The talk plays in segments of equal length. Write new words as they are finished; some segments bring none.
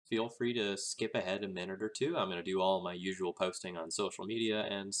feel free to skip ahead a minute or two. I'm going to do all my usual posting on social media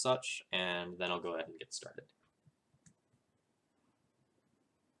and such, and then I'll go ahead and get started.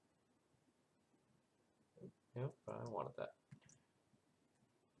 Yep, I wanted that.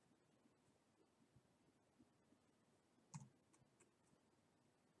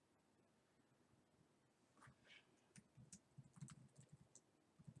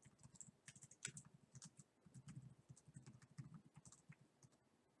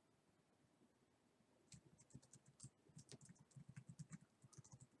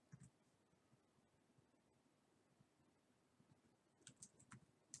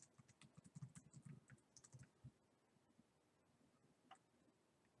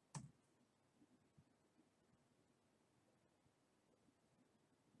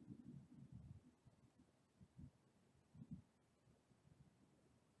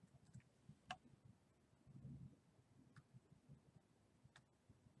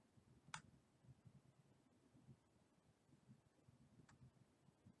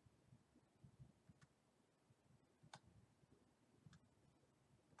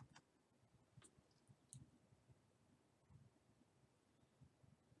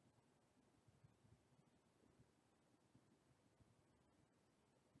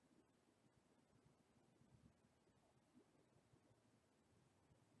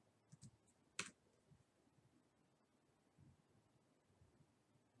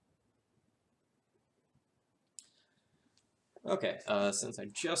 Okay, since I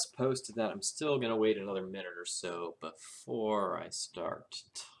just posted that, I'm still going to wait another minute or so before I start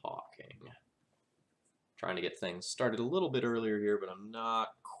talking. Trying to get things started a little bit earlier here, but I'm not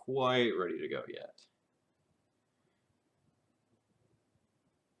quite ready to go yet.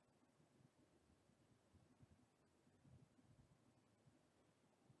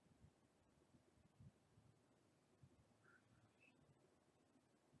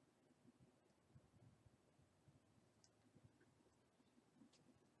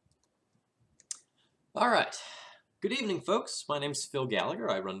 All right. Good evening, folks. My name is Phil Gallagher.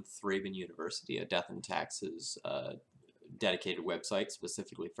 I run Thraben University, a death and taxes dedicated website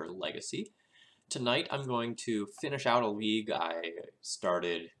specifically for legacy. Tonight, I'm going to finish out a league I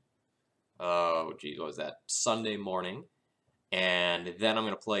started, oh, geez, what was that? Sunday morning. And then I'm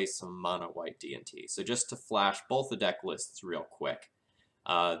going to play some mono white D&T. So just to flash both the deck lists real quick.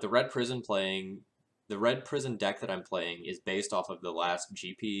 The Red Prison deck that I'm playing is based off of the last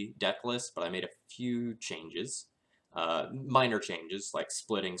GP deck list, but I made a few changes. Minor changes, like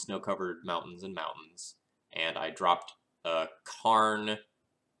splitting snow-covered mountains and mountains. And I dropped a Karn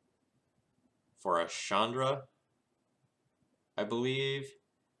for a Chandra, I believe.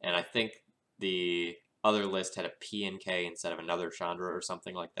 And I think the other list had a P and K instead of another Chandra or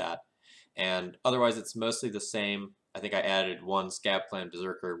something like that. And otherwise, it's mostly the same. I think I added one Scab Clan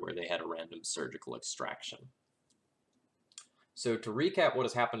Berserker where they had a random surgical extraction. So to recap what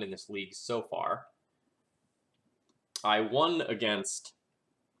has happened in this league so far, I won against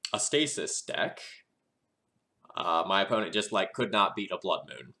a Stasis deck. My opponent just could not beat a Blood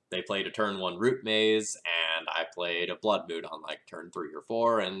Moon. They played a turn 1 Root Maze, and I played a Blood Moon on turn 3 or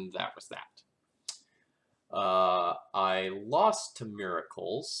 4, and that was that. I lost to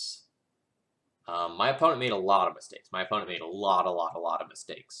Miracles. My opponent made a lot of mistakes. My opponent made a lot of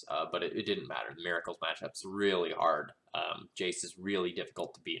mistakes, but it didn't matter. The Miracles matchup's really hard. Jace is really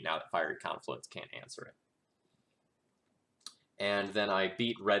difficult to beat now that Fiery Confluence can't answer it. And then I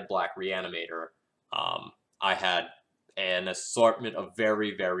beat Red-Black Reanimator. I had an assortment of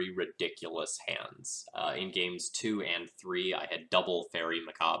very ridiculous hands. In games 2 and 3, I had double Fairy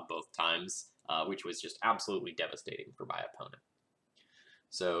Macabre both times, which was just absolutely devastating for my opponent.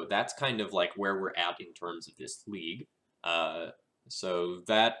 So that's kind of where we're at in terms of this league. So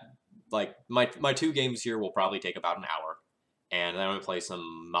that, my 2 games here will probably take about an hour, and then I'm going to play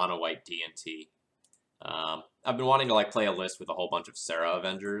some mono white D&T. I've been wanting to play a list with a whole bunch of Serra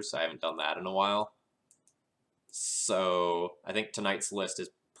Avengers. I haven't done that in a while. So I think tonight's list is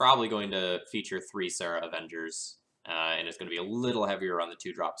probably going to feature 3 Serra Avengers, and it's going to be a little heavier on the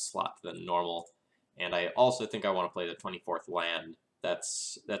 2-drop slot than normal. And I also think I want to play the 24th land.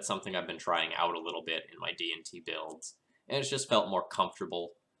 That's something I've been trying out a little bit in my D&T builds, and it's just felt more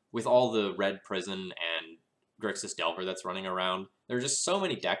comfortable with all the Red Prison and Grixis Delver that's running around. There are just so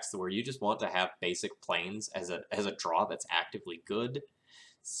many decks where you just want to have basic planes as a draw that's actively good.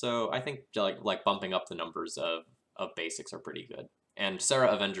 So I think like bumping up the numbers of basics are pretty good. And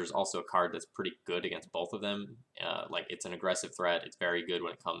Serra Avenger is also a card that's pretty good against both of them. It's an aggressive threat. It's very good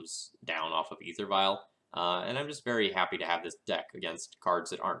when it comes down off of Aether Vial. And I'm just very happy to have this deck against cards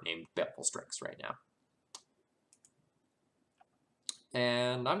that aren't named Bevelstrix right now.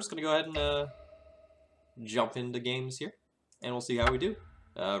 And I'm just going to go ahead and jump into games here, and we'll see how we do.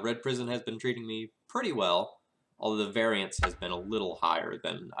 Red Prison has been treating me pretty well, although the variance has been a little higher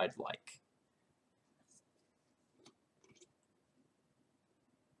than I'd like.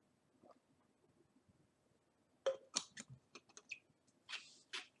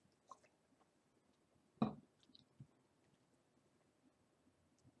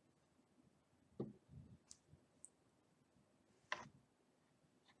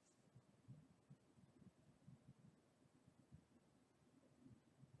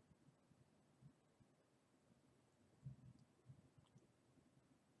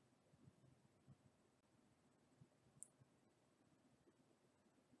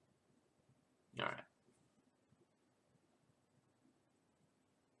 Alright.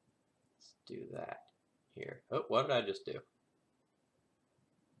 Let's do that here. Oh, what did I just do?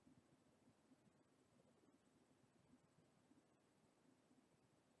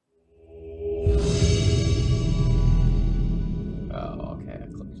 Oh, okay, I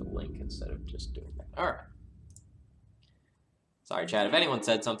clicked the link instead of just doing that. Alright. Sorry, chat, if anyone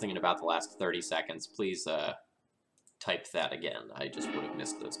said something in about the last 30 seconds, please type that again. I just would have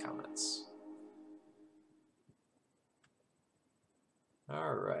missed those comments.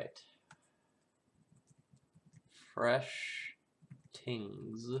 Alright. Fresh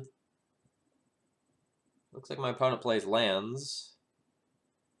Tings. Looks like my opponent plays lands.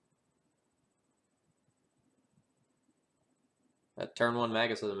 That turn 1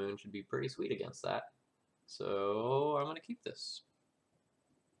 Magus of the Moon should be pretty sweet against that. So I'm going to keep this.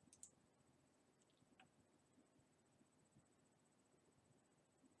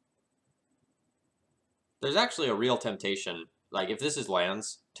 There's actually a real temptation, like if this is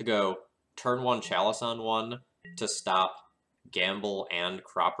lands, to go turn 1 Chalice on 1 to stop gamble and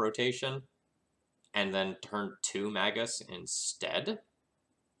crop rotation, and then turn 2 Magus instead.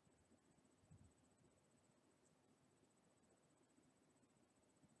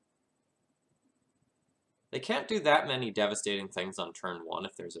 They can't do that many devastating things on turn 1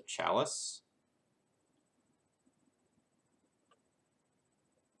 if there's a Chalice.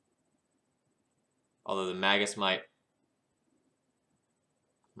 Although the Magus might...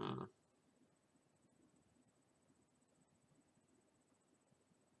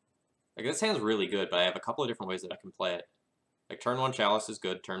 Like, this hand's really good, but I have a couple of different ways that I can play it. Like, turn 1 Chalice is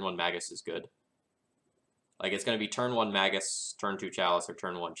good, turn 1 Magus is good. Like, it's going to be turn 1 Magus, turn 2 Chalice, or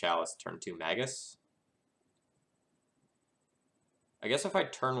turn 1 Chalice, turn 2 Magus. I guess if I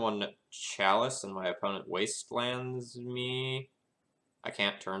turn 1 Chalice and my opponent wastelands me, I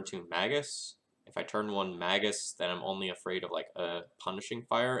can't turn 2 Magus. If I turn 1 Magus, then I'm only afraid of, like, a Punishing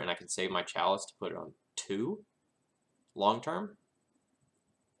Fire, and I can save my Chalice to put it on 2 long term.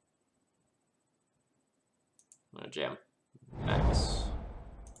 I'm gonna jam Magus.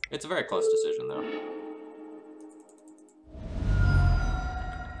 It's a very close decision, though.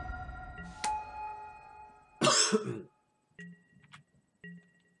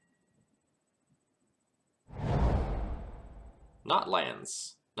 Not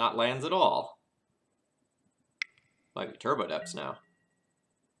lands. Not lands at all. Might be Turbo Depths now.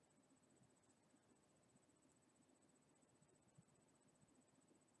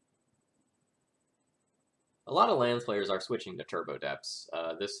 A lot of lands players are switching to Turbo Depths.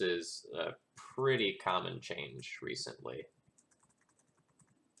 This is a pretty common change recently.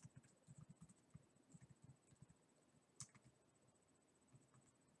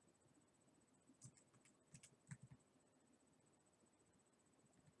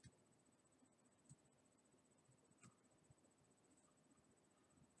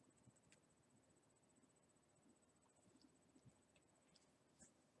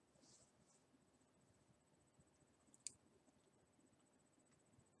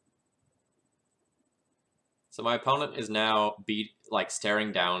 So my opponent is now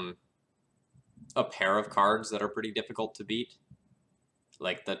staring down a pair of cards that are pretty difficult to beat.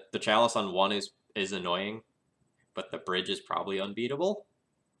 Like the Chalice on 1 is annoying, but the bridge is probably unbeatable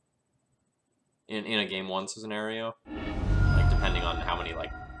in a game 1 scenario. Like depending on how many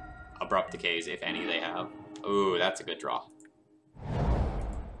like abrupt decays, if any, they have. Ooh, that's a good draw.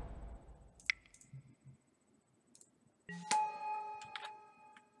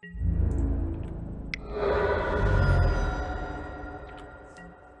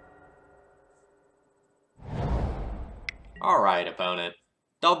 Alright, opponent.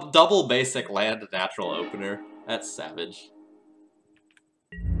 Double basic land natural opener. That's savage.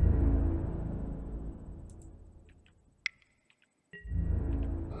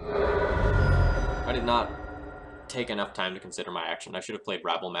 I did not take enough time to consider my action. I should have played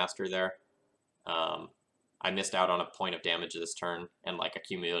Rabble Master there. I missed out on a point of damage this turn, and like a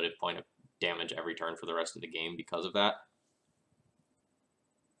cumulative point of damage every turn for the rest of the game because of that.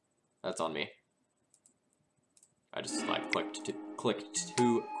 That's on me. I just like clicked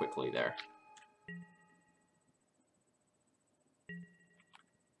too quickly there.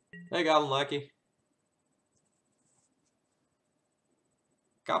 Hey, Goblin Lackey.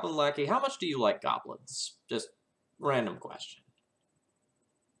 Goblin Lackey, how much do you like goblins? Just random question.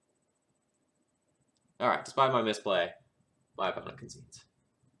 Alright, despite my misplay, my opponent concedes.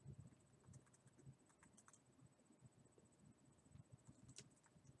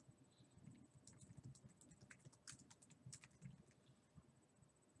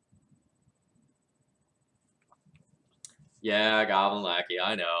 Yeah, Goblin Lackey,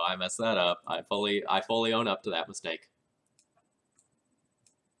 I know, I messed that up. I fully own up to that mistake.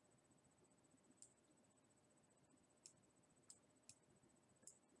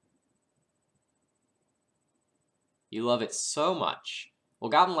 You love it so much. Well,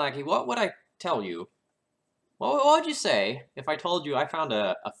 Goblin Lackey, what would I tell you? What would you say if I told you I found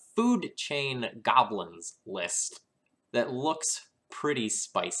a food chain goblins list that looks pretty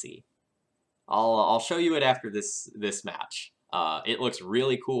spicy? I'll show you it after this match. It looks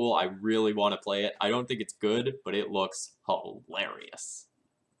really cool. I really want to play it. I don't think it's good, but it looks hilarious.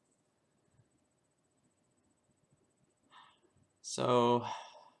 So,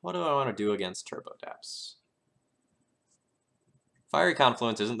 what do I want to do against Turbo Depths? Fiery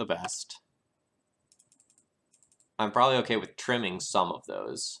Confluence isn't the best. I'm probably okay with trimming some of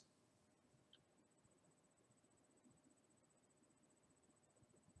those.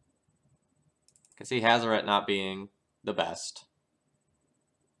 Can see Hazaret not being the best.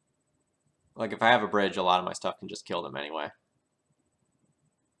 Like, if I have a bridge, a lot of my stuff can just kill them anyway.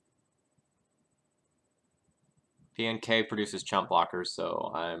 PNK produces chump blockers,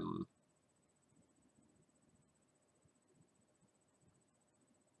 so I'm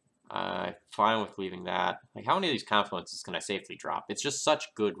fine with leaving that. Like, how many of these confluences can I safely drop? It's just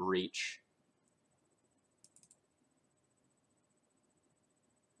such good reach.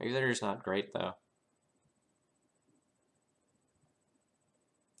 Maybe they're just not great, though.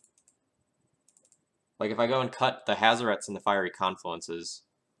 Like, if I go and cut the Hazarets and the Fiery Confluences,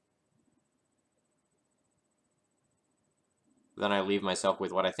 then I leave myself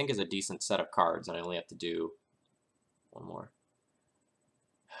with what I think is a decent set of cards, and I only have to do one more.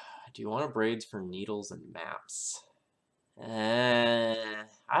 Do you want to braids for needles and maps?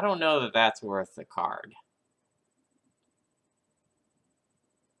 I don't know that that's worth the card.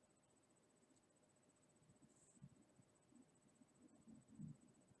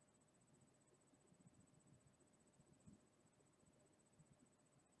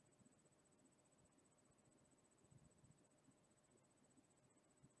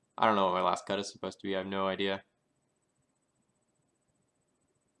 I don't know what my last cut is supposed to be. I have no idea.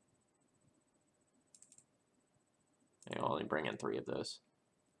 I'll only bring in 3 of those.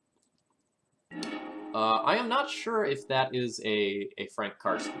 I am not sure if that is a Frank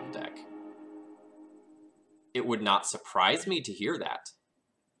Carson deck. It would not surprise me to hear that.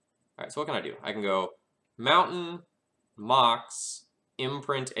 Alright, so what can I do? I can go Mountain, Mox,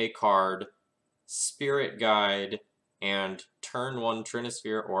 imprint a card, Spirit Guide, and turn 1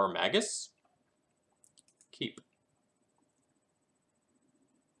 Trinisphere or Magus. Keep.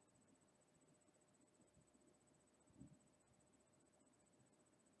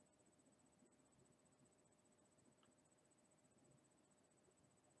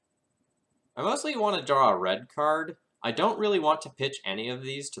 I mostly want to draw a red card. I don't really want to pitch any of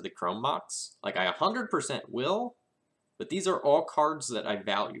these to the Chrome Mox. Like, I 100% will, but these are all cards that I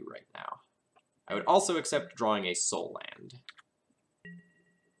value right now. I would also accept drawing a Soul Land.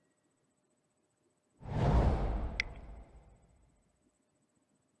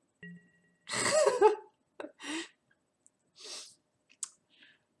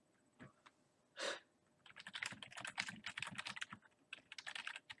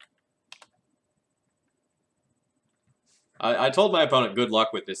 I told my opponent good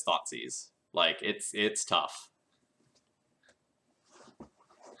luck with this Thoughtseize. Like, it's tough.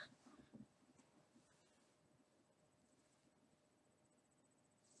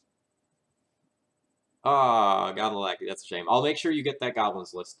 Ah, Goblin Lackey, that's a shame. I'll make sure you get that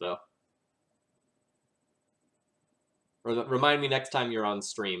Goblins list, though. Remind me next time you're on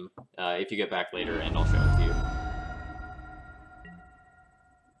stream, if you get back later, and I'll show it to you.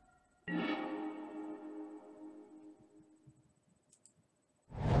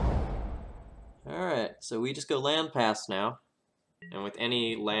 Alright, so we just go land pass now. And with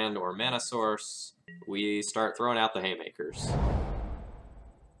any land or mana source, we start throwing out the haymakers.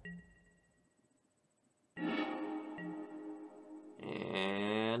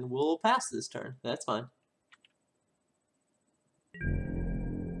 pass this turn. That's fine.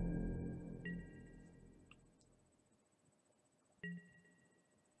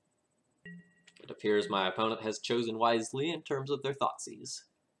 It appears my opponent has chosen wisely in terms of their Thoughtseize.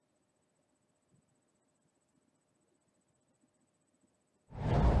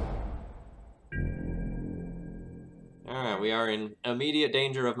 Alright, we are in immediate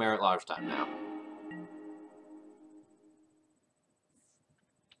danger of Merit Lodge time now.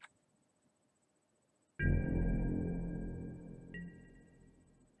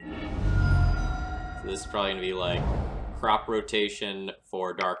 So this is probably going to be like crop rotation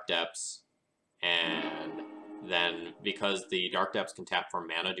for Dark Depths, and then because the Dark Depths can tap for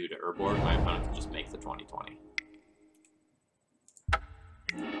mana due to Urborg, my opponent can just make the 20/20.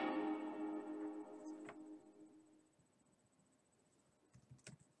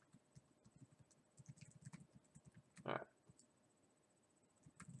 Alright.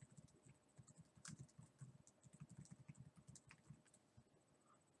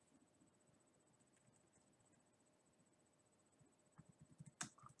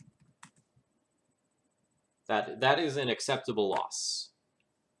 That is an acceptable loss.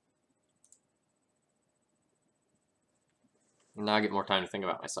 Now I get more time to think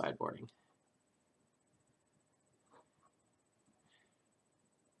about my sideboarding.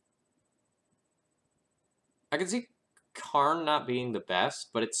 I can see Karn not being the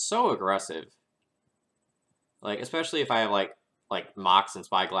best, but it's so aggressive. Like, especially if I have like Mox and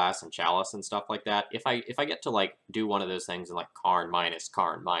Spyglass and Chalice and stuff like that. If I get to like do one of those things and like Karn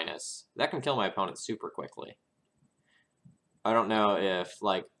minus, that can kill my opponent super quickly. I don't know if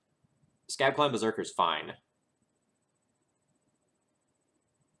like Scab Clan Berserker's fine.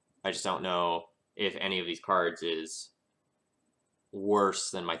 I just don't know if any of these cards is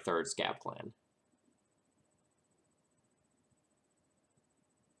worse than my third Scab Clan.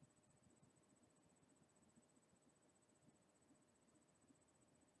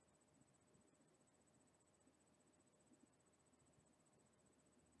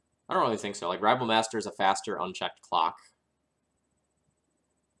 I don't really think so. Like, Rival Master is a faster, unchecked clock.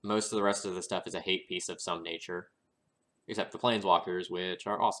 Most of the rest of the stuff is a hate piece of some nature. Except the Planeswalkers, which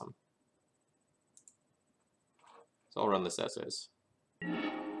are awesome. So I'll run this as is.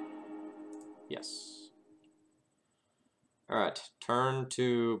 Yes. Alright, turn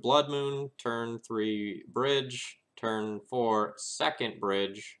 2 Blood Moon, turn 3 Bridge, turn 4 second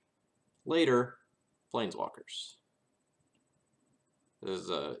Bridge, later Planeswalkers. This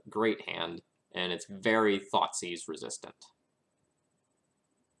is a great hand, and it's very Thoughtseize resistant.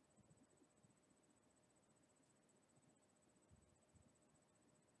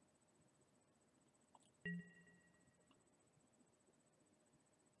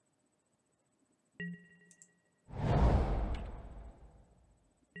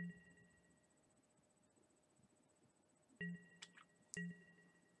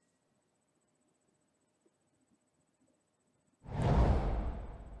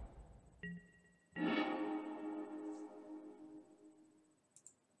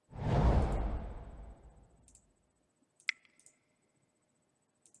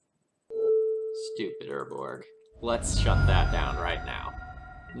 Stupid Urborg. Let's shut that down right now.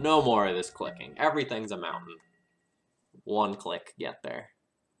 No more of this clicking. Everything's a mountain. One click, get there.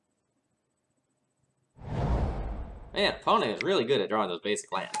 Man, opponent is really good at drawing those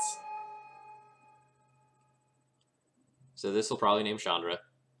basic lands. So this will probably name Chandra.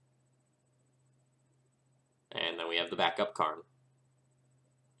 And then we have the backup Karn.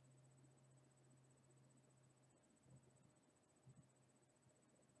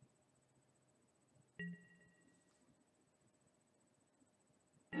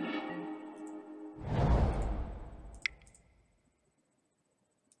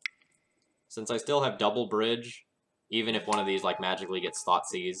 Since I still have double bridge, even if one of these like magically gets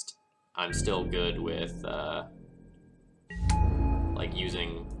Thoughtseized, I'm still good with like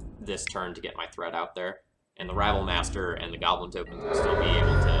using this turn to get my threat out there. And the Rabble Master and the Goblin tokens will still be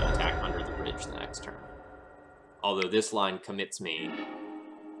able to attack under the bridge the next turn. Although this line commits me.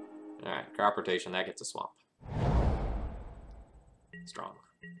 Alright, crop rotation, that gets a swamp. Strong.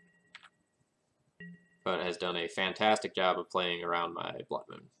 But has done a fantastic job of playing around my Blood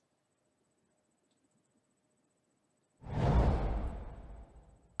Moon.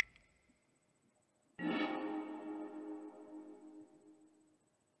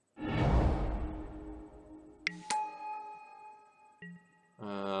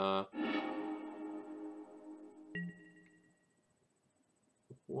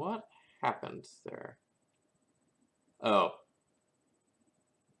 What happened there? Oh.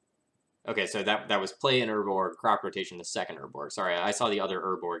 Okay, so that was play an Urborg, crop rotation the second Urborg. Sorry, I saw the other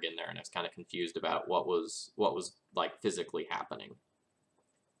Urborg in there, and I was kind of confused about what was like physically happening.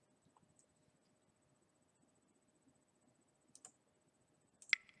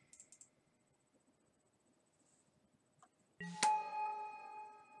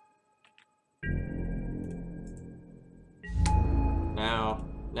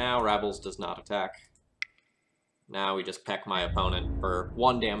 Now Rebels does not attack. Now we just peck my opponent for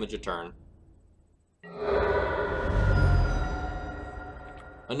 1 damage a turn.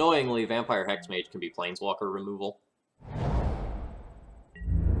 Annoyingly, Vampire Hexmage can be Planeswalker removal.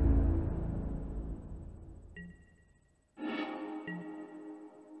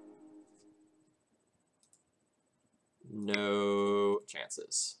 No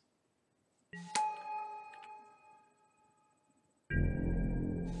chances.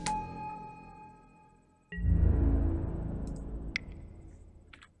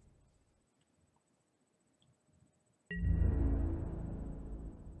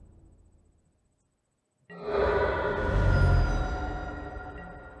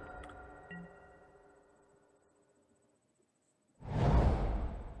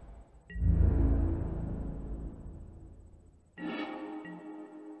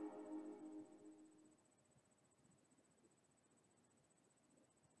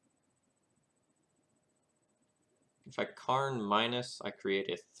 If I Karn minus, I create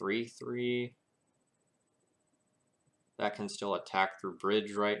a 3/3. That can still attack through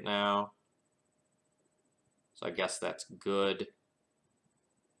bridge right now. So I guess that's good.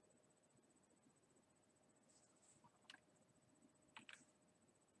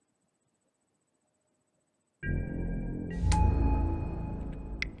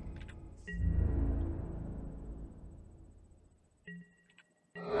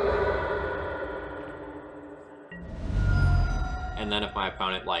 And then if my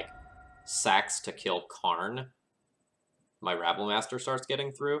opponent, like, sacks to kill Karn, my Rabblemaster starts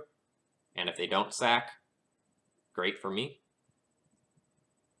getting through. And if they don't sack, great for me.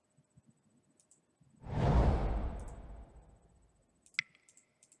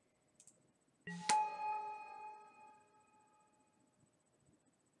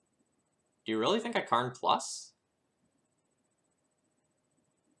 Do you really think I Karn plus?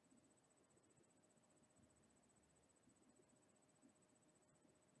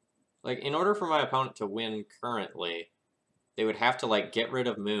 Like, in order for my opponent to win currently, they would have to, like, get rid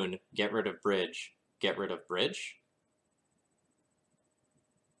of Moon, get rid of Bridge, get rid of Bridge.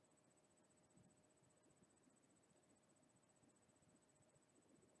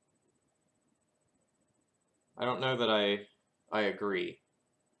 I don't know that I agree.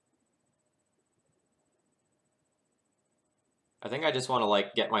 I think I just want to,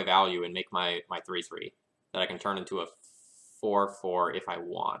 like, get my value and make my 3/3 that I can turn into a 4/4 if I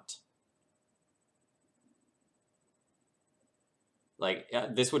want. Like,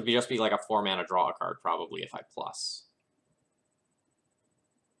 this would just be like a 4-mana draw a card, probably, if I plus.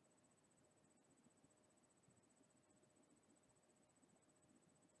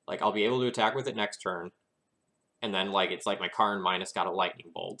 Like, I'll be able to attack with it next turn, and then, like, it's like my Karn minus got a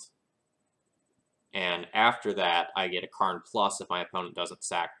Lightning Bolt. And after that, I get a Karn plus if my opponent doesn't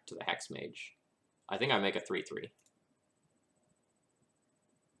sack to the Hexmage. I think I make a 3/3.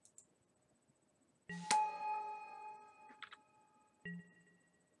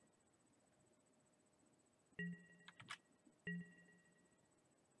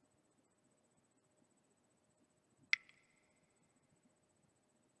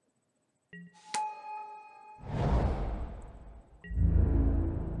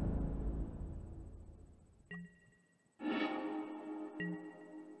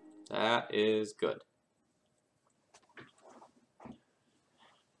 That is good.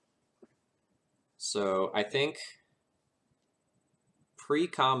 So I think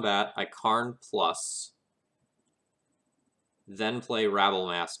pre-combat I Karn plus, then play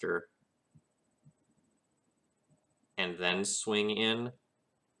Rabblemaster, and then swing in.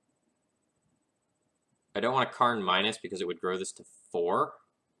 I don't want a Karn minus because it would grow this to 4.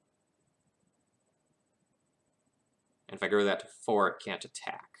 And if I grow that to 4, it can't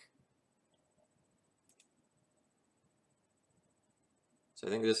attack. So I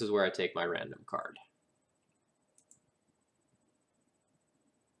think this is where I take my random card.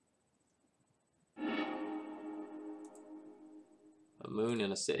 A moon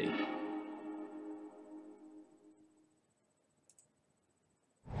in a city.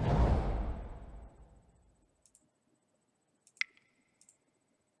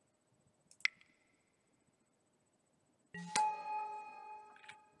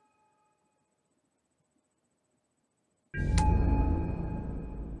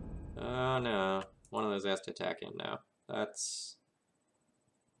 no. One of those has to attack in now. That's...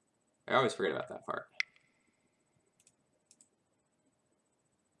 I always forget about that part.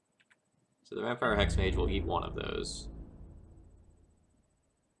 So the Vampire Hexmage will eat one of those.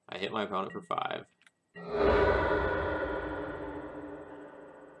 I hit my opponent for 5.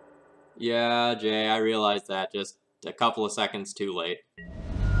 Yeah, Jay, I realized that just a couple of seconds too late.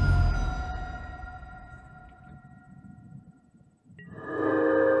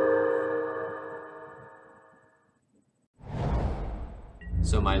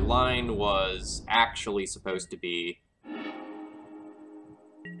 So my line was actually supposed to be...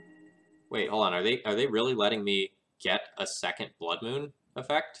 Wait, hold on. Are they really letting me get a second Blood Moon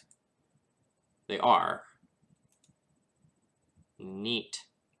effect? They are. Neat.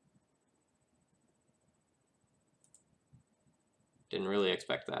 Didn't really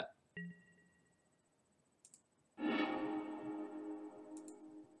expect that.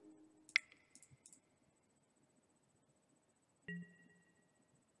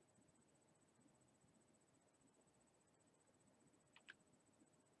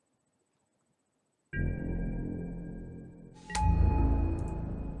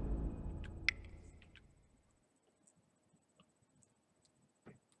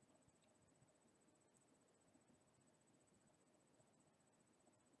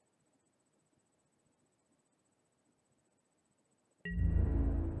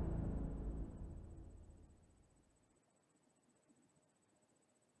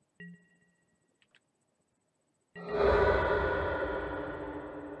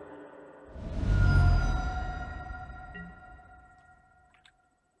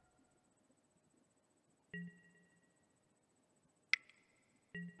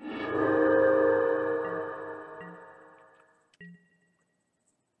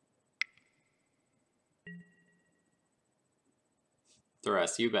 The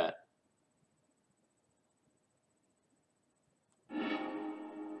rest, you bet.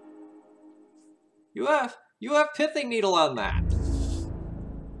 You have Pithing Needle on that.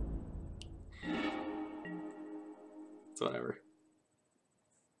 It's whatever.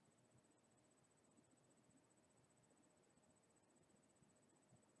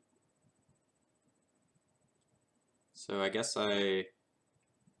 So I guess I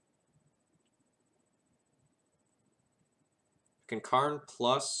can Karn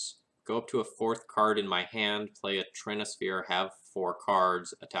plus go up to a 4th card in my hand, play a Trinosphere, have 4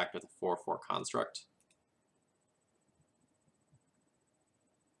 cards, attack with a 4/4 construct.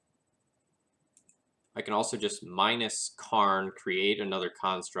 I can also just minus Karn, create another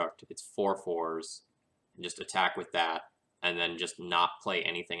construct. It's 4/4s, and just attack with that, and then just not play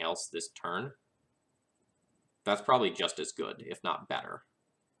anything else this turn. That's probably just as good, if not better.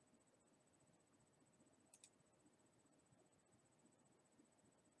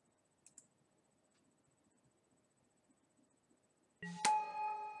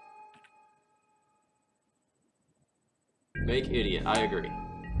 Make idiot, I agree.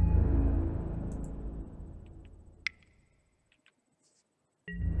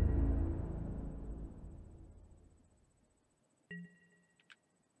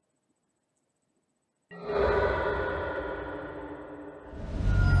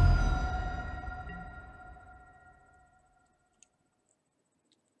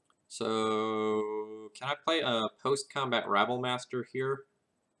 So, can I play a post-combat Rabblemaster here?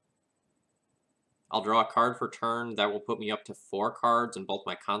 I'll draw a card for turn. That will put me up to 4 cards, and both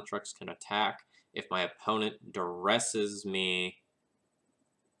my constructs can attack. If my opponent duresses me,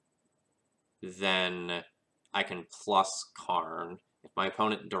 then I can plus Karn. If my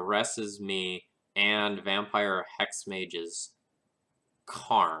opponent duresses me and Vampire Hexmage's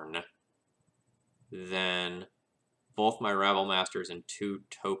Karn, then both my Rabblmasters and 2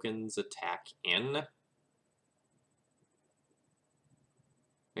 tokens attack in.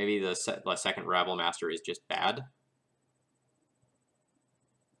 Maybe the second Rabblemaster is just bad.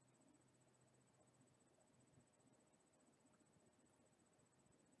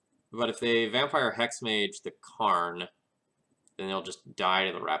 But if they Vampire Hexmage the Karn, then they'll just die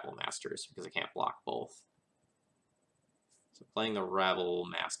to the Rabblmasters because I can't block both. So playing the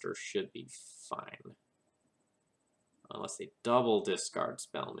Rabblemaster should be fine. Unless they double discard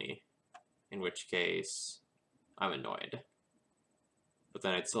spell me, in which case I'm annoyed. But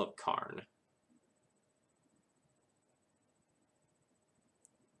then I'd still have Karn.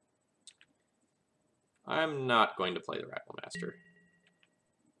 I'm not going to play the Rabblemaster.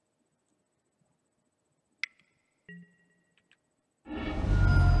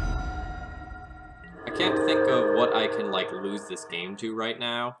 I can't think of what I can, like, lose this game to right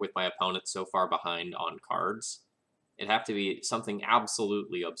now with my opponent so far behind on cards. It'd have to be something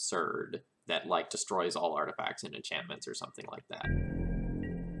absolutely absurd. that like destroys all artifacts and enchantments or something like that.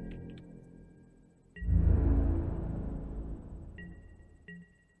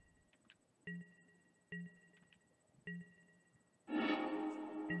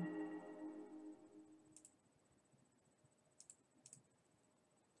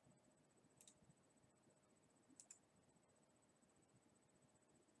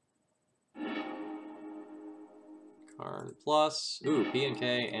 Karn plus, ooh, P and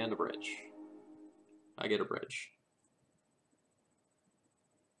K and a bridge. I get a bridge.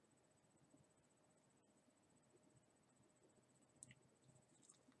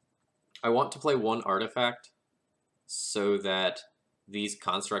 I want to play one artifact so that these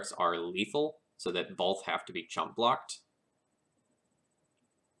constructs are lethal, so that both have to be chump blocked.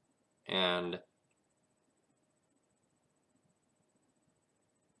 And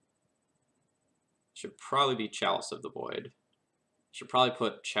should probably be Chalice of the Void. Should probably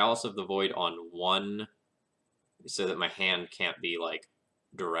put Chalice of the Void on one so that my hand can't be, like,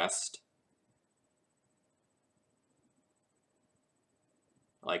 duressed.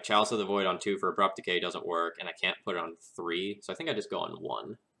 Like, Chalice of the Void on 2 for Abrupt Decay doesn't work, and I can't put it on 3, so I think I just go on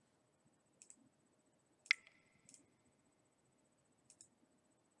 1.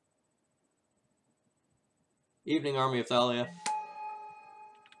 Evening, Army of Thalia.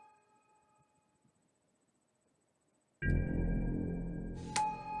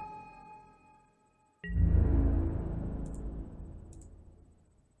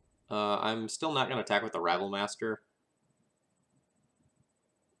 I'm still not going to attack with the Rabble Master.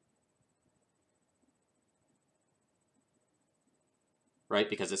 Right,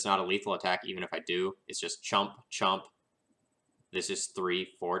 because it's not a lethal attack even if I do. It's just chump, chump. This is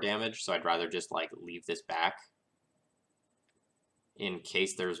 3-4 damage, so I'd rather just, like, leave this back in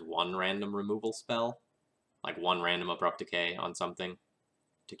case there's one random removal spell. Like, one random Abrupt Decay on something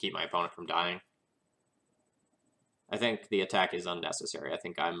to keep my opponent from dying. I think the attack is unnecessary. I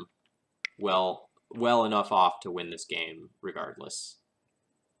think I'm well enough off to win this game regardless.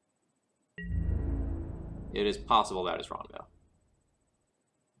 It is possible that is wrong, though.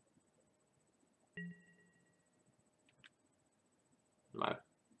 My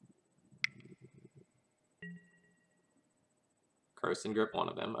Curse and Grip, one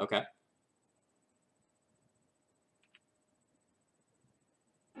of them. Okay.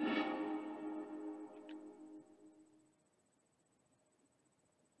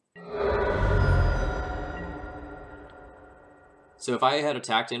 So if I had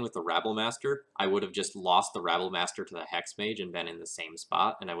attacked in with the Rabble Master, I would have just lost the Rabble Master to the Hex Mage and been in the same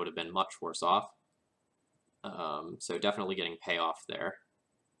spot, and I would have been much worse off. So definitely getting payoff there.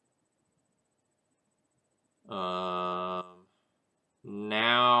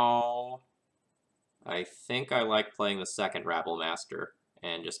 Now, I think I like playing the second Rabble Master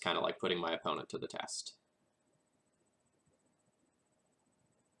and just kind of like putting my opponent to the test.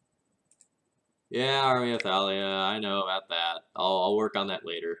 Yeah, Army of Thalia, I know about that. I'll work on that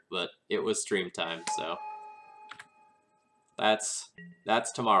later, but it was stream time, so that's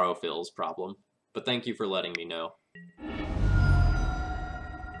tomorrow Phil's problem. But thank you for letting me know.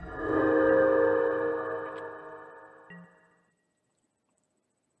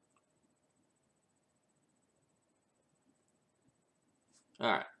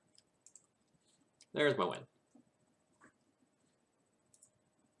 Alright. There's my win.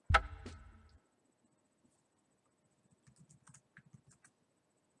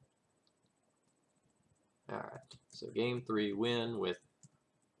 Alright, so game 3 win with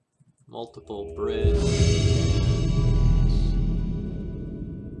multiple bridge.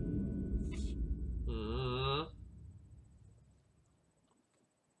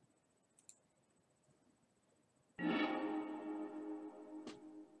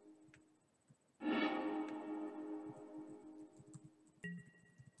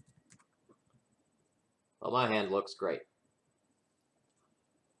 Well, my hand looks great.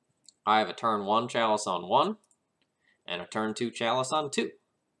 I have a turn 1 Chalice on 1, and a turn 2 Chalice on 2.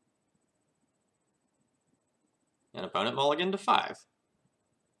 And opponent mulligan to 5.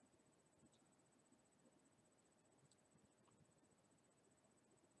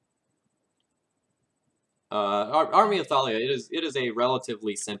 Army of Thalia, it is a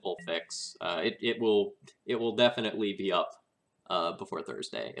relatively simple fix. It will definitely be up before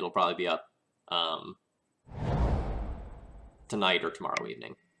Thursday. It'll probably be up tonight or tomorrow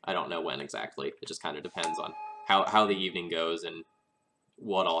evening. I don't know when exactly. It just kind of depends on how the evening goes and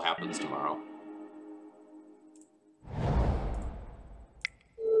what all happens tomorrow.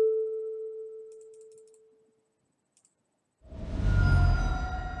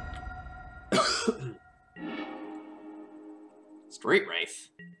 Street Wraith.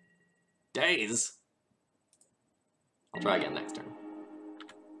 Days. I'll try again next turn.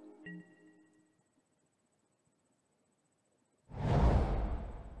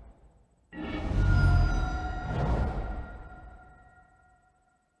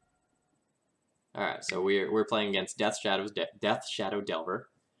 Alright, so we're playing against Death Shadow Delver.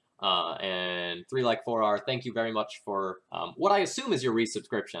 And 3 like 4R, thank you very much for what I assume is your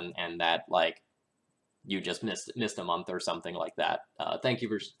resubscription, and that like you just missed a month or something like that. Thank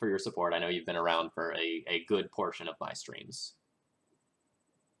you for your support. I know you've been around for a good portion of my streams.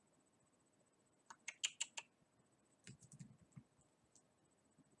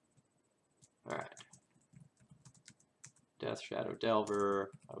 Alright. Death Shadow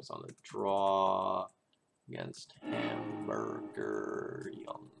Delver. I was on the draw against Hamburger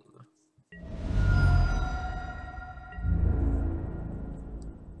Young.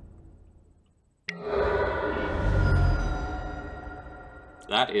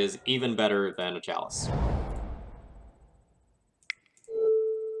 That is even better than a Chalice.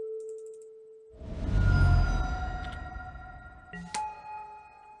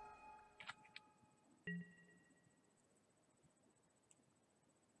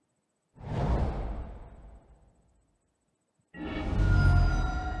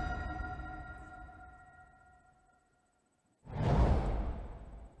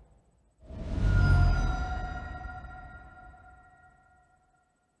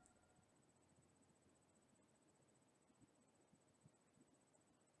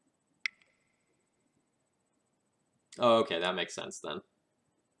 Oh, okay, that makes sense then.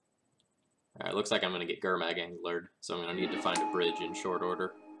 Alright, looks like I'm going to get Gurmag Anglered, so I'm going to need to find a bridge in short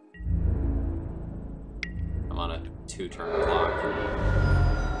order. I'm on a 2-turn clock.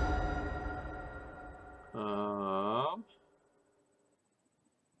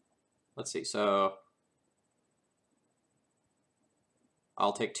 Let's see, so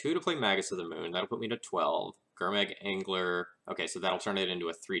I'll take 2 to play Magus of the Moon. That'll put me to 12. Gurmag Angler. Okay, so that'll turn it into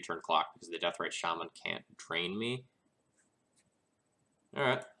a 3-turn clock because the Deathrite Shaman can't drain me.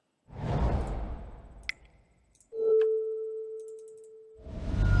 Alright.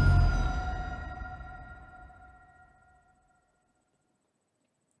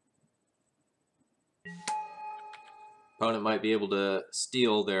 Opponent might be able to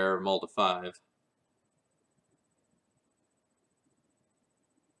steal their Mull to 5.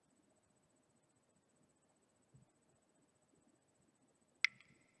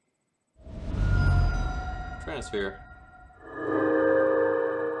 Trinisphere.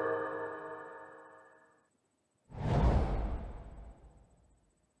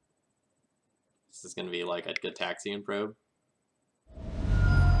 This is going to be like a Gataxian Probe.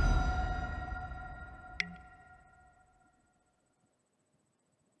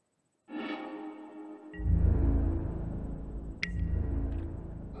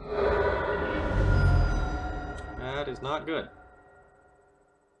 That is not good.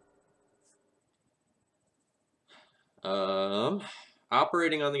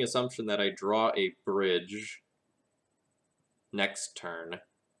 Operating on the assumption that I draw a bridge next turn,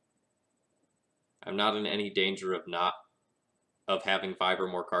 I'm not in any danger of having 5 or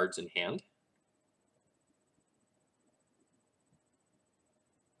more cards in hand.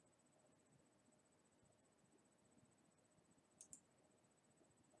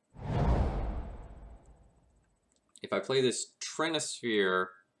 If I play this Trinisphere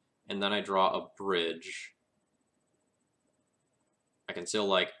and then I draw a bridge, I can still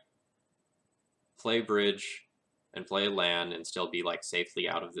like play bridge and play land and still be like safely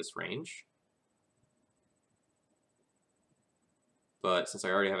out of this range. But since I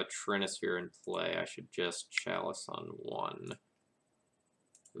already have a Trinisphere in play, I should just Chalice on 1.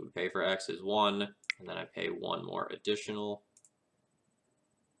 Who would pay for X is 1, and then I pay 1 more additional.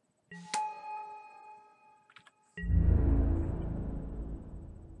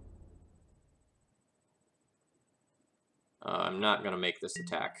 I'm not going to make this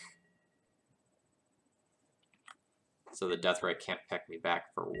attack. So the Deathrite can't peck me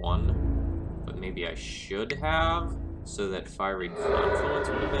back for 1. But maybe I should have, so that Fiery Confluence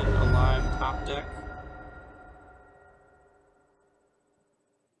would have been alive top deck.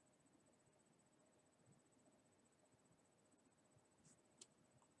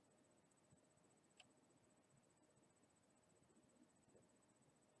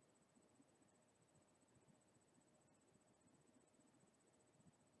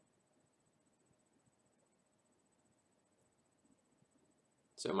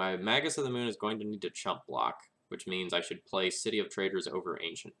 So my Magus of the Moon is going to need to chump block, which means I should play City of Traders over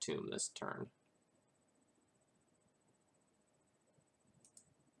Ancient Tomb this turn.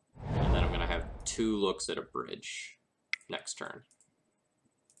 And then I'm going to have 2 looks at a bridge next turn.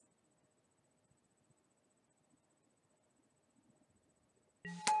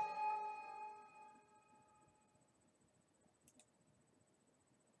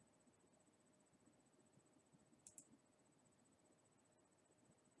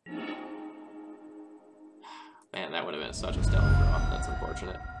 Man, that would have been such a stellar draw. That's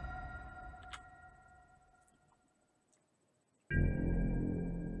unfortunate.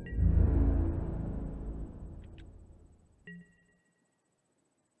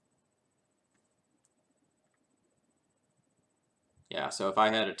 Yeah, so if I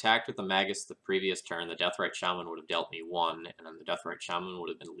had attacked with the Magus the previous turn, the Deathrite Shaman would have dealt me 1, and then the Deathrite Shaman would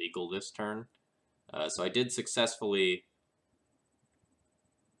have been legal this turn. So I did successfully...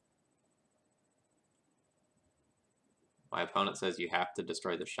 My opponent says you have to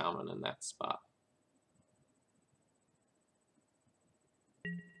destroy the Shaman in that spot.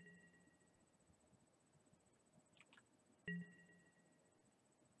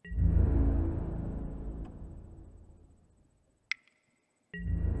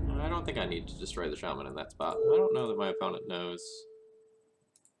 I don't think I need to destroy the Shaman in that spot. I don't know that my opponent knows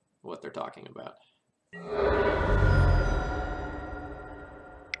what they're talking about.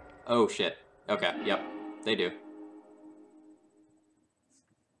 Oh, shit. Okay, yep, they do.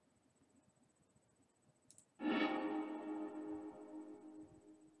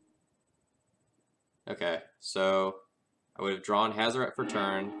 Okay, so I would have drawn Hazaret for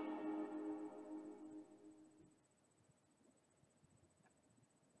turn.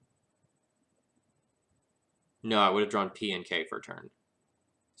 No, I would have drawn P and K for turn.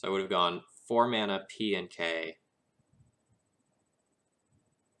 So I would have gone 4 mana P and K.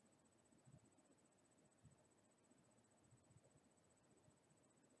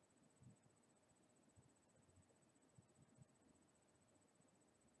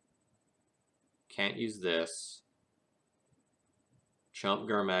 Can't use this. Chump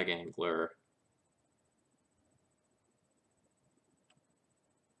Gurmag Angler.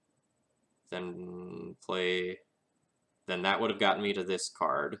 Then play... Then that would have gotten me to this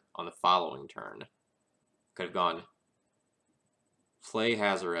card on the following turn. Could have gone play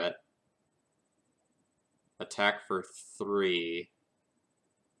Hazaret, attack for 3,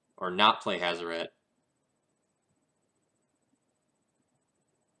 or not play Hazaret.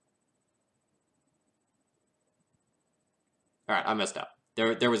 Alright, I messed up.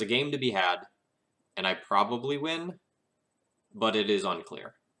 There was a game to be had, and I probably win, but it is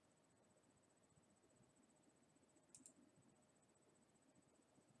unclear.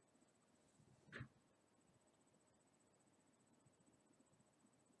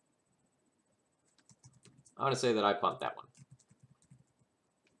 I want to say that I punt that one.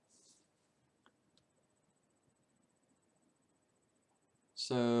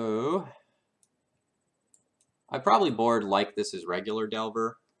 So I probably board like this is regular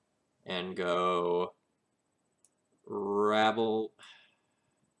Delver and go Rabble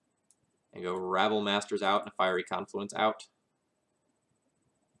Masters out and a Fiery Confluence out.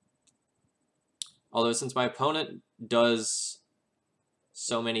 Although since my opponent does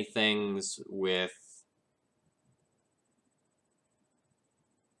so many things with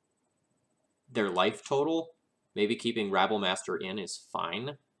their life total, maybe keeping Rabble Master in is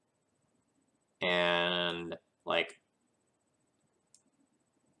fine. And, like,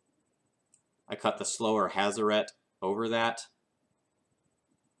 I cut the slower Hazaret over that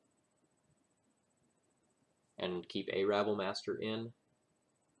and keep a Rabble Master in.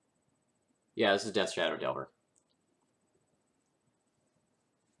 Yeah, this is Death Shadow Delver.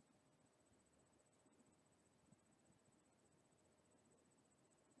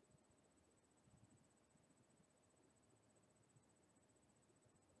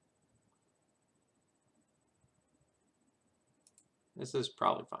 This is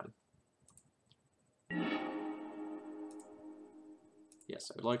probably fine.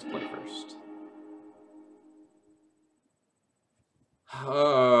 Yes, I would like to play first.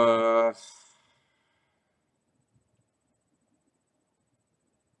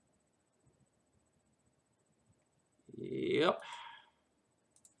 Yep.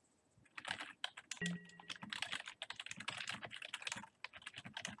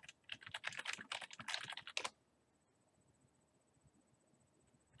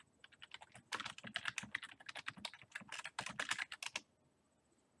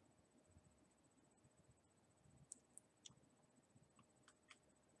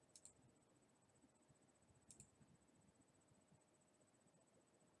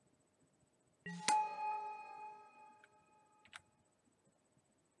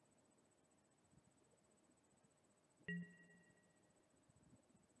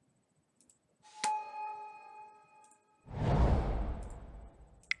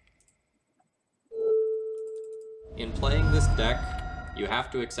 In playing this deck, you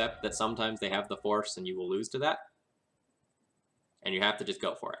have to accept that sometimes they have the force and you will lose to that. And you have to just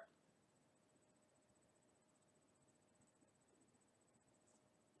go for it.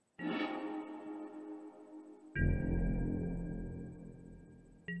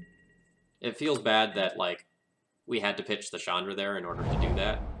 It feels bad that, like, we had to pitch the Chandra there in order to do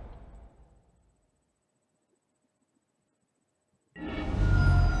that.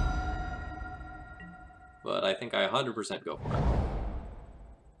 But I think I 100% go for it.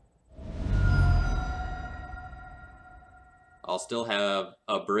 I'll still have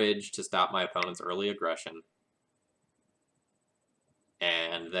a bridge to stop my opponent's early aggression.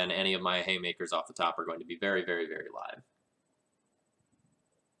 And then any of my haymakers off the top are going to be very, very, very live.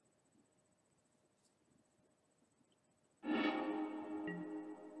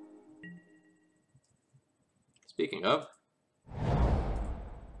 Speaking of,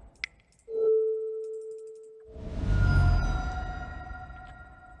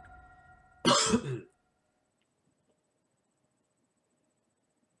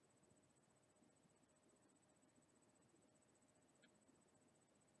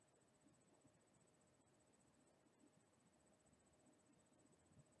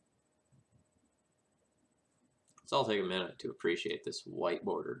 so I'll take a minute to appreciate this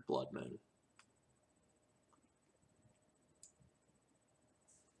white-bordered Blood Moon.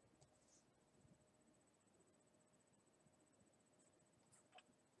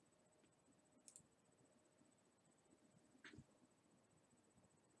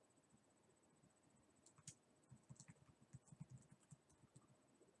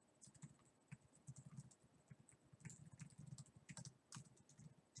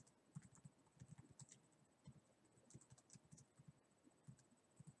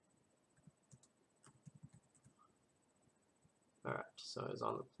 Alright, so I was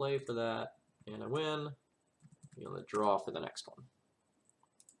on the play for that, and I win. Be on the draw for the next one.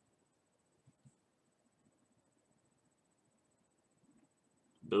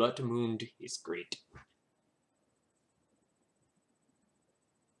 Blood Moon is great.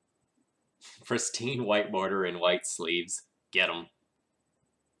 Pristine white border and white sleeves. Get 'em.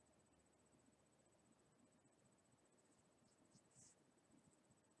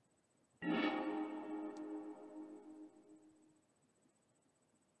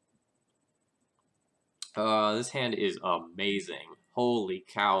 This hand is amazing. Holy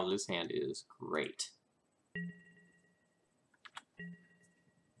cow, this hand is great.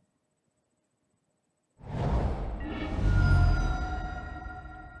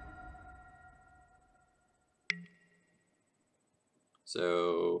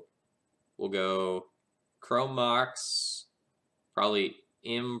 So we'll go Chrome Mox, probably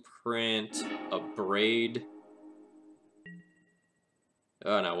imprint, Abrade.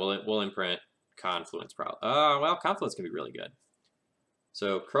 Oh no, we'll imprint Confluence probably. Well, Confluence can be really good.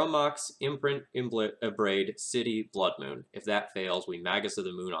 So Chrome Mox, imprint, Abrade, City, Blood Moon. If that fails, we Magus of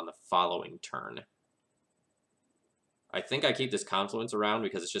the Moon on the following turn. I think I keep this Confluence around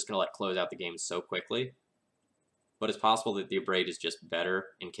because it's just going to close out the game so quickly. But it's possible that the Abrade is just better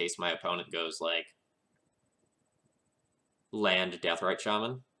in case my opponent goes, like, land Deathrite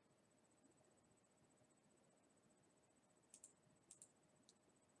Shaman.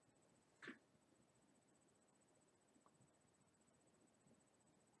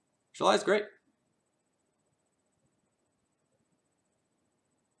 July's great.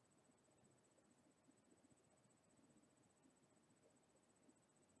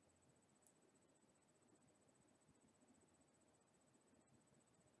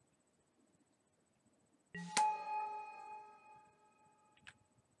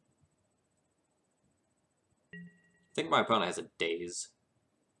 I think my opponent has a Daze.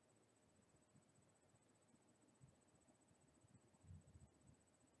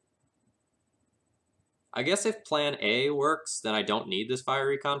 I guess if plan A works, then I don't need this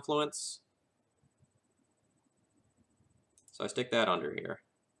Fiery Confluence. So I stick that under here.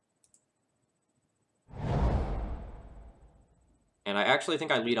 And I actually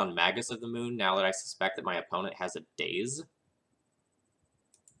think I lead on Magus of the Moon now that I suspect that my opponent has a Daze.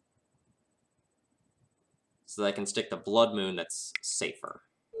 So that I can stick the Blood Moon that's safer.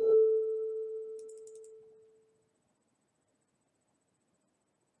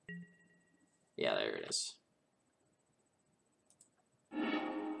 Yeah, there it is.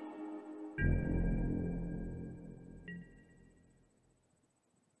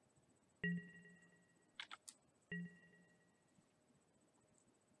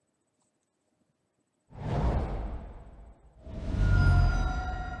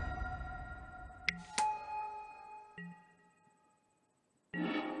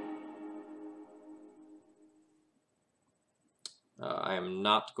 I am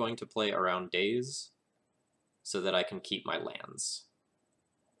not going to play around Daze so that I can keep my lands.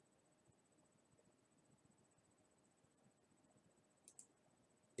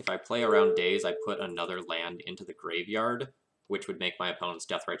 If I play around Daze, I put another land into the graveyard, which would make my opponent's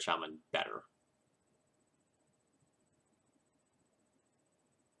Deathrite Shaman better.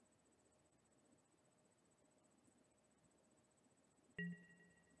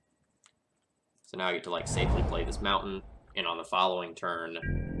 So now I get to like safely play this mountain, and on the following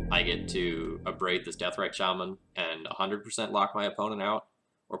turn, I get to abrade this Deathrite Shaman and 100% lock my opponent out,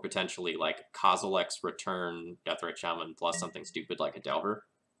 or potentially like Kozilek's return Deathrite Shaman plus something stupid like a Delver.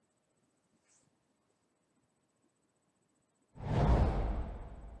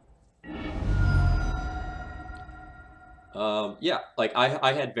 Yeah, like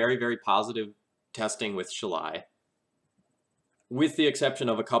I had very, very positive testing with Shalai, with the exception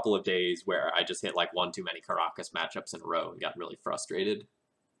of a couple of days where I just hit like one too many Caracas matchups in a row and got really frustrated.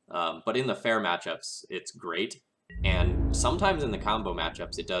 But in the fair matchups, it's great. And sometimes in the combo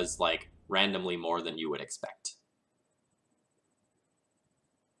matchups, it does like randomly more than you would expect.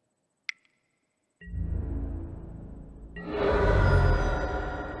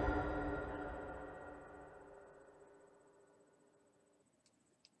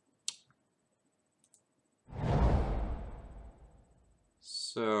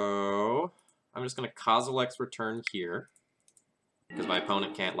 So I'm just going to Kozilek's return here, because my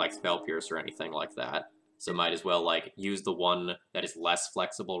opponent can't like Spell Pierce or anything like that. So might as well like use the one that is less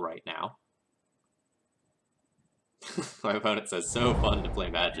flexible right now. My opponent says, so fun to play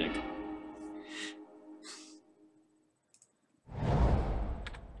Magic.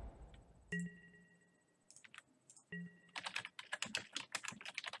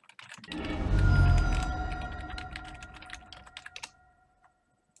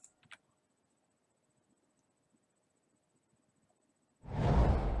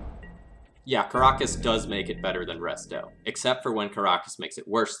 Yeah, Caracas does make it better than Resto, except for when Caracas makes it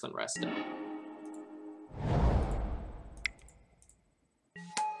worse than Resto.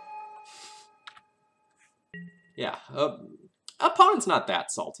 Yeah, opponent's not that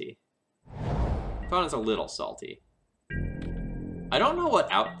salty. Opponent's a little salty. I don't know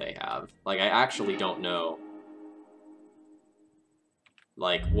what out they have. Like, I actually don't know,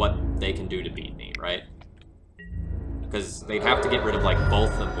 like, what they can do to beat me, right? Because they'd have to get rid of, like,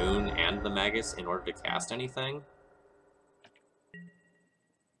 both the Moon and the Magus in order to cast anything.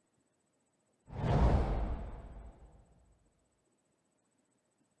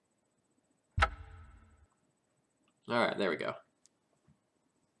 Alright, there we go.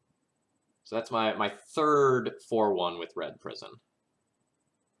 So that's my third 4-1 with Red Prison.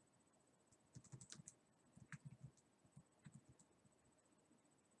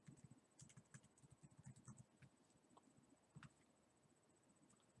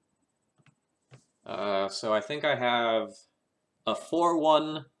 So I think I have a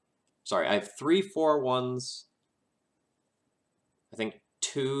 4-1. Sorry, I have 3 4-1s. I think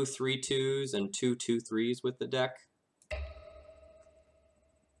 2 3-2s and 2 2-3s with the deck.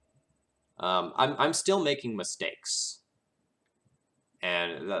 I'm still making mistakes,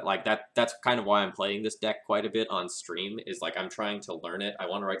 and that's kind of why I'm playing this deck quite a bit on stream. Is like I'm trying to learn it. I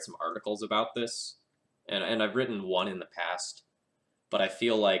want to write some articles about this, and I've written one in the past, but I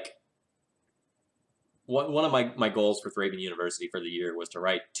feel like one of my goals for Thraben University for the year was to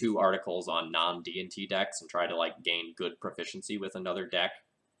write 2 articles on non-D&T decks and try to like gain good proficiency with another deck.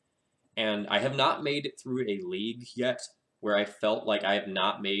 And I have not made it through a league yet where I felt like I have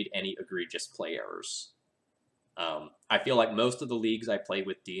not made any egregious play errors. I feel like most of the leagues I play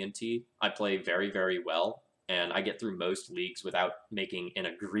with D&T, I play very, very well, and I get through most leagues without making an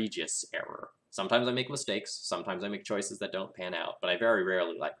egregious error. Sometimes I make mistakes, sometimes I make choices that don't pan out, but I very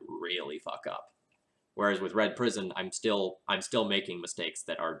rarely like really fuck up. Whereas with Red Prison, I'm still making mistakes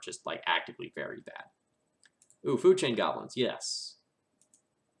that are just like actively very bad. Ooh, Food Chain Goblins, yes.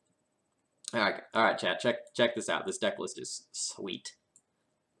 All right, chat. Check this out. This deck list is sweet.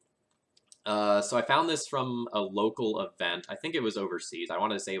 So I found this from a local event. I think it was overseas. I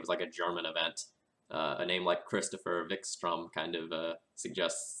wanted to say it was like a German event. A name like Christopher Wikstrom kind of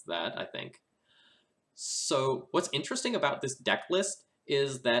suggests that, I think. So what's interesting about this deck list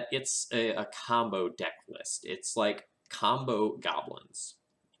is that it's a combo deck list. It's like combo goblins.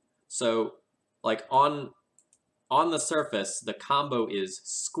 So like on the surface, the combo is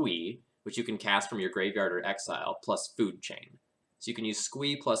Squee, which you can cast from your graveyard or exile, plus Food Chain. So you can use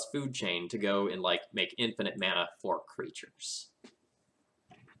Squee plus Food Chain to go and like make infinite mana for creatures.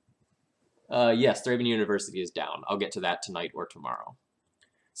 Yes, Thraben University is down. I'll get to that tonight or tomorrow.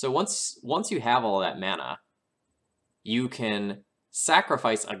 So once you have all that mana, you can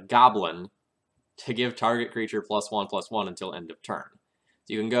sacrifice a goblin to give target creature +1/+1 until end of turn.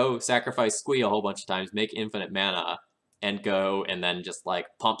 So you can go sacrifice Squee a whole bunch of times, make infinite mana, and go and then just like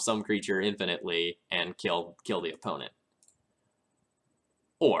pump some creature infinitely and kill the opponent.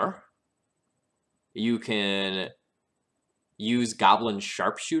 Or you can use Goblin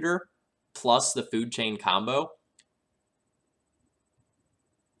Sharpshooter plus the food chain combo.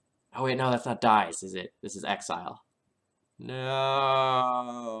 Oh wait, no, that's not dies, is it? This is exile. No.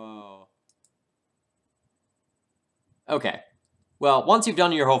 Okay. Well, once you've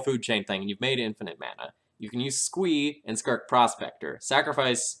done your whole food chain thing and you've made infinite mana, you can use Squee and Skirk Prospector.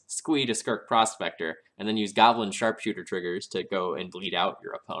 Sacrifice Squee to Skirk Prospector, and then use Goblin Sharpshooter triggers to go and bleed out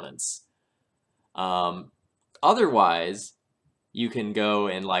your opponents. Otherwise, you can go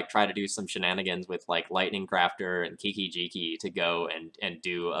and like try to do some shenanigans with like Lightning Crafter and Kiki Jiki to go and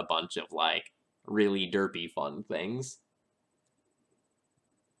do a bunch of like really derpy fun things.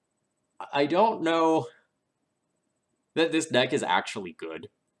 I don't know that this deck is actually good.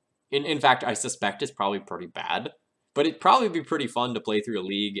 In fact, I suspect it's probably pretty bad. But it'd probably be pretty fun to play through a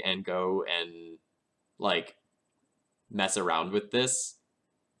league and go and like mess around with this.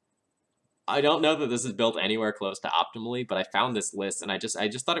 I don't know that this is built anywhere close to optimally, but I found this list and I just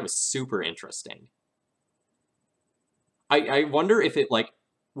thought it was super interesting. I wonder if it like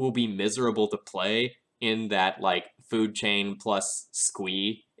will be miserable to play in that like food chain plus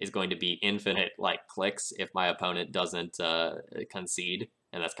Squee is going to be infinite like clicks if my opponent doesn't concede.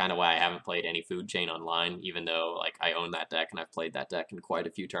 And that's kind of why I haven't played any food chain online, even though like I own that deck and I've played that deck in quite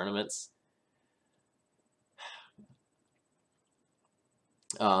a few tournaments.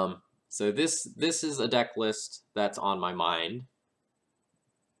 So this is a deck list that's on my mind.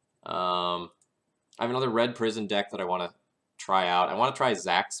 I have another red prison deck that I want to try out. I want to try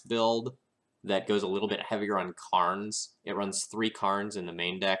Zach's build that goes a little bit heavier on Karns. It runs 3 Karns in the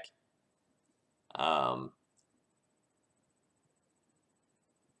main deck.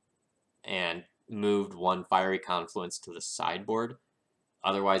 And moved 1 Fiery Confluence to the sideboard.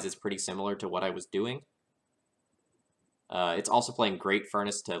 Otherwise, it's pretty similar to what I was doing. It's also playing Great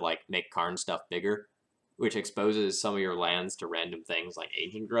Furnace to like make Karn stuff bigger, which exposes some of your lands to random things like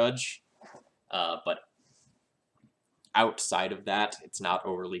Agent Grudge. But outside of that, it's not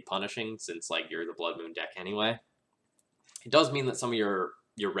overly punishing since like you're the Blood Moon deck anyway. It does mean that some of your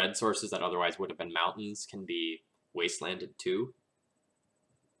red sources that otherwise would have been mountains can be wastelanded too.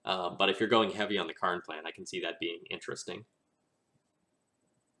 But if you're going heavy on the Karn plan, I can see that being interesting.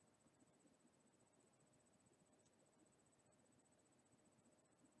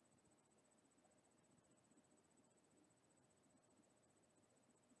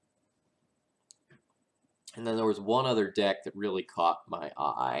 And then there was one other deck that really caught my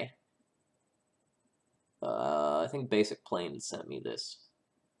eye. I think Basic Plains sent me this.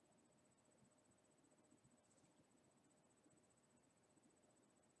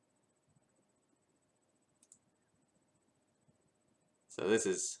 So this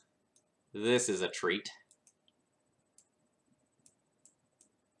is a treat.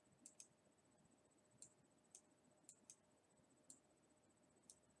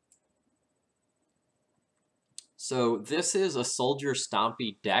 So this is a Soldier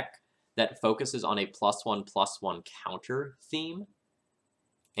Stompy deck that focuses on a +1/+1 counter theme.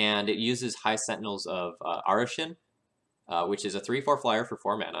 And it uses High Sentinels of Arashin, which is a 3/4 flyer for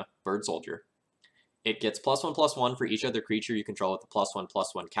 4 mana, Bird Soldier. It gets +1/+1 for each other creature you control with a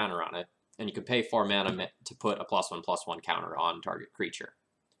 +1/+1 counter on it, and you can pay 4 mana to put a +1/+1 counter on target creature.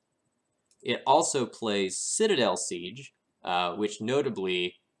 It also plays Citadel Siege, which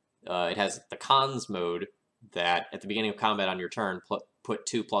notably, it has the cons mode that at the beginning of combat on your turn, put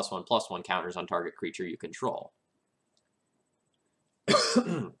 2 +1/+1 counters on target creature you control.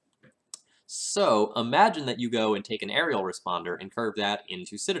 So imagine that you go and take an aerial responder and curve that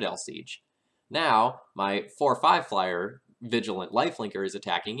into Citadel Siege. Now, my 4/5 flyer Vigilant Lifelinker is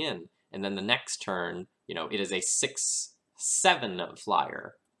attacking in, and then the next turn, it is a 6/7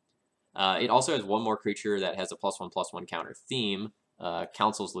 flyer. It also has 1 more creature that has a +1/+1 counter theme,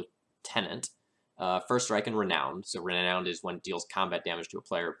 Council's Lieutenant. First Strike and Renowned. So Renowned is when it deals combat damage to a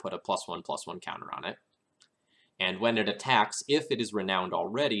player, put a +1/+1 counter on it. And when it attacks, if it is Renowned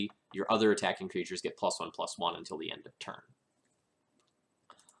already, your other attacking creatures get +1/+1 until the end of turn.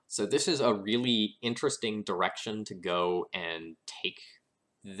 So this is a really interesting direction to go and take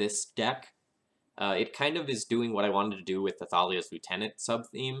this deck. It kind of is doing what I wanted to do with the Thalia's Lieutenant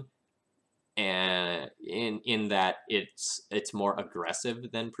sub-theme, and in that it's more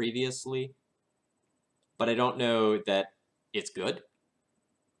aggressive than previously. But I don't know that it's good,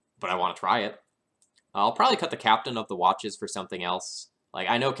 but I want to try it. I'll probably cut the Captain of the Watches for something else. Like,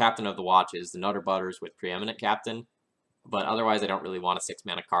 I know Captain of the Watches, the Nutter Butters with Preeminent Captain, but otherwise I don't really want a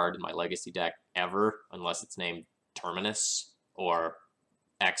 6-mana card in my Legacy deck ever, unless it's named Terminus or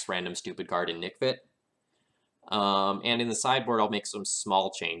X random stupid card in Nickfit. And in the sideboard, I'll make some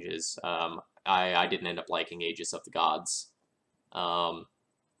small changes. I didn't end up liking Aegis of the Gods. But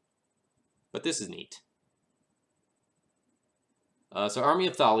this is neat. So Army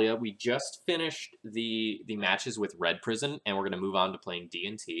of Thalia, we just finished the matches with Red Prison, and we're going to move on to playing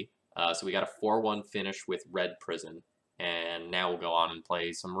D&T. So we got a 4-1 finish with Red Prison, and now we'll go on and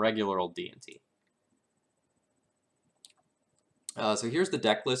play some regular old D&T. So here's the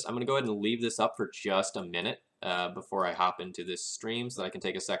deck list. I'm going to go ahead and leave this up for just a minute before I hop into this stream so that I can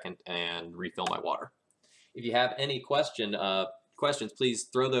take a second and refill my water. If you have any questions, please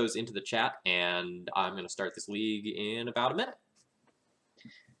throw those into the chat, and I'm going to start this league in about a minute.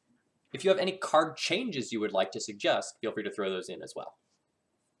 If you have any card changes you would like to suggest, feel free to throw those in as well.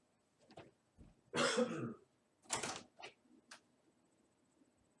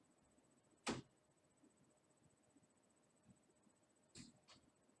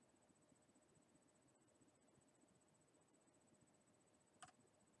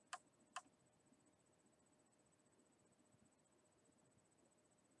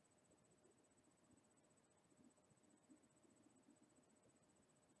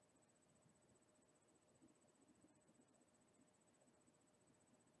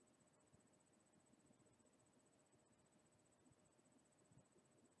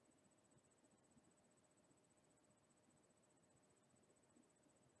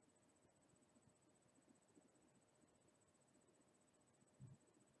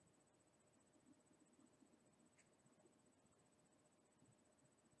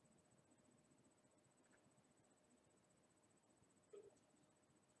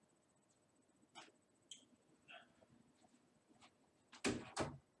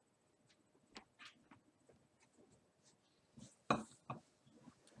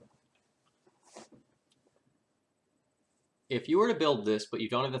 If you were to build this, but you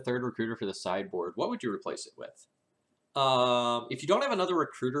don't have a third recruiter for the sideboard, what would you replace it with? If you don't have another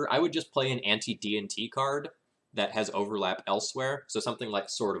recruiter, I would just play an anti-D&T card that has overlap elsewhere. So something like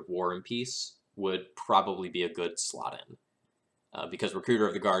Sword of War and Peace would probably be a good slot in. Because Recruiter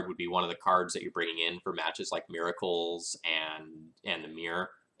of the Guard would be one of the cards that you're bringing in for matches like Miracles and the Mirror.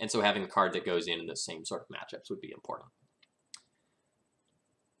 And so having a card that goes in the same sort of matchups would be important.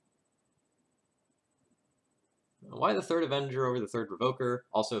 Why the third Avenger over the third Revoker?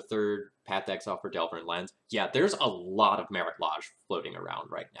 Also third Path to Exile for Delver and Lands. Yeah, there's a lot of Merit Lodge floating around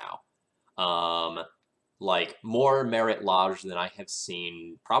right now. Like more Merit Lodge than I have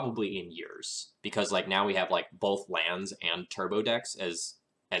seen probably in years. Because like now we have like both lands and turbo decks as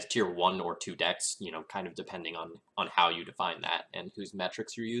tier 1 or 2 decks, you know, kind of depending on how you define that and whose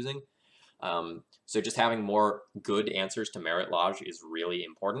metrics you're using. So just having more good answers to Merit Lodge is really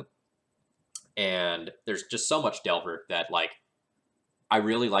important. And there's just so much Delver that, like, I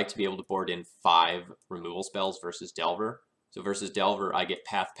really like to be able to board in 5 removal spells versus Delver. So versus Delver, I get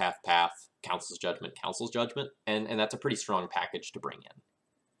Path, Path, Path, Council's Judgment, Council's Judgment, and that's a pretty strong package to bring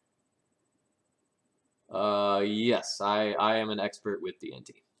in. Yes, I am an expert with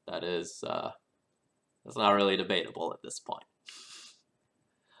D&T. That is, that's not really debatable at this point.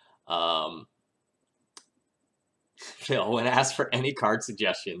 Phil, when asked for any card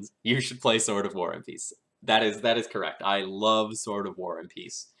suggestions, you should play Sword of War and Peace. That is correct. I love Sword of War and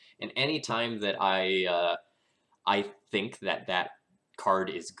Peace. And any time that I think that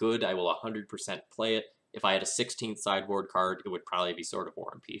card is good, I will 100% play it. If I had a 16th sideboard card, it would probably be Sword of War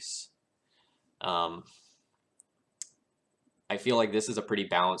and Peace. I feel like this is a pretty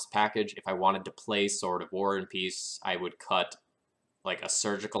balanced package. If I wanted to play Sword of War and Peace, I would cut like a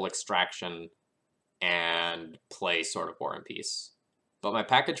Surgical Extraction and play Sword of War and Peace. But my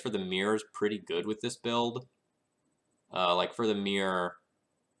package for the Mirror is pretty good with this build. Like for the Mirror,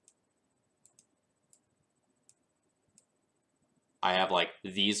 I have like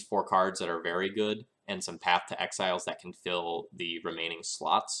these 4 cards that are very good and some Path to Exiles that can fill the remaining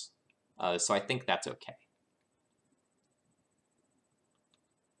slots. So I think that's okay.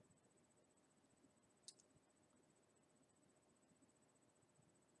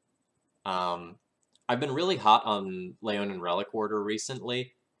 I've been really hot on Leonin Relic Order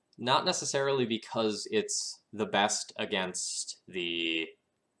recently, not necessarily because it's the best against the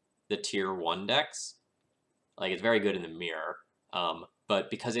tier 1 decks. Like, it's very good in the Mirror, but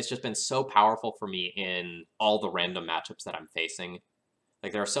because it's just been so powerful for me in all the random matchups that I'm facing.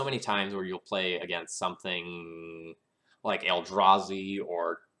 Like, there are so many times where you'll play against something like Eldrazi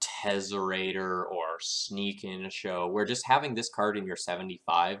or Tezzerator or Sneak in a Show, where just having this card in your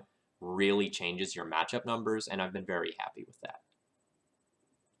 75 really changes your matchup numbers, and I've been very happy with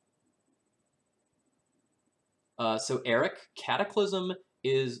that. So Eric, Cataclysm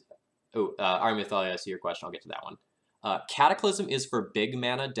is Oh, Army of Thalia, I see your question. I'll get to that one. Cataclysm is for big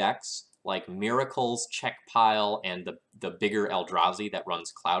mana decks like Miracles, Check Pile, and the bigger Eldrazi that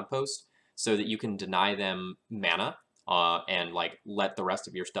runs Cloud Post, so that you can deny them mana and like let the rest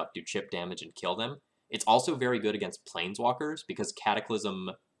of your stuff do chip damage and kill them. It's also very good against Planeswalkers because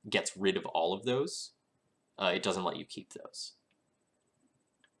Cataclysm gets rid of all of those. It doesn't let you keep those.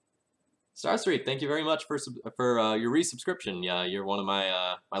 Star Street, thank you very much for your resubscription. You're one of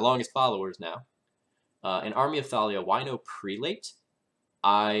my my longest followers now. In Army of Thalia, why no Prelate?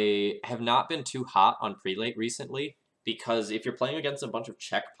 I have not been too hot on Prelate recently because if you're playing against a bunch of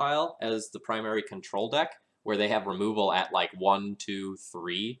Check Pile as the primary control deck, where they have removal at like 1, 2,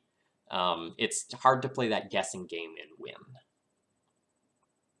 3, it's hard to play that guessing game and win.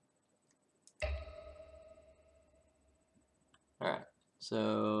 All right,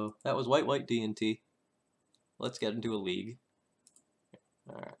 so that was white D&T. Let's get into a league.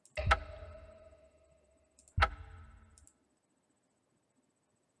 All right.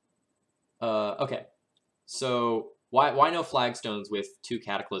 Okay, so why no flagstones with 2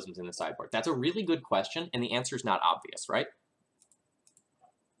 cataclysms in the sideboard? That's a really good question, and the answer is not obvious, right?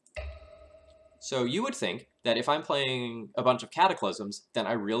 So you would think that if I'm playing a bunch of cataclysms, then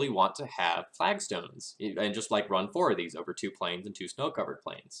I really want to have flagstones, and just like run 4 of these over 2 planes and 2 snow-covered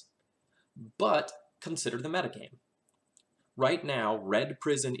planes. But consider the metagame. Right now, Red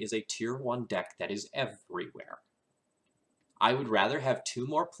Prison is a tier 1 deck that is everywhere. I would rather have 2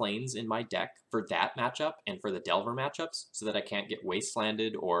 more planes in my deck for that matchup and for the Delver matchups so that I can't get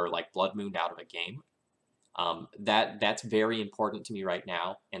wastelanded or like Blood Mooned out of a game. That's very important to me right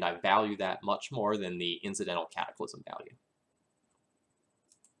now, and I value that much more than the incidental Cataclysm value.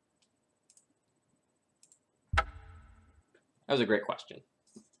 That was a great question.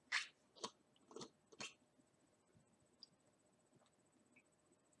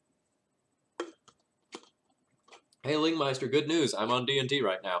 Hey, Lingmeister, good news. I'm on D&T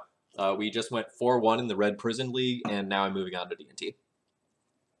right now. We just went 4-1 in the Red Prison League, and now I'm moving on to D&T.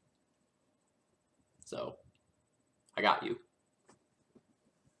 So, I got you.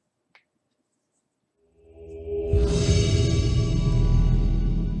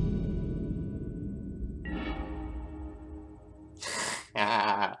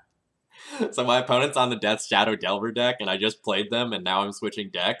 So my opponent's on the Death Shadow Delver deck, and I just played them, and now I'm switching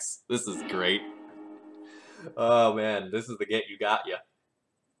decks. This is great. Oh man, this is the get you got ya.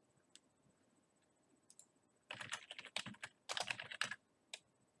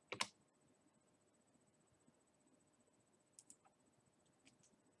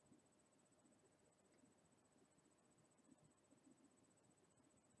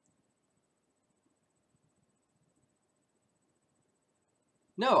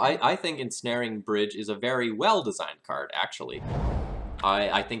 No, I think Ensnaring Bridge is a very well-designed card, actually.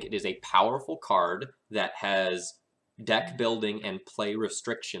 I think it is a powerful card that has deck building and play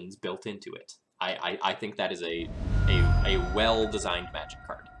restrictions built into it. I think that is a well-designed Magic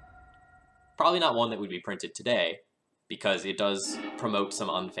card. Probably not one that would be printed today, because it does promote some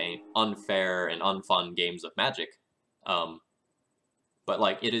unfair and unfun games of Magic. But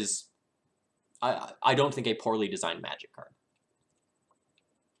like, it is... I don't think a poorly designed Magic card.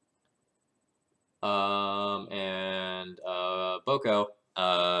 Boko,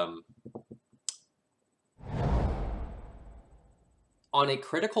 on a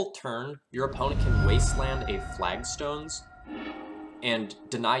critical turn, your opponent can wasteland a Flagstones and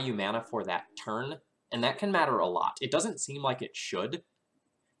deny you mana for that turn, and that can matter a lot. It doesn't seem like it should,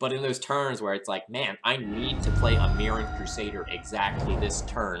 but in those turns where it's like, man, I need to play a Mirran Crusader exactly this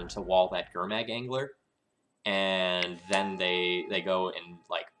turn to wall that Gurmag Angler, and then they go and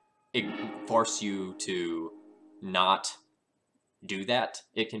like force you to not do that,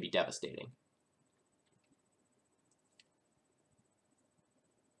 it can be devastating.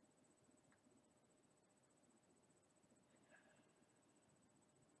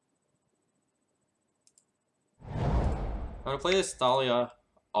 I'm going to play this Thalia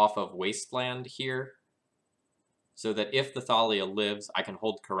off of Wasteland here, so that if the Thalia lives, I can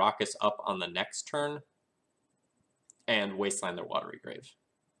hold Karakas up on the next turn and Wasteland their Watery Grave.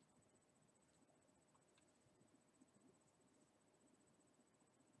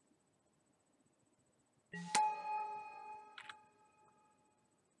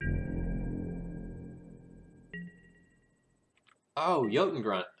 Oh,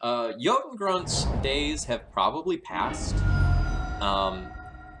 Jotengrunt. Jotengrunt's days have probably passed.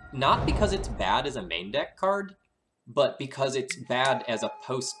 Not because it's bad as a main deck card, but because it's bad as a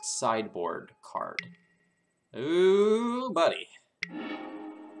post-sideboard card. Ooh, buddy.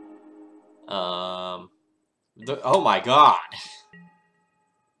 Oh my god.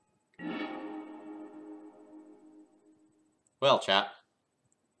 Well, chat,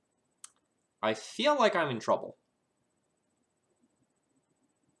 I feel like I'm in trouble.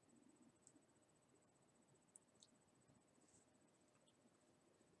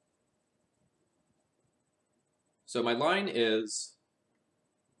 So my line is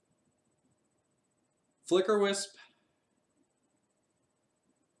Flicker Wisp,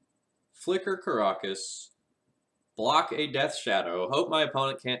 Flicker Caracas, block a Death Shadow, hope my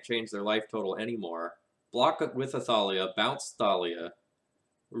opponent can't change their life total anymore, block with Athalia, bounce Thalia,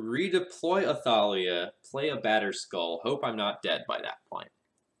 redeploy Athalia, play a Batter Skull, hope I'm not dead by that point.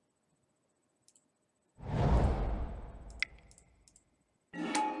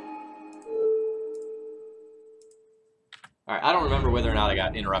 Alright, I don't remember whether or not I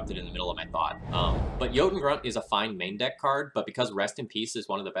got interrupted in the middle of my thought. But Jotun Grunt is a fine main deck card, but because Rest in Peace is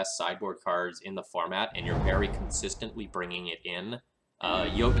one of the best sideboard cards in the format, and you're very consistently bringing it in,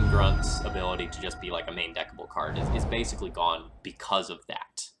 Jotun Grunt's ability to just be like a main deckable card is basically gone because of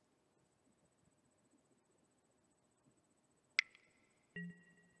that.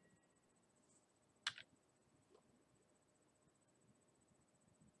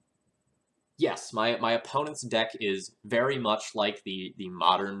 Yes, my opponent's deck is very much like the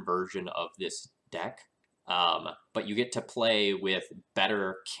modern version of this deck, but you get to play with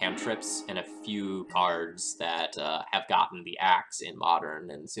better cantrips and a few cards that have gotten the Axe in Modern,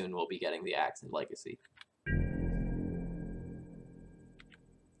 and soon we'll be getting the Axe in Legacy.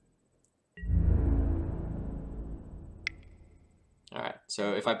 Alright,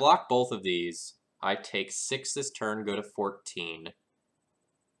 so if I block both of these, I take 6 this turn, go to 14.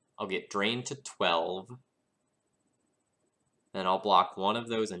 I'll get drained to 12. Then I'll block one of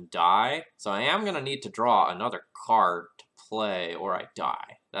those and die. So I am going to need to draw another card to play, or I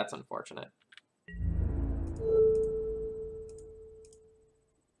die. That's unfortunate.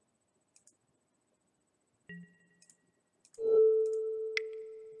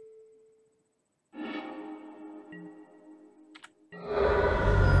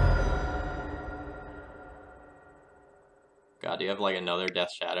 God, do you have like another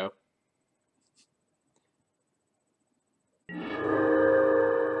Death Shadow?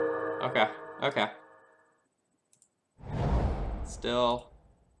 Okay, okay. Still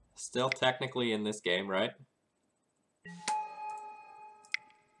technically in this game, right?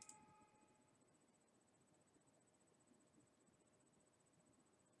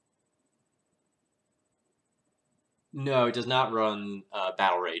 No, it does not run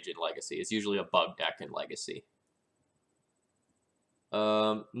Battle Rage in Legacy. It's usually a bug deck in Legacy.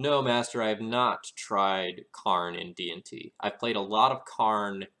 No, Master, I have not tried Karn in D&T. I've played a lot of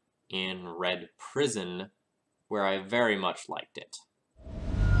Karn in Red Prison, where I very much liked it.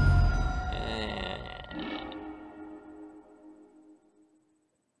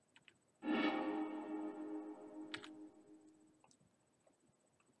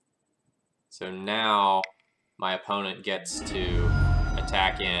 So now my opponent gets to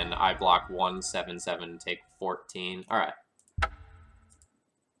attack in. I block 1, 7, 7, take 14. Alright.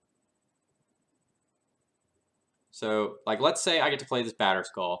 So, like, let's say I get to play this Batter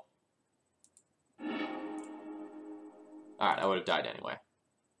Skull. Alright, I would have died anyway.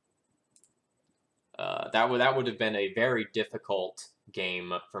 That would have been a very difficult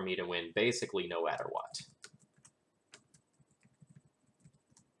game for me to win, basically no matter what.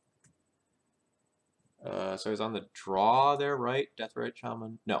 So I was on the draw there, right? Deathrite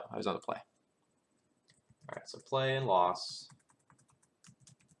Shaman? No, I was on the play. Alright, so play and loss.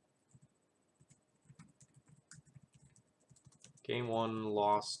 Game 1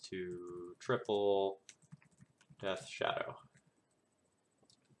 loss to triple Death Shadow.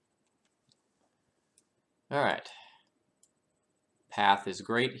 Alright. Path is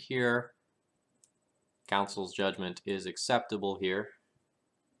great here. Council's Judgment is acceptable here.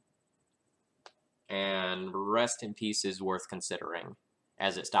 And Rest in Peace is worth considering,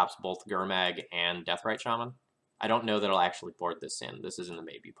 as it stops both Gurmag and Deathrite Shaman. I don't know that I'll actually board this in. This is in the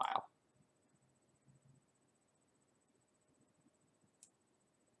maybe pile.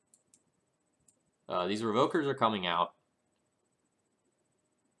 These Revokers are coming out.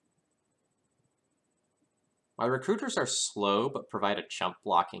 My Recruiters are slow, but provide a chump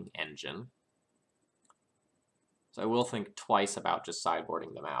blocking engine. So I will think twice about just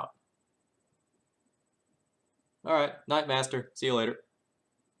sideboarding them out. Alright, Night Master. See you later.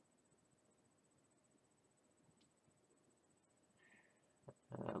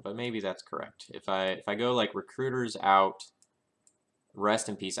 But maybe that's correct. If I go like Recruiters out, Rest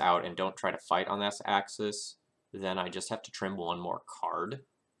in Peace out, and don't try to fight on this axis, then I just have to trim one more card.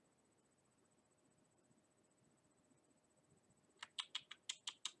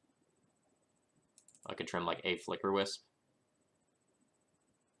 I could trim like a Flicker Wisp.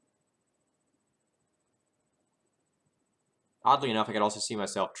 Oddly enough, I could also see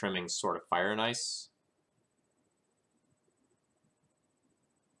myself trimming Sword of Fire and Ice.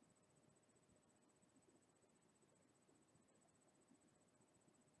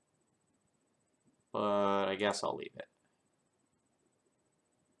 But I guess I'll leave it.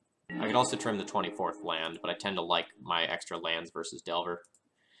 I could also trim the 24th land, but I tend to like my extra lands versus Delver.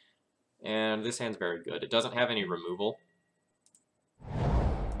 And this hand's very good. It doesn't have any removal,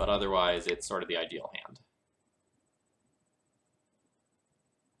 but otherwise it's sort of the ideal hand.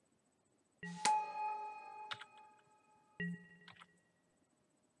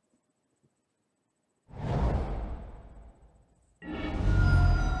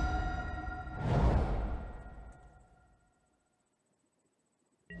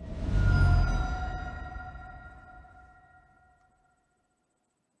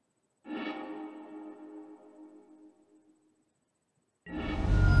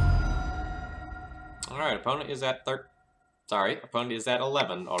 Alright, opponent is at opponent is at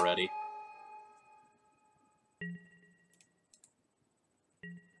 11 already.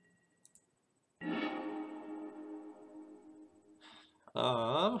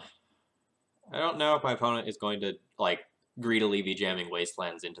 I don't know if my opponent is going to, like, greedily be jamming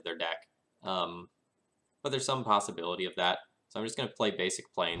Wastelands into their deck. But there's some possibility of that. So I'm just going to play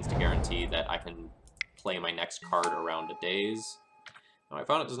basic planes to guarantee that I can play my next card around a daze. Now, my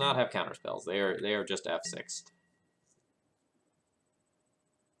opponent does not have counterspells. They are just F6'd.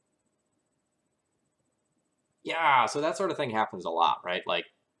 Yeah, so that sort of thing happens a lot, right? Like,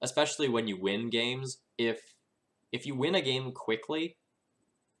 especially when you win games, if you win a game quickly,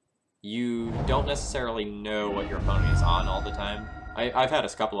 you don't necessarily know what your opponent is on all the time. I've had a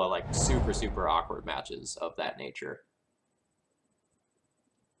couple of, like, super awkward matches of that nature.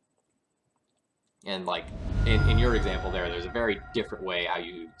 And, like, in your example there's a very different way how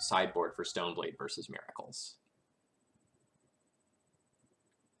you sideboard for Stoneblade versus Miracles.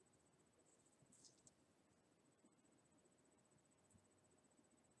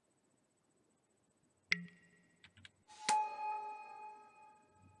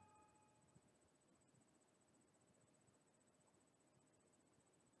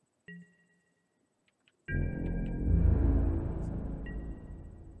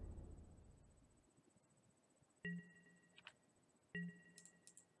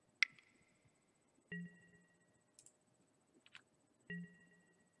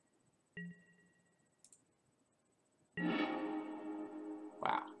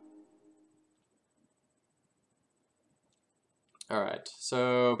 Wow. Alright,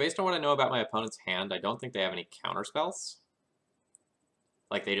 so based on what I know about my opponent's hand, I don't think they have any counterspells.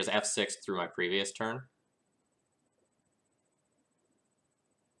 Like, they just F6 through my previous turn.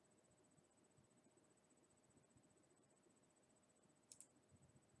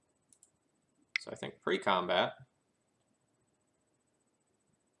 So I think pre-combat,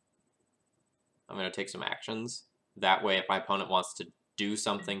 I'm going to take some actions. That way, if my opponent wants to do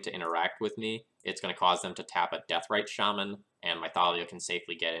something to interact with me, it's going to cause them to tap a Deathrite Shaman, and my Thalia can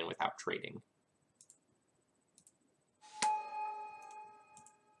safely get in without trading.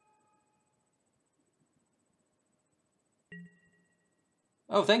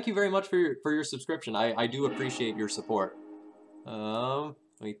 Oh, thank you very much for your subscription. I do appreciate your support. Let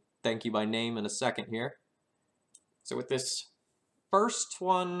me thank you by name in a second here. So with this first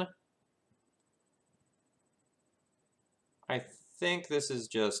one, I think this is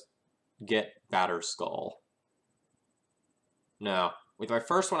just get Batter Skull. No. With my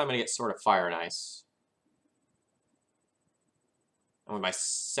first one, I'm going to get Sword of Fire and Ice. And with my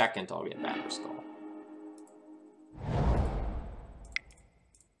second, I'll get Batter Skull.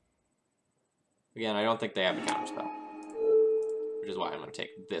 Again, I don't think they have a counterspell, which is why I'm going to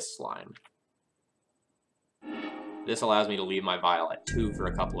take this slime. This allows me to leave my Vial at 2 for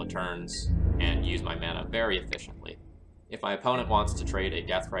a couple of turns and use my mana very efficiently. If my opponent wants to trade a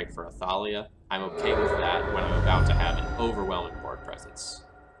Deathrite for a Thalia, I'm okay with that when I'm about to have an overwhelming board presence.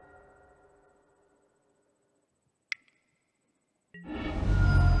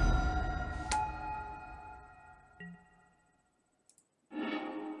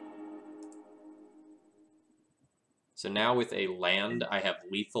 So now with a land, I have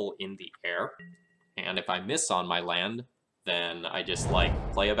lethal in the air, and if I miss on my land, then I just,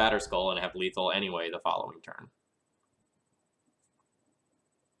 like, play a Batter Skull and have lethal anyway the following turn.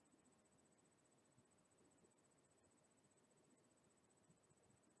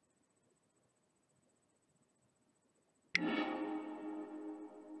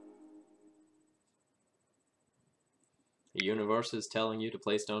 The universe is telling you to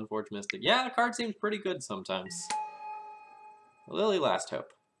play Stoneforge Mystic. Yeah, the card seems pretty good sometimes. Lily Last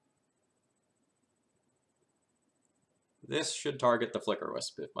Hope. This should target the Flicker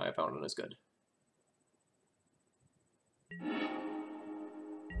Wisp if my opponent is good.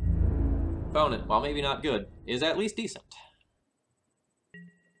 Opponent, while maybe not good, is at least decent.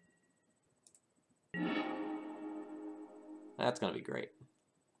 That's going to be great.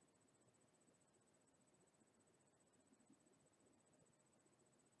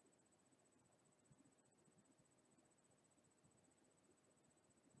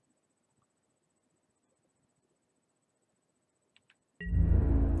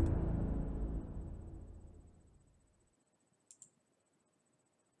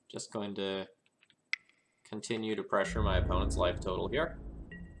 Just going to continue to pressure my opponent's life total here.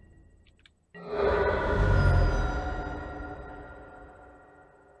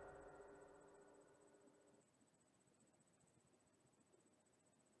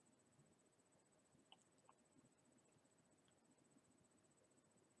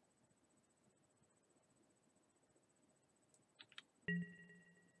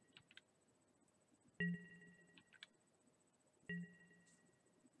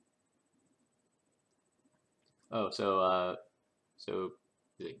 Oh, so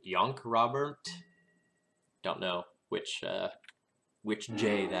is it Yonk Robert? Don't know which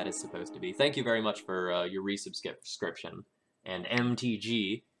J that is supposed to be. Thank you very much for your resubscription. And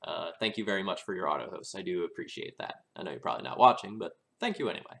MTG, thank you very much for your auto host. I do appreciate that. I know you're probably not watching, but thank you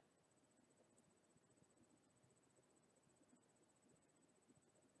anyway.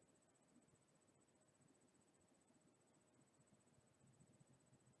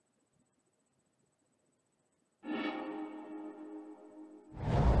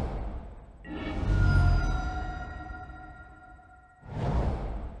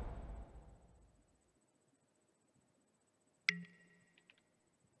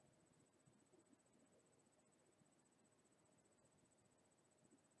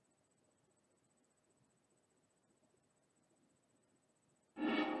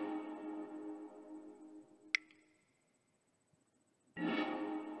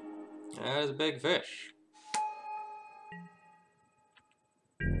 That is a big fish.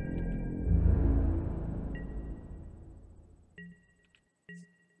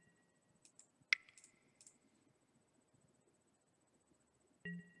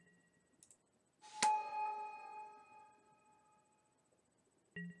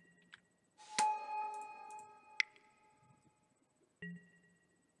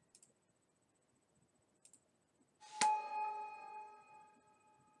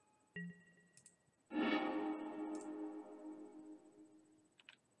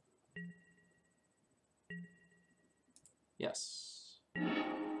 Yes.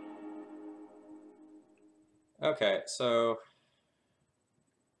 Okay, so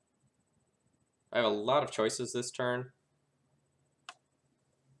I have a lot of choices this turn.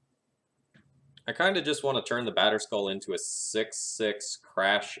 I kind of just want to turn the Batterskull into a 6/6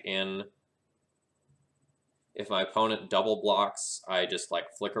 crash in. If my opponent double blocks, I just like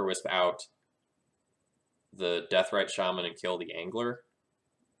Flicker Wisp out the Deathrite Shaman and kill the Angler.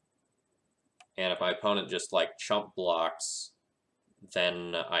 And if my opponent just like chump blocks,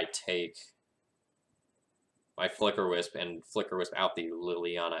 then I take my Flicker Wisp and Flicker Wisp out the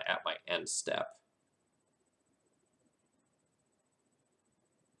Liliana at my end step.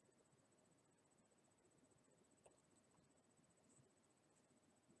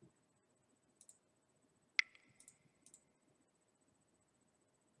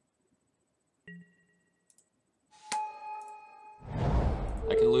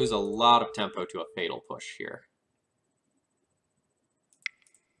 I can lose a lot of tempo to a Fatal Push here.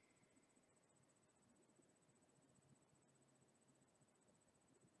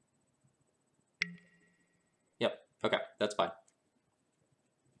 Yep, okay, that's fine.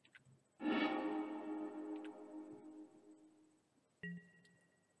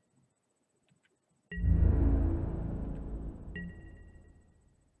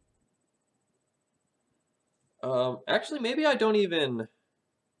 Actually, maybe I don't even...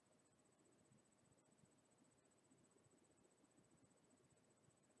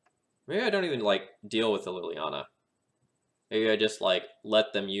 Maybe I don't even, like, deal with the Liliana. Maybe I just, like,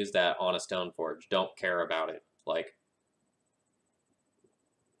 let them use that on a Stoneforge. Don't care about it. Like,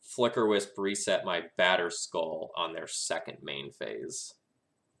 Flicker Wisp reset my Batterskull on their second main phase.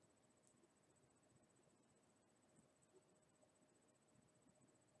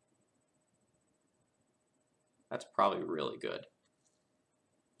 That's probably really good.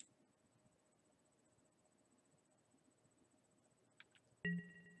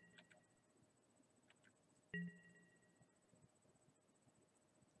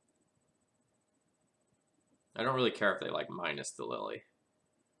 I don't really care if they like minus the Lily.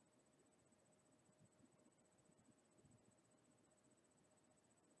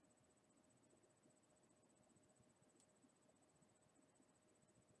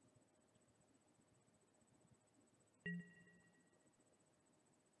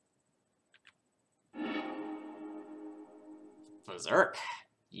 Berserk.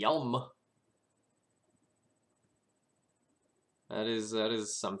 Yum. That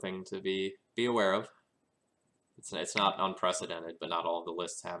is something to be aware of. It's not unprecedented, but not all of the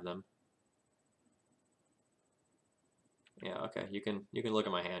lists have them. Yeah, okay. You can look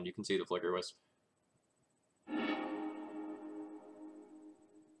at my hand. You can see the Flicker Wisp.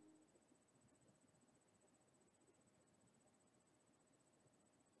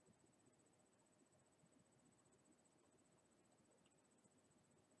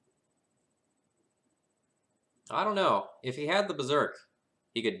 I don't know. If he had the Berserk,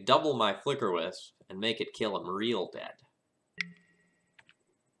 he could double my Flicker Wisp and make it kill him real dead.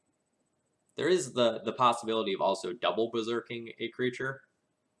 There is the possibility of also double Berserking a creature,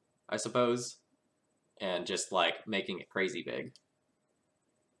 I suppose, and just like making it crazy big.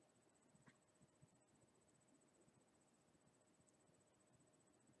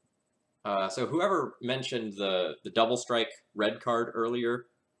 So whoever mentioned the double strike red card earlier,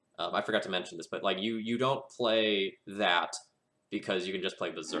 I forgot to mention this, but like you don't play that because you can just play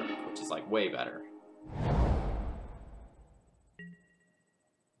Berserk, which is like way better.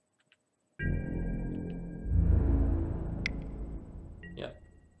 Yeah,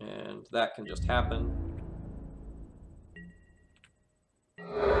 and that can just happen.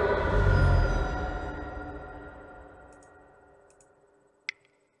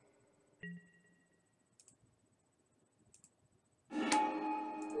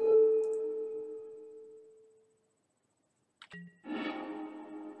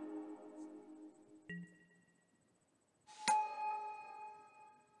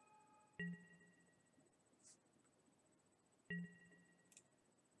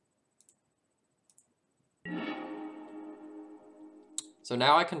 So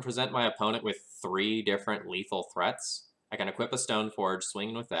now I can present my opponent with 3 different lethal threats. I can equip a Stoneforge, swing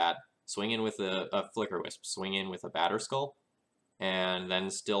in with that, swing in with a Flicker Wisp, swing in with a Batterskull, and then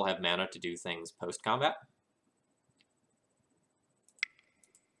still have mana to do things post-combat.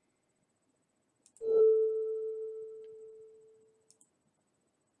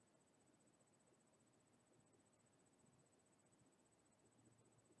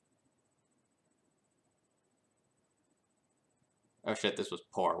 Oh shit, this was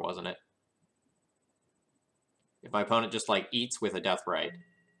poor, wasn't it? If my opponent just like eats with a Deathrite,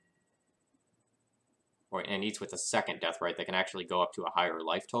 and eats with a second Deathrite, they can actually go up to a higher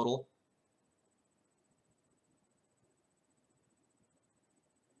life total.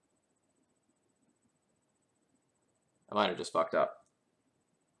 I might have just fucked up.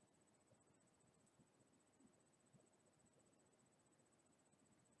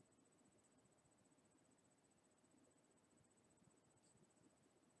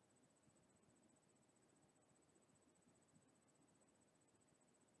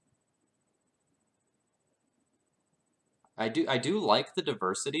 I do like the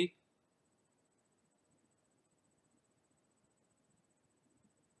diversity.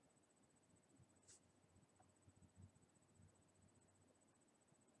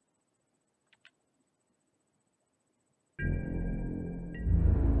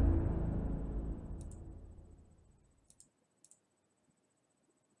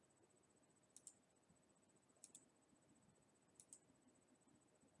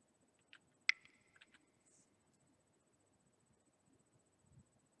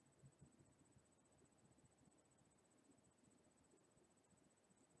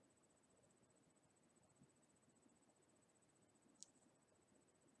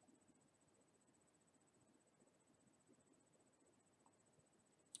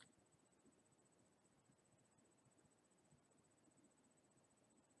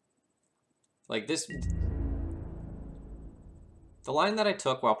 Like this, the line that I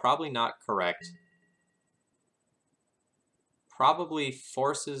took, while probably not correct, probably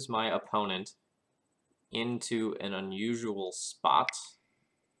forces my opponent into an unusual spot.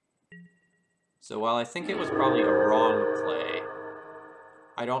 So while I think it was probably a wrong play,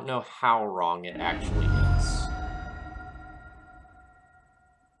 I don't know how wrong it actually is.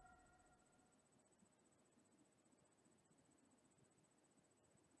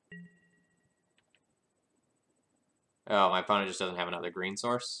 Oh, my opponent just doesn't have another green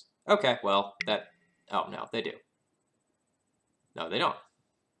source? Okay, well, that... Oh, no, they do. No, they don't.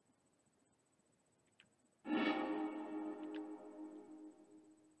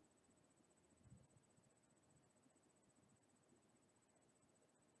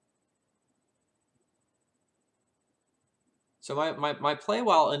 So my play,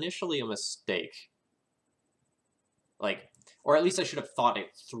 while initially a mistake, like, or at least I should have thought it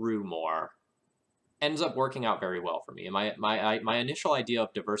through more, ends up working out very well for me. And my initial idea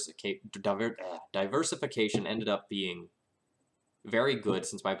of diversification ended up being very good,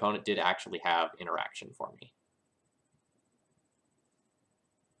 since my opponent did actually have interaction for me.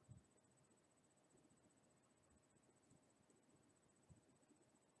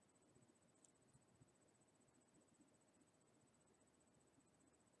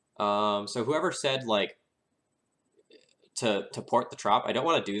 So whoever said, like, to port the trop, I don't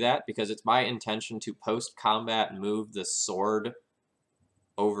want to do that, because it's my intention to post-combat move the sword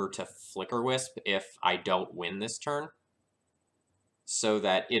over to Flicker Wisp if I don't win this turn, so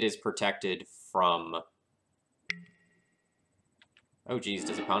that it is protected from... Oh geez,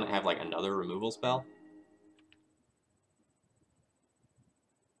 does opponent have, like, another removal spell?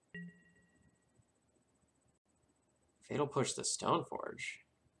 Fatal Push the Stoneforge.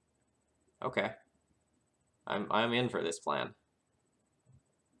 Okay. I'm in for this plan.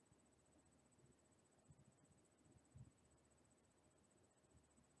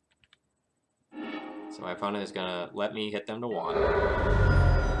 So my opponent is gonna let me hit them to 1.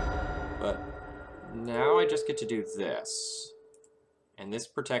 But now I just get to do this. And this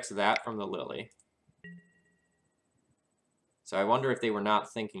protects that from the Lily. So I wonder if they were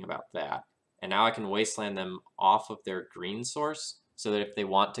not thinking about that. And now I can Wasteland them off of their green source, so that if they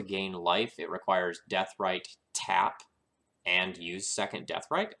want to gain life, it requires Deathrite tap and use second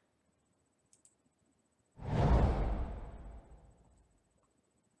Deathrite.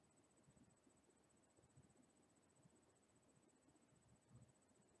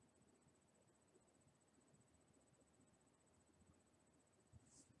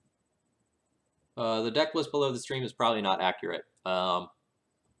 The deck list below the stream is probably not accurate. After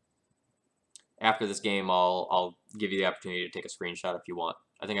this game, I'll give you the opportunity to take a screenshot if you want.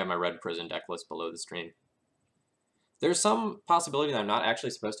 I think I have my Red Prison deck list below the stream. There's some possibility that I'm not actually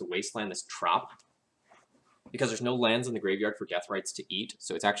supposed to Wasteland this Trop, because there's no lands in the graveyard for Deathrites to eat,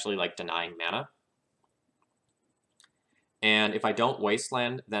 so it's actually like denying mana. And if I don't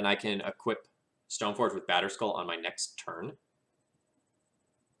Wasteland, then I can equip Stoneforge with Batterskull on my next turn.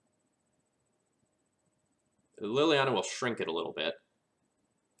 Liliana will shrink it a little bit.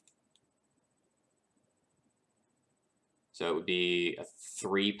 So it would be a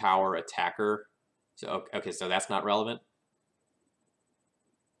 3-power attacker. So okay, so that's not relevant.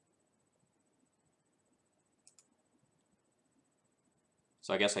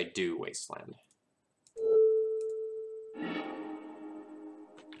 So I guess I do Wasteland.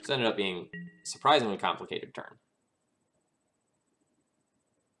 This ended up being a surprisingly complicated turn.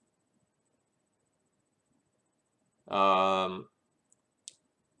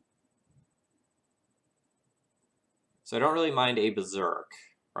 So I don't really mind a Berserk,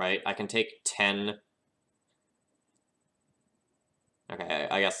 right? I can take 10. Okay,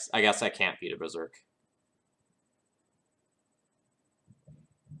 I guess I can't beat a Berserk.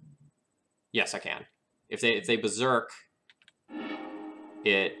 Yes, I can. If they Berserk,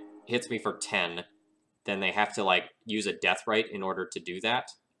 it hits me for 10. Then they have to, like, use a Deathrite in order to do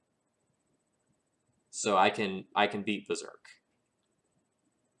that. So I can beat Berserk,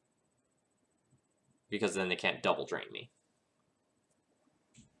 because then they can't double drain me.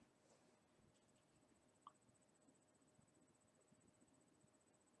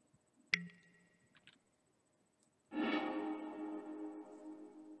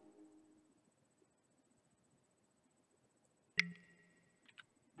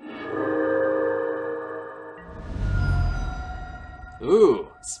 Ooh,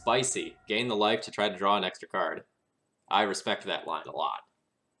 spicy. Gain the life to try to draw an extra card. I respect that line a lot.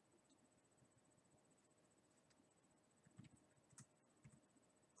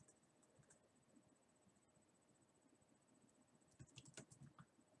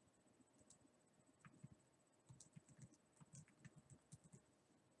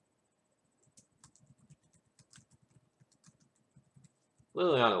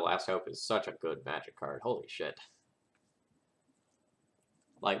 Liliana the Last Hope is such a good Magic card. Holy shit.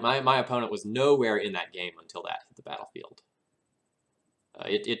 Like, my opponent was nowhere in that game until that hit the battlefield.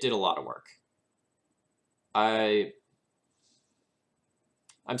 It did a lot of work. I'm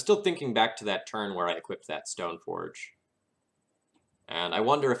still thinking back to that turn where I equipped that Stoneforge. And I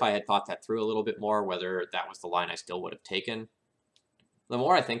wonder if I had thought that through a little bit more, whether that was the line I still would have taken. The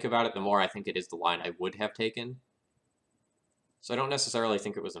more I think about it, the more I think it is the line I would have taken. So I don't necessarily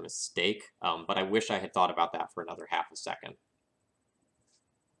think it was a mistake, but I wish I had thought about that for another half a second.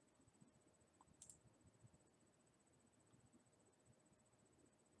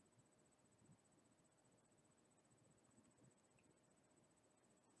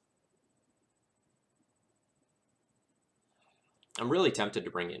 I'm really tempted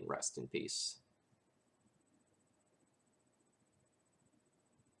to bring in Rest in Peace.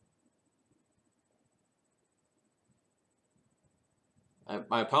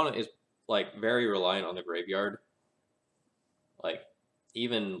 My opponent is like very reliant on the graveyard. Like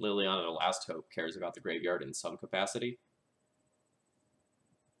even Liliana the Last Hope cares about the graveyard in some capacity.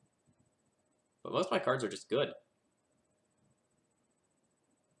 But most of my cards are just good.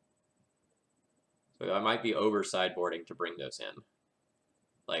 So I might be over sideboarding to bring those in.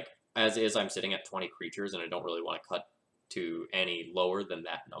 Like, as is, I'm sitting at 20 creatures, and I don't really want to cut to any lower than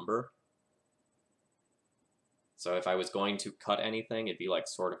that number. So if I was going to cut anything, it'd be like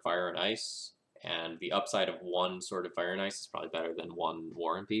Sword of Fire and Ice, and the upside of one Sword of Fire and Ice is probably better than one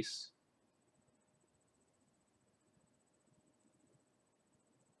War and Peace.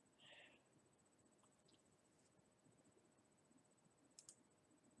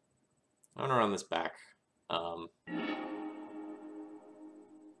 I'm gonna run this back.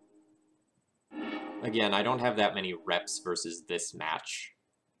 Again, I don't have that many reps versus this match,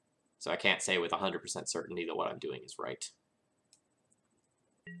 so I can't say with 100% certainty that what I'm doing is right.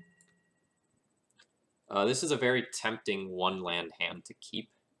 This is a very tempting one-land hand to keep,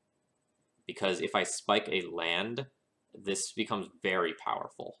 because if I spike a land, this becomes very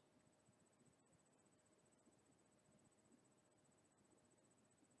powerful.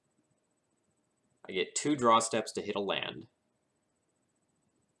 I get 2 draw steps to hit a land.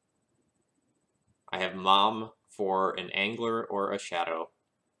 I have Mom for an Angler or a Shadow.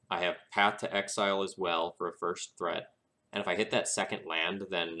 I have Path to Exile as well for a first threat. And if I hit that second land,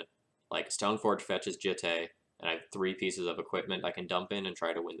 then like Stoneforge fetches Jitte, and I have 3 pieces of equipment I can dump in and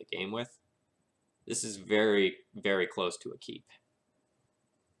try to win the game with. This is very, very close to a keep.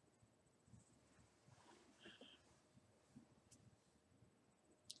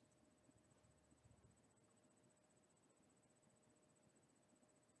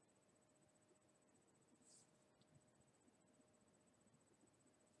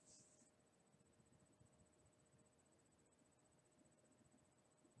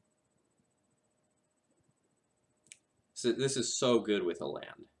 So this is so good with a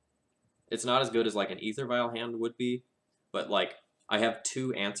land. It's not as good as like an Ether Vial hand would be, but like I have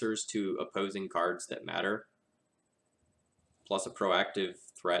 2 answers to opposing cards that matter, plus a proactive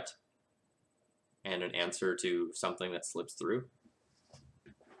threat, and an answer to something that slips through.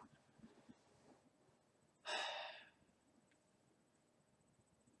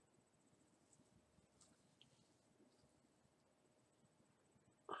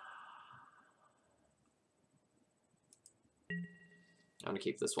 I'm going to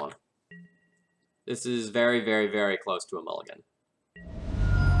keep this one. This is very, very, very close to a mulligan.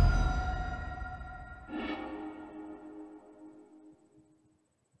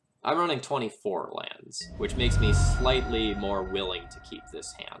 I'm running 24 lands, which makes me slightly more willing to keep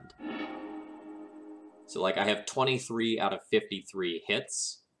this hand. So like I have 23 out of 53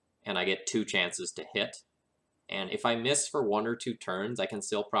 hits, and I get 2 chances to hit. And if I miss for 1 or 2 turns, I can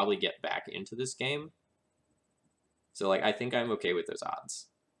still probably get back into this game. So like I think I'm okay with those odds.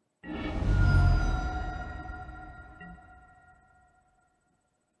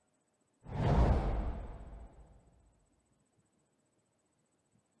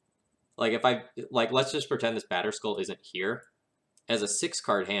 Like if let's just pretend this Batterskull isn't here. As a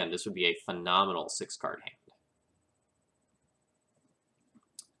 6-card hand, this would be a phenomenal 6-card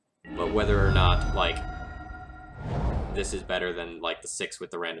hand. But whether or not like this is better than like the 6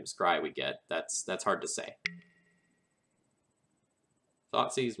 with the random scry we get, that's hard to say.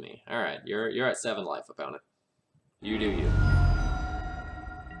 Thought sees me. All right, you're at 7 life, opponent. You do you.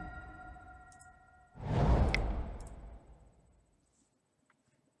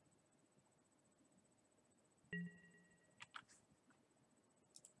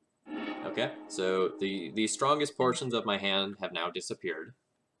 Okay, so the strongest portions of my hand have now disappeared.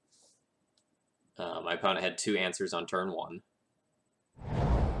 My opponent had 2 answers on turn 1.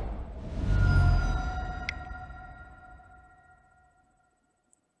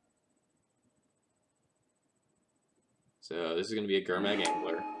 So this is going to be a Gurmag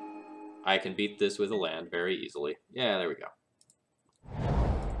Angler. I can beat this with a land very easily. Yeah, there we go.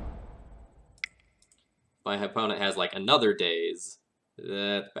 My opponent has like another Daze.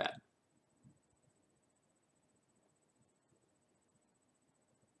 That's bad.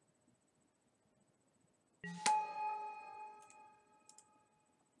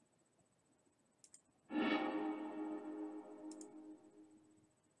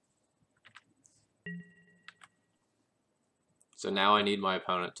 So now I need my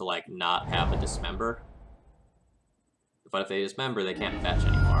opponent to like not have a Dismember. But if they Dismember, they can't fetch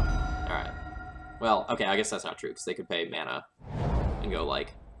anymore. Alright. Well, okay, I guess that's not true, because they could pay mana and go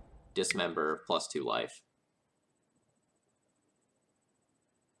like dismember +2 life.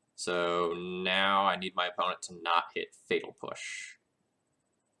 So now I need my opponent to not hit Fatal Push.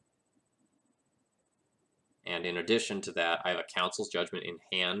 And in addition to that, I have a Council's Judgment in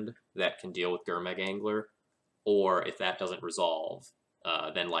hand that can deal with Gurmag Angler, or if that doesn't resolve,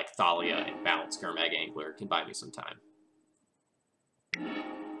 then like Thalia and Bounce Gurmag Angler can buy me some time.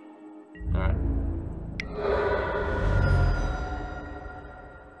 Alright.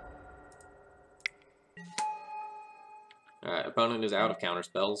 Alright, opponent is out of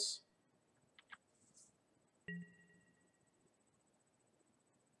counterspells.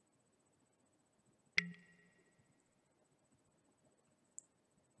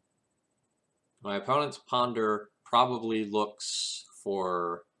 My opponent's Ponder probably looks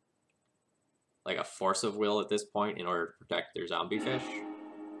for like a Force of Will at this point in order to protect their zombie fish.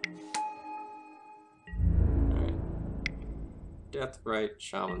 Alright. Deathrite,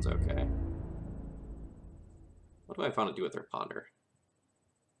 Shaman's okay. What do my opponent do with their Ponder?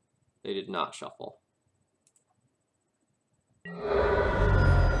 They did not shuffle.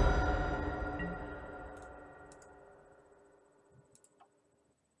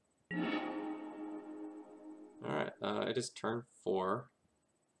 Alright, it is turn 4.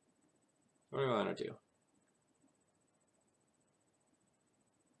 What do I want to do?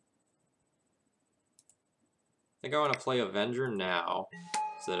 I think I want to play Avenger now,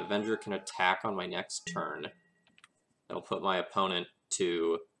 so that Avenger can attack on my next turn. That'll put my opponent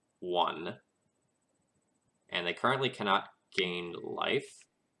to 1. And they currently cannot gain life,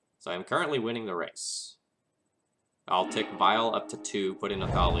 so I'm currently winning the race. I'll tick Vile up to 2, put in a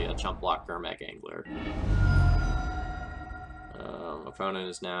Thalia, chump block Gurmag Angler. Opponent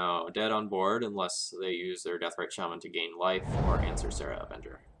is now dead on board unless they use their Deathrite Shaman to gain life or answer Sarah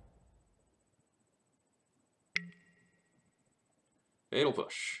Avenger. Fatal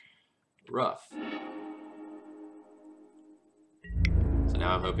Push. Rough. So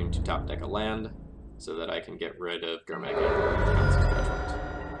now I'm hoping to top deck a land so that I can get rid of Gurmag Angler with Council's Judgment.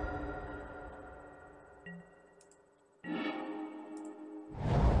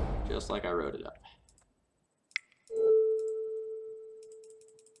 Just like I wrote it up.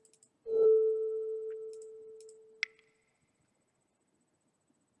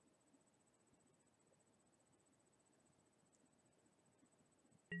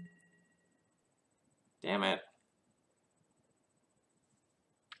 Damn it.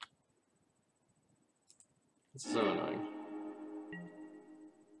 It's so annoying.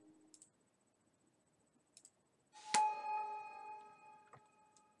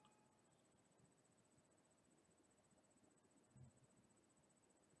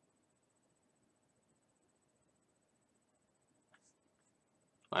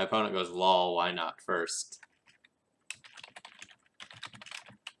 My opponent goes, lol, why not first?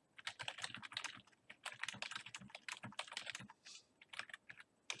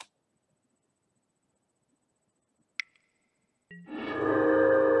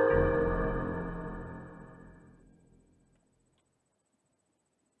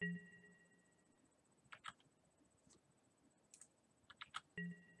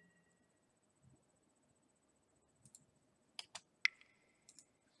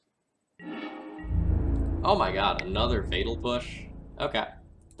 Oh my god, another Fatal Push? Okay,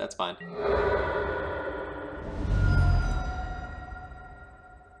 that's fine.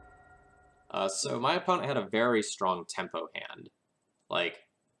 So my opponent had a very strong tempo hand. Like,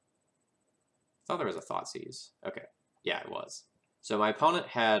 I thought there was a Thoughtseize. Okay, yeah, it was. So my opponent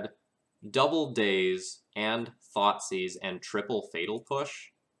had double Daze and Thoughtseize and triple Fatal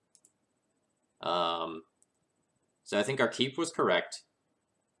Push. So I think our keep was correct.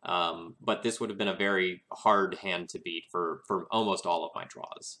 But this would have been a very hard hand to beat for almost all of my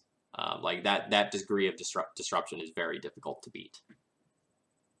draws. Like that degree of disruption is very difficult to beat.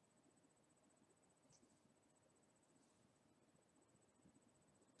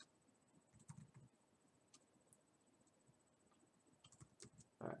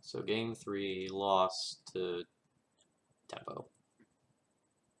 All right, so game 3 lost to tempo.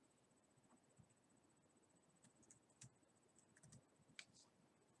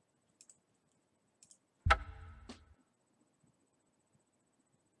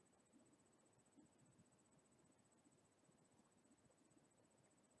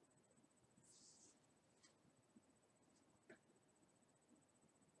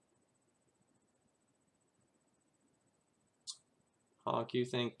 Hawk, you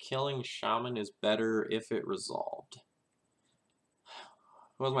think killing Shaman is better if it resolved?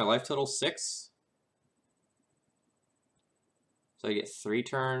 What was my life total? 6? So I get 3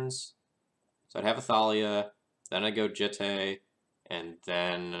 turns. So I'd have a Thalia, then I go Jitte, and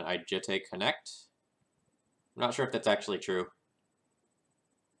then I Jitte connect. I'm not sure if that's actually true.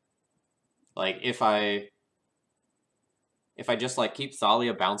 Like, if I just like keep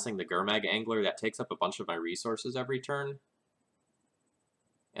Thalia bouncing the Gurmag Angler, that takes up a bunch of my resources every turn.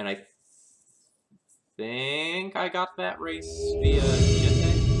 And I think I got that race via Jitte.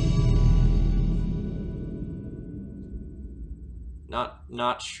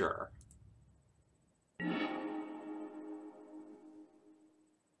 Not sure.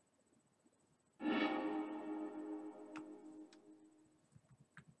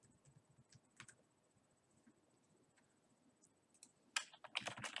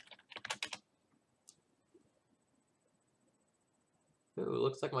 Ooh,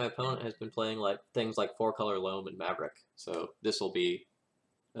 looks like my opponent has been playing like things like 4-color Loam and Maverick, so this will be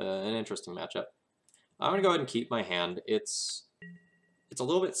an interesting matchup. I'm gonna go ahead and keep my hand. It's a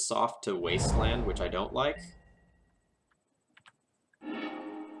little bit soft to Wasteland, which I don't like.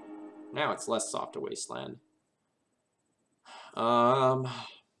 Now it's less soft to Wasteland. I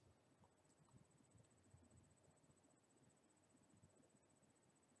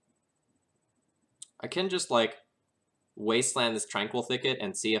can just like Wasteland this Tranquil Thicket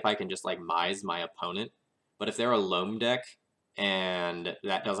and see if I can just like Mise my opponent. But if they're a Loam deck and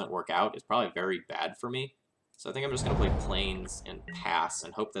that doesn't work out, it's probably very bad for me. So I think I'm just going to play Plains and pass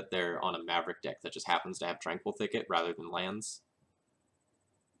and hope that they're on a Maverick deck that just happens to have Tranquil Thicket rather than lands.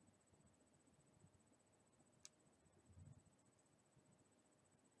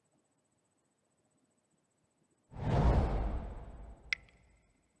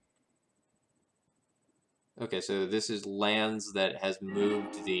 Okay, so this is lands that has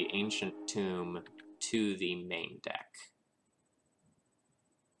moved the Ancient Tomb to the main deck.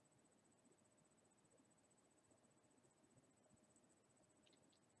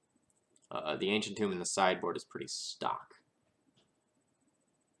 The Ancient Tomb in the sideboard is pretty stock.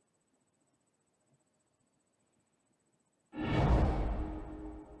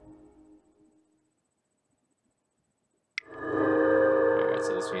 Alright,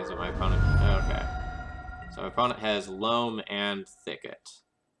 so this means that my opponent... Okay. So my opponent has Loam and Thicket.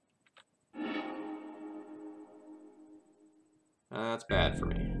 That's bad for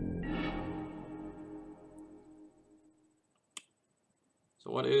me. So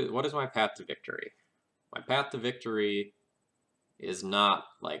what is my path to victory? My path to victory is not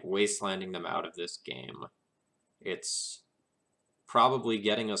like wastelanding them out of this game. It's probably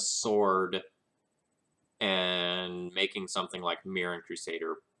getting a sword and making something like Mirran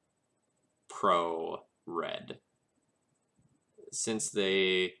Crusader pro red. Since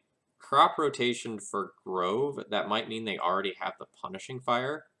they crop rotation for Grove, that might mean they already have the Punishing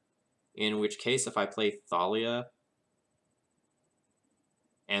Fire, in which case if I play Thalia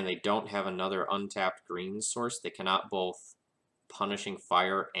and they don't have another untapped green source, they cannot both Punishing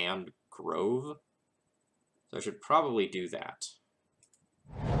Fire and Grove. So I should probably do that.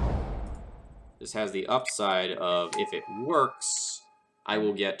 This has the upside of, if it works, I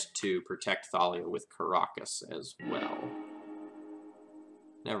will get to protect Thalia with Karakas as well.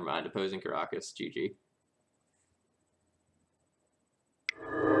 Never mind, opposing Karakas, GG.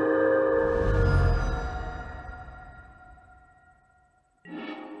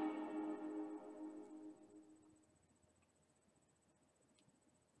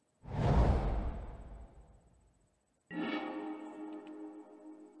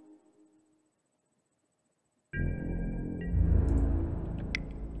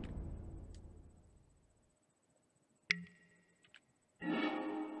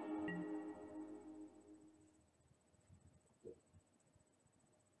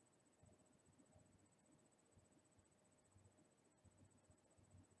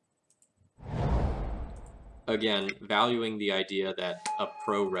 Again, valuing the idea that a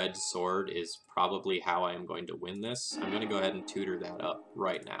pro-red sword is probably how I am going to win this, I'm going to go ahead and tutor that up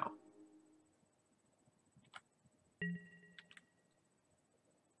right now.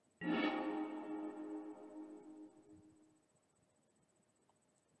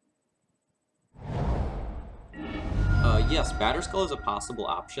 Yes, Batterskull is a possible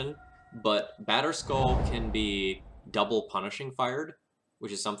option, but Batterskull can be double punishing fired,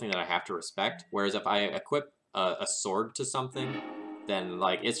 which is something that I have to respect, whereas if I equip a sword to something, then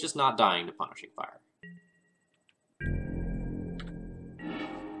like it's just not dying to punishing fire.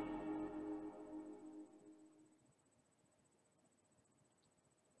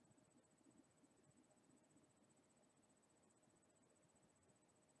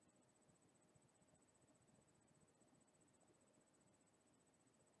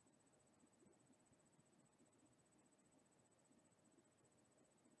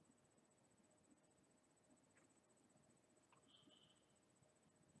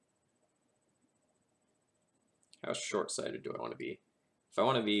 How short-sighted do I want to be? If I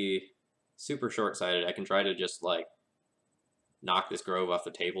want to be super short-sighted, I can try to just, like, knock this grove off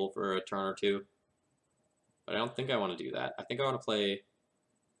the table for a turn or two. But I don't think I want to do that. I think I want to play,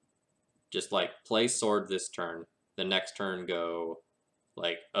 just, like, play sword this turn. The next turn go,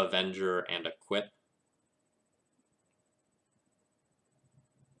 like, Avenger and Equip.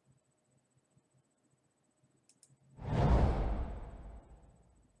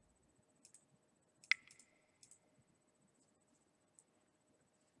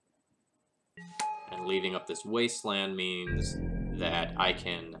 And leaving up this wasteland means that I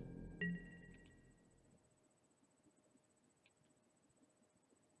can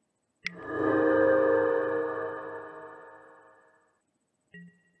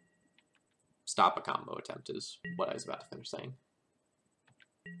stop a combo attempt is what I was about to finish saying.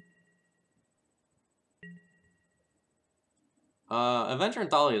 Avenger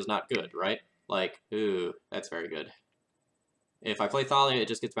and Thalia is not good, right? Like, ooh, that's very good. If I play Thalia, it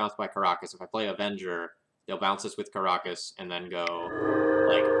just gets bounced by Caracas. If I play Avenger, they'll bounce this with Caracas and then go,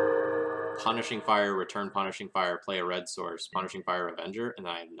 like, Punishing Fire, return Punishing Fire, play a red source, Punishing Fire, Avenger, and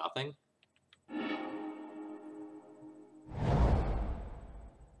then I have nothing.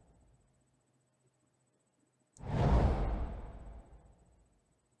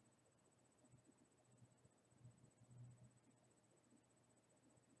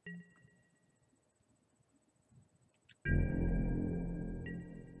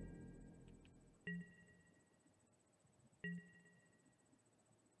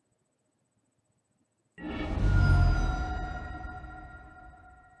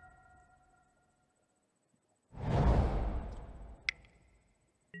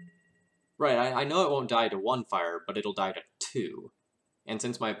 Right, I know it won't die to 1 fire, but it'll die to 2. And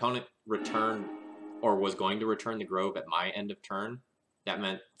since my opponent returned, or was going to return the Grove at my end of turn, that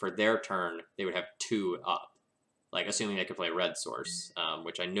meant for their turn, they would have 2 up. Like, assuming they could play Red Source,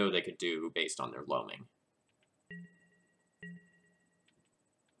 which I know they could do based on their loaming.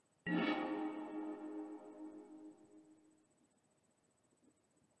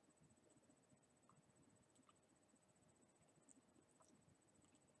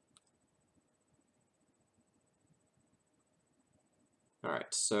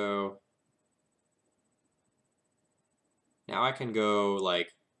 Alright, so now I can go, like,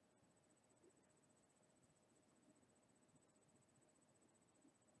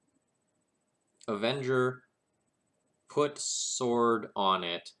 Avenger, put sword on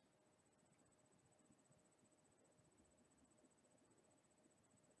it.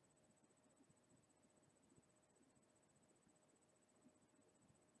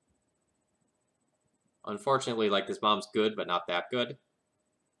 Unfortunately, like, this bomb's good, but not that good,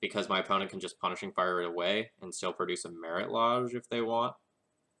 because my opponent can just Punishing Fire it away and still produce a Merit Lodge if they want.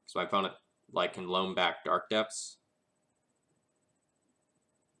 So my opponent, like, can loam back Dark Depths.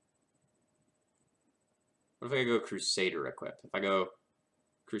 What if I go Crusader Equip? If I go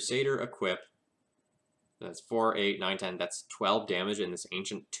Crusader Equip, that's 4, 8, 9, 10, that's 12 damage, and this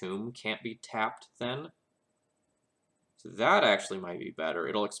Ancient Tomb can't be tapped then. So that actually might be better.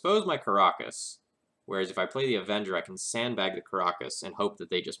 It'll expose my Caracas, whereas if I play the Avenger, I can sandbag the Caracas and hope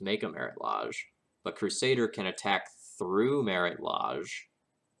that they just make a Merit Lodge. But Crusader can attack through Merit Lodge,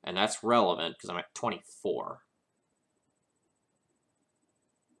 and that's relevant because I'm at 24.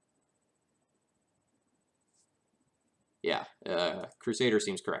 Yeah, Crusader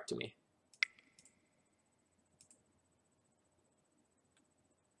seems correct to me.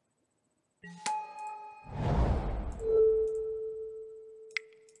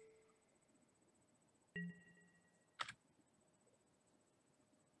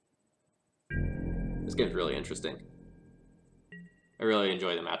 This game's really interesting. I really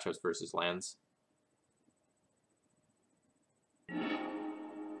enjoy the matchups versus lands.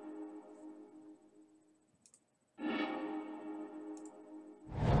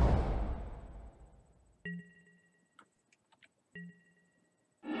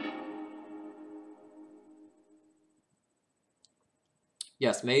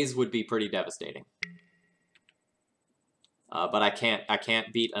 Yes, Maze would be pretty devastating. But I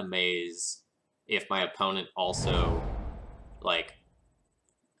can't beat a Maze if my opponent also, like,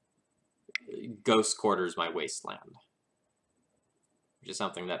 Ghost Quarters my Wasteland. Which is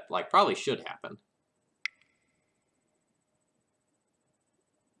something that, like, probably should happen.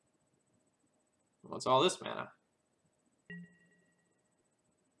 What's all this mana?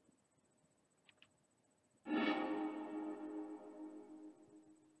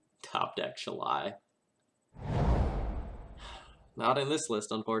 Top deck Shalai. Not in this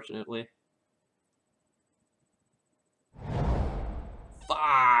list, unfortunately.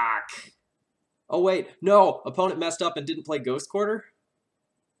 Fuck! Oh Oh, wait. No! Opponent messed up and didn't play Ghost Quarter?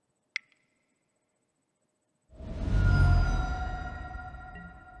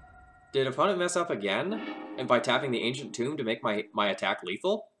 Did opponent mess up again? And by tapping the Ancient Tomb to make my attack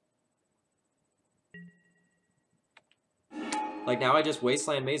lethal? Like, now I just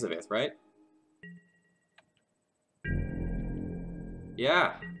Wasteland Mazavith, right?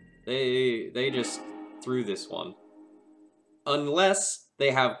 Yeah. They just threw this one. Unless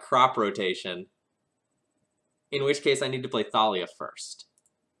they have crop rotation, in which case I need to play Thalia first.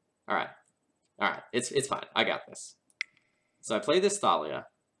 Alright. Alright, it's fine. I got this. So I play this Thalia,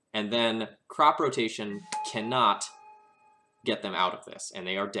 and then crop rotation cannot get them out of this, and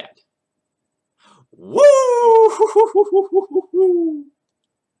they are dead. Woo!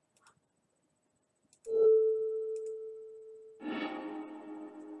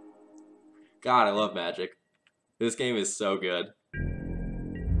 God, I love Magic. This game is so good.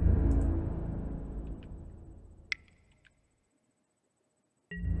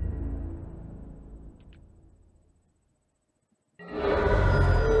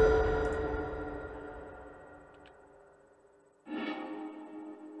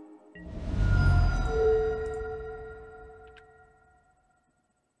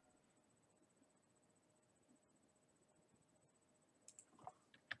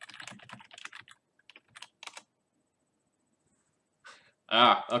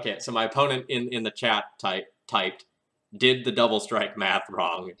 Ah, okay, so my opponent in the chat typed, did the double strike math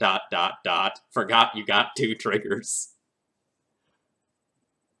wrong, ... forgot you got 2 triggers.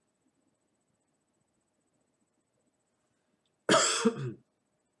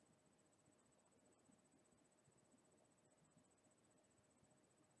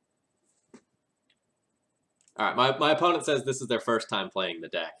 Alright, my opponent says this is their first time playing the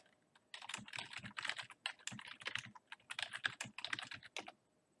deck.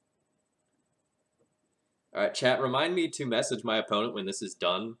 Alright, chat, remind me to message my opponent when this is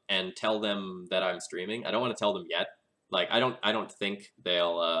done and tell them that I'm streaming. I don't want to tell them yet. Like, I don't think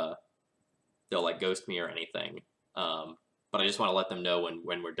they'll like ghost me or anything. But I just want to let them know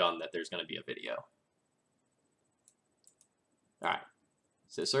when we're done that there's going to be a video. Alright.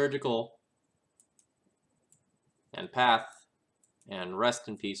 So Surgical and Path and Rest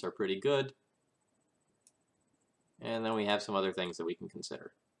in Peace are pretty good. And then we have some other things that we can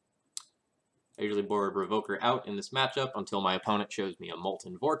consider. I usually board Revoker out in this matchup until my opponent shows me a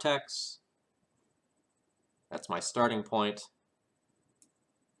Molten Vortex. That's my starting point.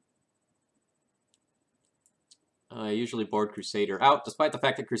 I usually board Crusader out, despite the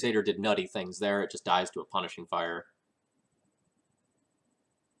fact that Crusader did nutty things there. It just dies to a Punishing Fire.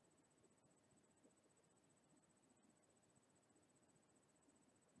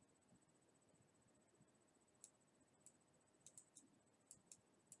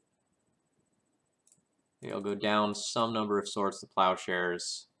 Maybe I'll go down some number of Swords to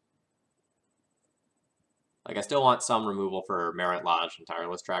Plowshares. Like, I still want some removal for Merit Lodge and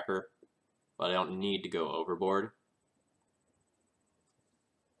Tireless Tracker, but I don't need to go overboard.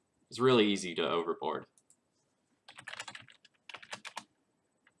 It's really easy to overboard.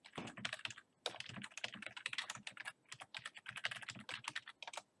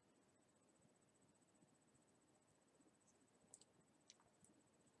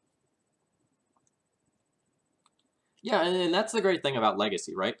 Yeah, and that's the great thing about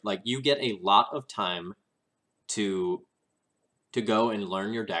Legacy, right? Like, you get a lot of time to go and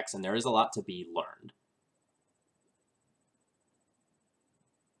learn your decks, and there is a lot to be learned.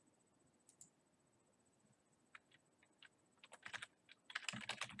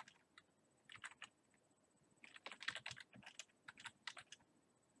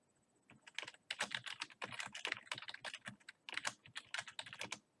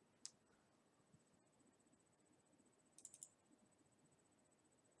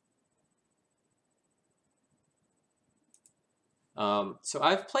 So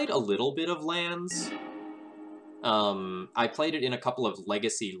I've played a little bit of lands. I played it in a couple of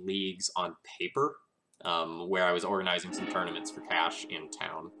Legacy leagues on paper, where I was organizing some tournaments for cash in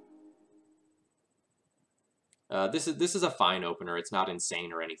town. This is a fine opener. It's not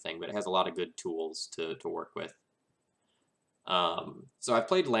insane or anything, but it has a lot of good tools to work with. So I've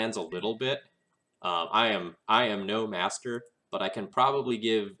played lands a little bit. I am no master, but I can probably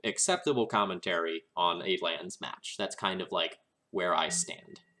give acceptable commentary on a lands match. That's kind of like where I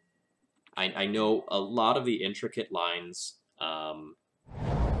stand. I know a lot of the intricate lines,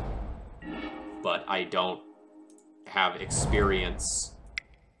 but I don't have experience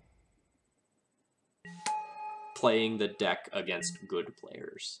playing the deck against good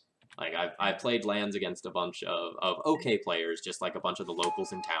players. Like I've played lands against a bunch of okay players, just like a bunch of the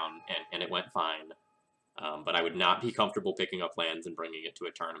locals in town, and it went fine. But I would not be comfortable picking up lands and bringing it to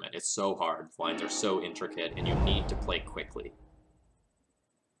a tournament. It's so hard. The lines are so intricate, and you need to play quickly.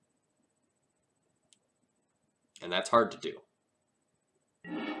 And that's hard to do.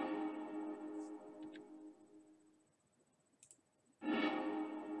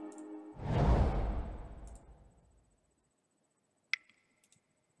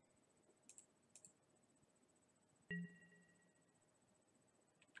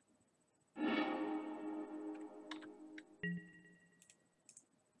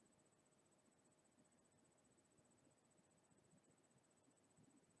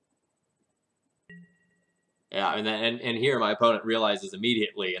 Yeah, and here my opponent realizes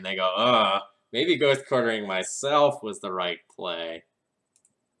immediately, and they go, maybe ghost quartering myself was the right play.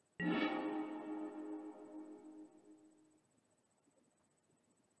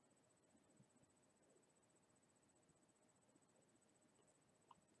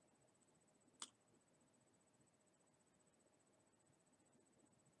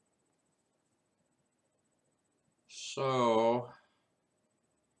 So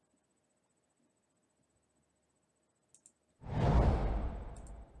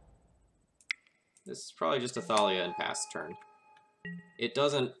this is probably just a Thalia and pass turn. It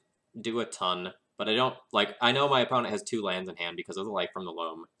doesn't do a ton, but I don't, like, I know my opponent has 2 lands in hand because of the Life from the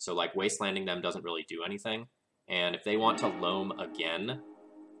Loam, so, like, wastelanding them doesn't really do anything. And if they want to loam again,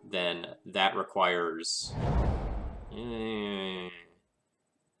 then that requires...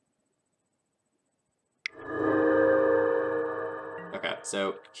 Okay,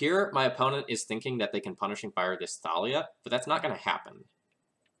 so here my opponent is thinking that they can Punishing Fire this Thalia, but that's not going to happen.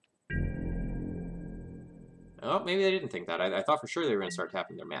 Oh, maybe they didn't think that. I thought for sure they were going to start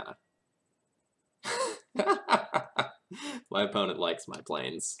tapping their mana. My opponent likes my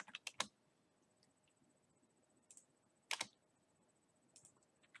planes.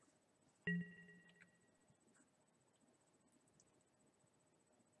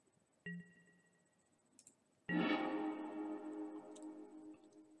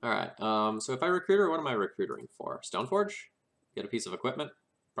 Alright, so if I recruiter, what am I recruitering for? Stoneforge? Get a piece of equipment?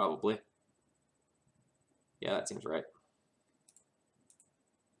 Probably. Yeah, that seems right.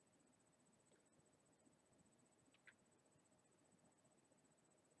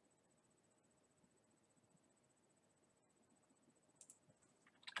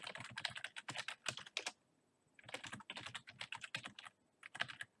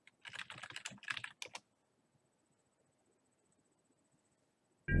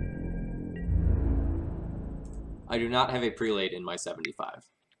 I do not have a prelate in my 75.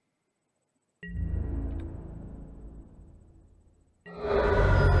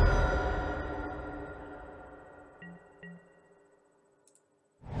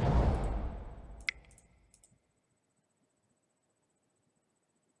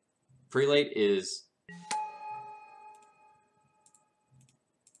 Prelate is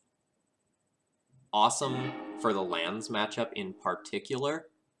awesome for the lands matchup in particular,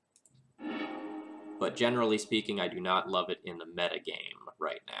 but generally speaking, I do not love it in the metagame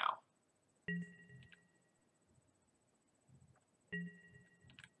right now.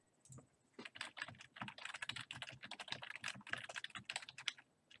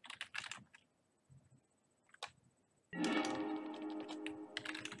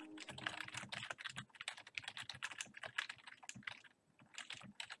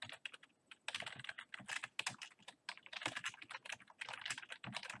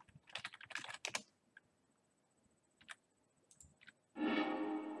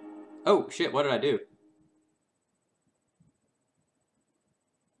 Oh, shit, what did I do?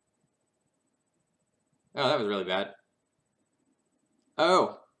 Oh, that was really bad.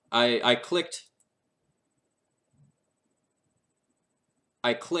 Oh, I clicked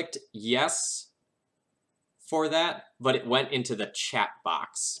yes for that, but it went into the chat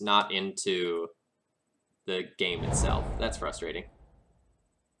box, not into the game itself. That's frustrating.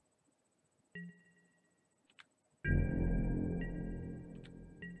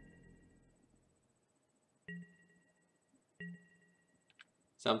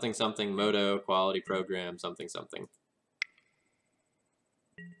 Something something Moto quality program something something.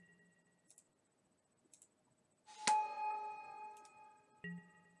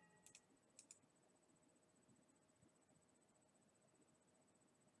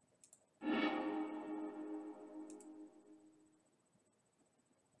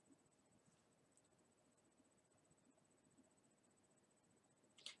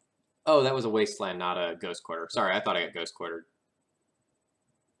 Oh, that was a wasteland, not a ghost quarter. Sorry, I thought I got ghost quartered.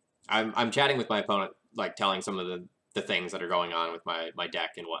 I'm chatting with my opponent, like telling some of the the things that are going on with my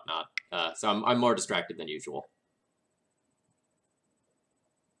deck and whatnot. So I'm more distracted than usual.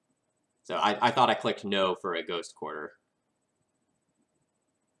 So I thought I clicked no for a Ghost Quarter.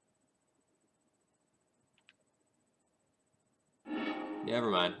 Never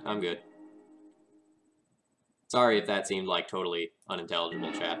mind, I'm good. Sorry if that seemed like totally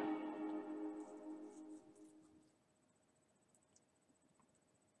unintelligible, chat.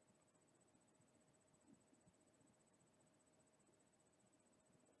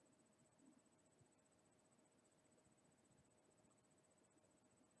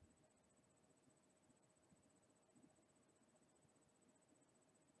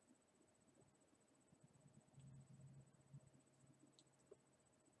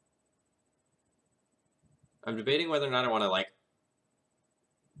 I'm debating whether or not I want to, like,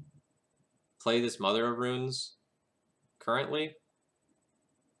 play this Mother of Runes currently.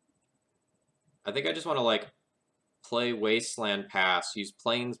 I think I just want to, like, play Wasteland Pass, use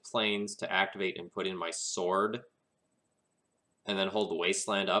Plains to activate and put in my sword, and then hold the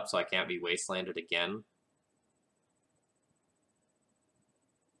Wasteland up so I can't be Wastelanded again.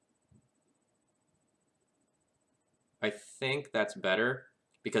 I think that's better,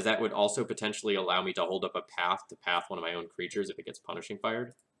 because that would also potentially allow me to hold up a path to path one of my own creatures if it gets Punishing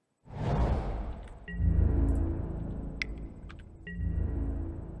Fired.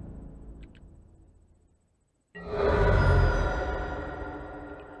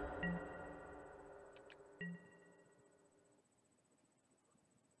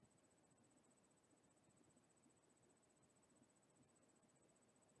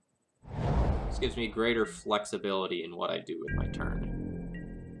 This gives me greater flexibility in what I do with my turn.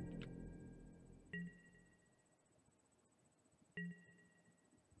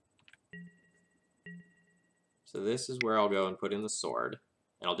 So this is where I'll go and put in the sword.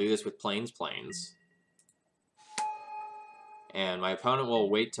 And I'll do this with Plains. And my opponent will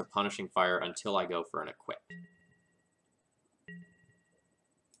wait to Punishing Fire until I go for an equip.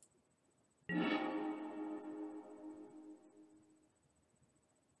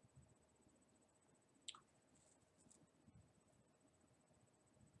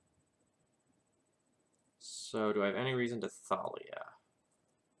 So do I have any reason to Thalia?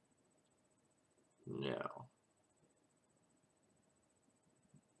 No.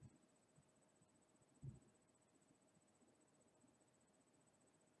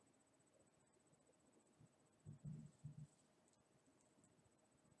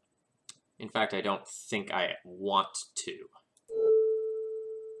 In fact, I don't think I want to.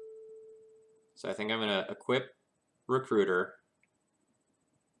 So I think I'm going to equip Recruiter.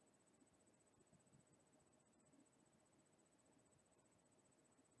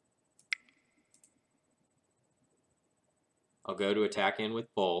 I'll go to attack in with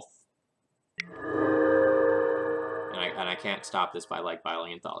both. And I can't stop this by, like,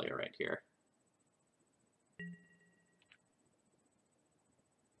 Biling and Thalia right here.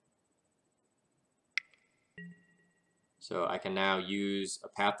 So I can now use a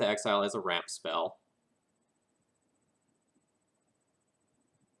Path to Exile as a ramp spell.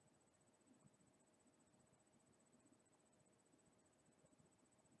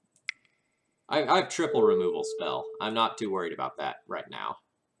 I have triple removal spell. I'm not too worried about that right now.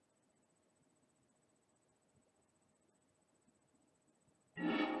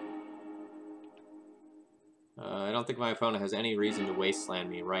 I don't think my opponent has any reason to Wasteland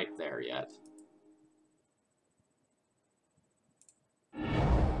me right there yet.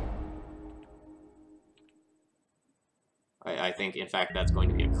 I think, in fact, that's going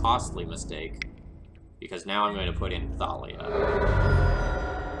to be a costly mistake, because now I'm going to put in Thalia.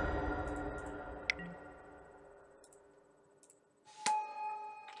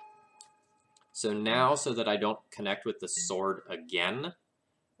 So now, so that I don't connect with the sword again,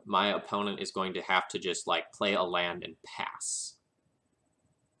 my opponent is going to have to just, like, play a land and pass.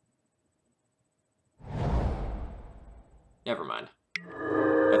 Never mind.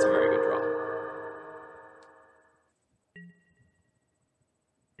 That's a very good draw.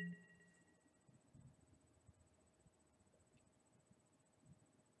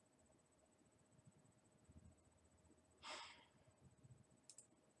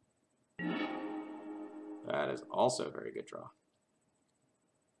 That is also a very good draw.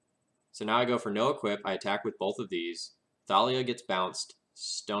 So now I go for no equip. I attack with both of these. Thalia gets bounced.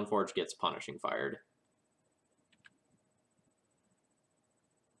 Stoneforge gets Punishing Fired.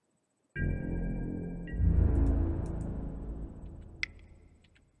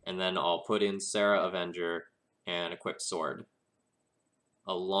 And then I'll put in Sarah Avenger and equip Sword,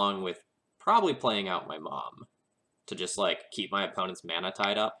 along with probably playing out my mom to just, like, keep my opponent's mana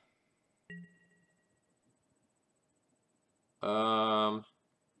tied up. I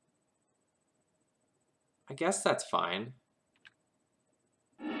guess that's fine.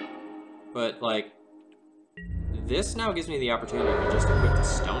 But, like, this now gives me the opportunity to just equip the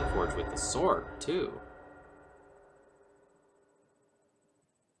Stoneforge with the sword, too.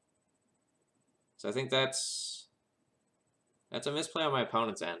 So I think that's a misplay on my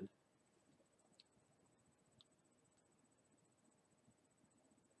opponent's end.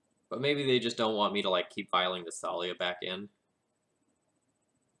 But maybe they just don't want me to, like, keep filing the Thalia back in.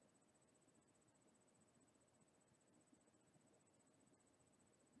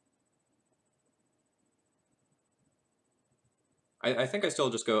 I think I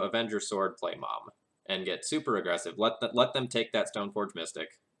still just go Avenger Sword, play Mom, and get super aggressive. Let them take that Stoneforge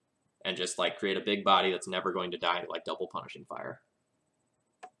Mystic, and just, like, create a big body that's never going to die, like double Punishing Fire.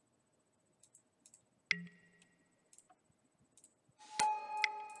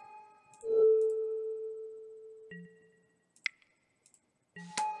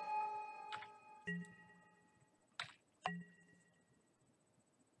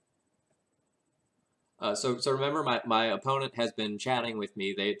 So remember, my opponent has been chatting with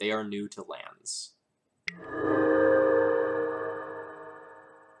me. They are new to lands.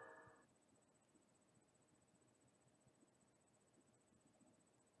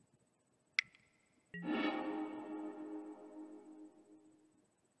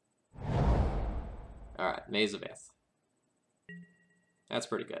 Alright, Maze of Ith. That's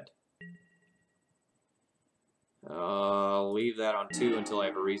pretty good. I'll leave that on 2 until I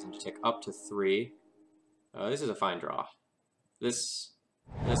have a reason to tick up to 3. This is a fine draw. This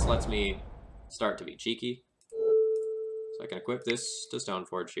lets me start to be cheeky. So I can equip this to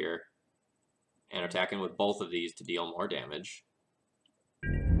Stoneforge here, and attack in with both of these to deal more damage.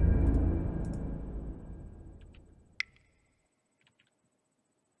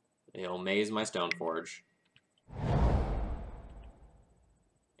 It'll maze my Stoneforge.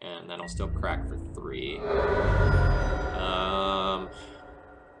 And then I'll still crack for 3.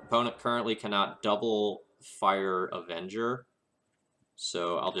 Opponent currently cannot double fire Avenger,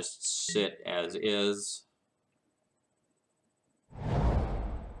 so I'll just sit as is.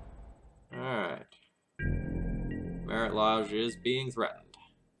 Alright. Merit Lodge is being threatened.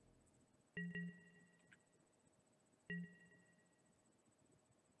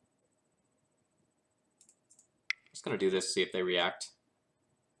 Just gonna do this, see if they react.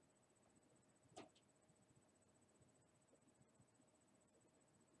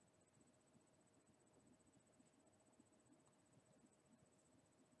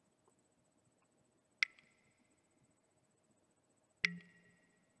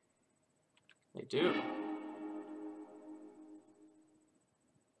 They do.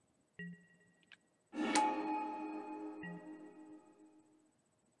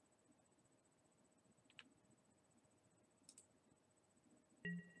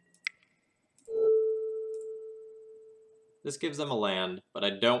 This gives them a land, but I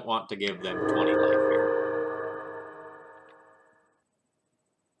don't want to give them 20 life here.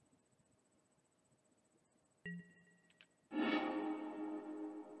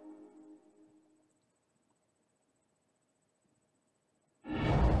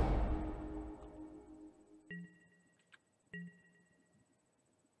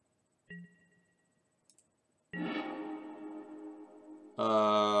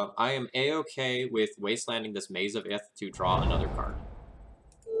 I am a-okay with wastelanding this Maze of Ith to draw another card.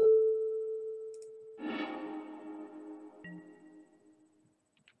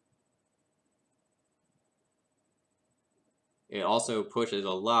 It also pushes a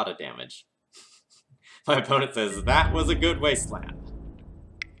lot of damage. My opponent says, that was a good wasteland.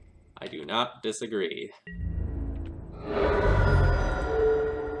 I do not disagree.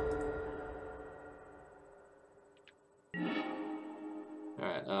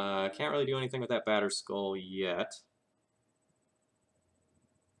 Alright, can't really do anything with that Battered Skull yet.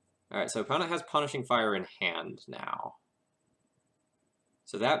 Alright, so opponent has Punishing Fire in hand now.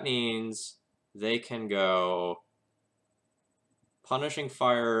 So that means they can go Punishing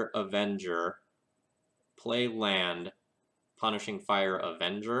Fire Avenger, play land, Punishing Fire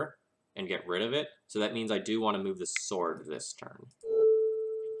Avenger, and get rid of it. So that means I do want to move the sword this turn.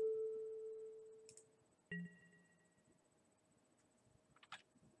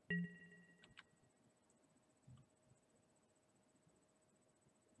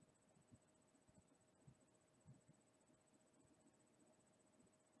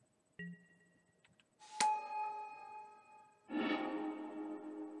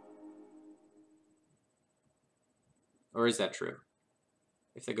 Or is that true?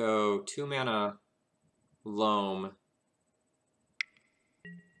 If they go 2 mana Loam,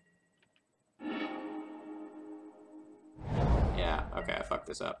 Okay, I fucked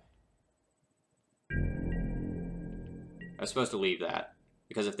this up. I was supposed to leave that.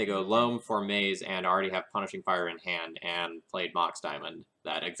 Because if they go Loam for Maze and already have Punishing Fire in hand and played Mox Diamond,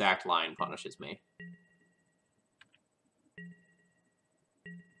 that exact line punishes me.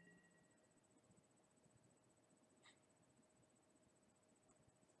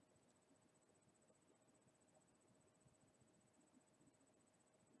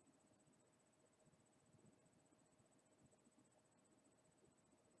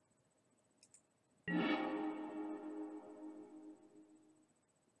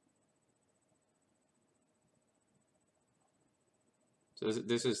 So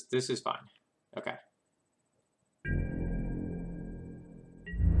this is fine. Okay.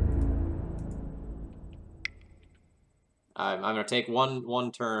 I'm gonna take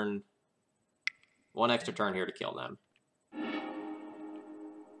one turn, one extra turn here to kill them.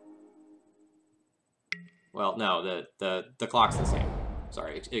 Well, no, the clock's the same.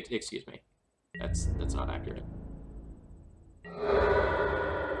 Sorry, excuse me. That's not accurate.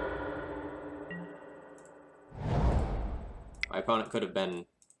 My opponent could have been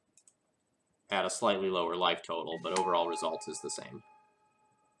at a slightly lower life total, but overall result is the same.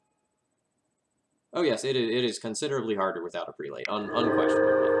 Oh yes, it is considerably harder without a prelate,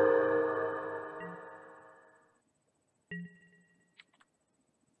 unquestionably.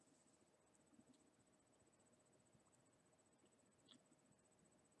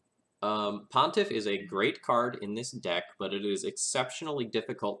 Pontiff is a great card in this deck, but it is exceptionally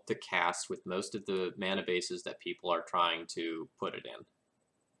difficult to cast with most of the mana bases that people are trying to put it in.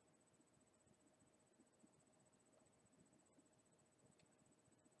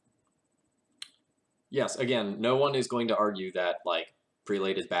 Yes, again, no one is going to argue that, like,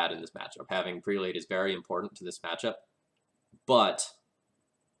 Prelate is bad in this matchup. Having Prelate is very important to this matchup, but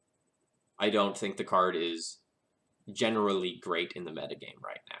I don't think the card is generally great in the metagame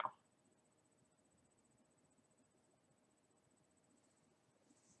right now.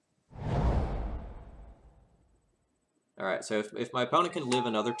 Alright, so if my opponent can live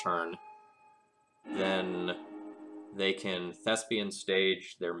another turn, then they can Thespian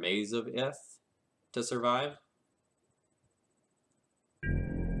stage their Maze of Ith to survive.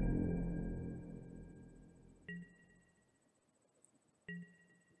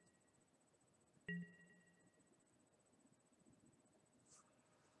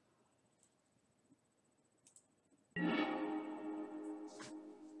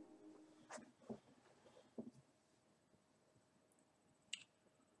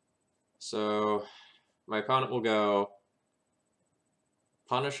 So my opponent will go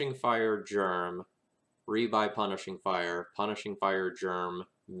Punishing Fire Germ, rebuy Punishing Fire Germ,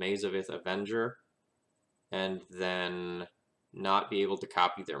 Maze of Ith Avenger, and then not be able to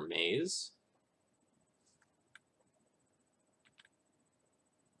copy their maze.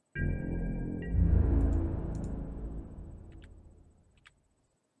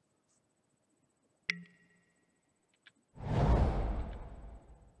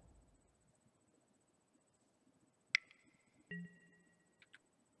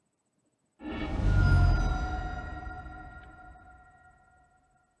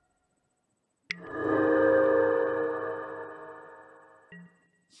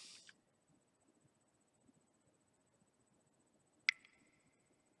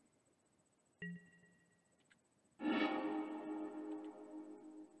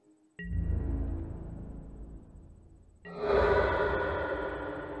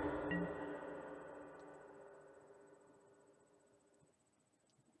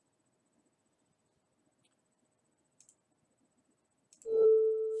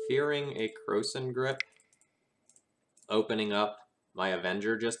 Fearing a Krosan Grip, opening up my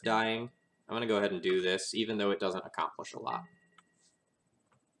Avenger just dying. I'm going to go ahead and do this, even though it doesn't accomplish a lot.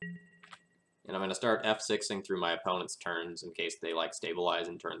 And I'm going to start F6ing through my opponent's turns in case they, like, stabilize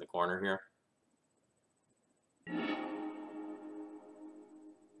and turn the corner here.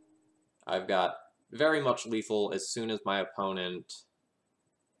 I've got very much lethal as soon as my opponent...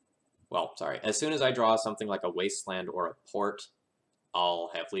 Well, sorry, as soon as I draw something like a Wasteland or a Port,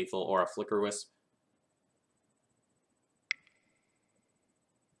 I'll have lethal, or a Flicker Wisp.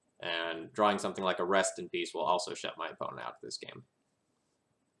 And drawing something like a Rest in Peace will also shut my opponent out of this game.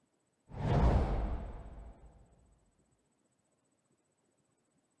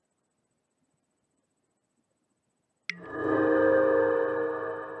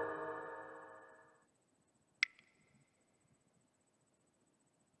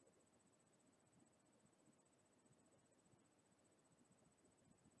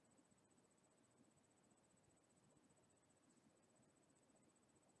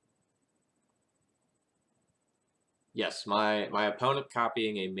 Yes, my opponent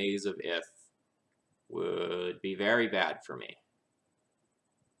copying a Maze of Ith would be very bad for me.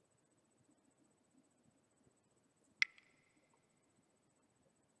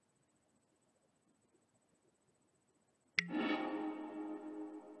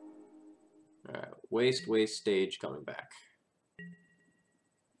 Alright, waste stage coming back.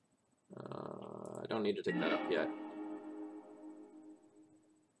 I don't need to take that up yet.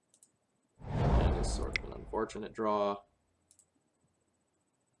 That is sort of an unfortunate draw.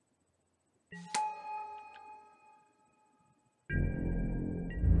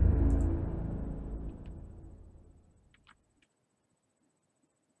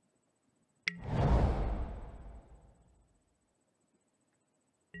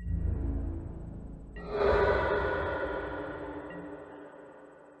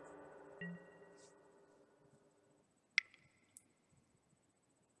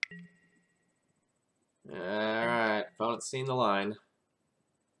 Alright, opponent's seen the line.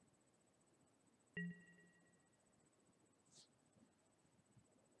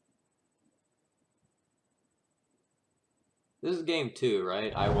 This is game 2,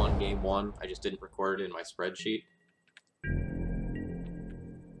 right? I won game 1. I just didn't record it in my spreadsheet.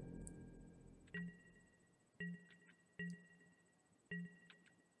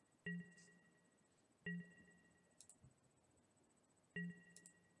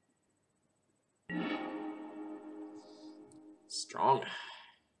 Strong.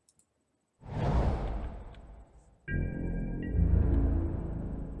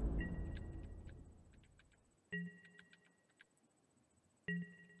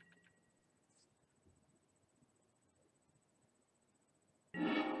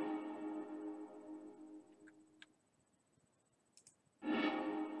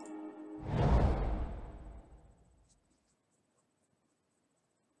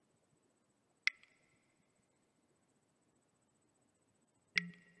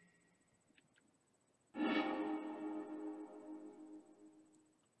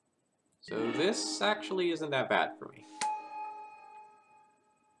 So this actually isn't that bad for me.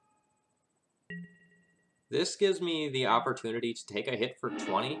 This gives me the opportunity to take a hit for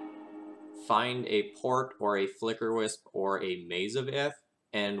 20, find a port or a flicker wisp or a maze of ith,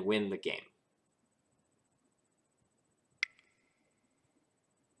 and win the game.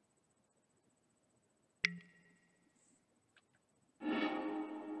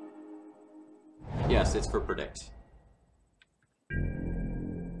 Yes, it's for predict.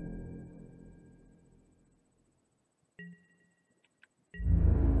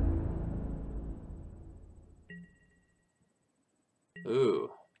 Ooh,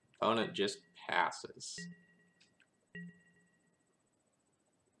 opponent just passes.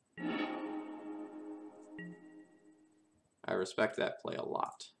 I respect that play a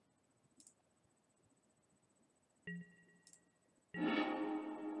lot.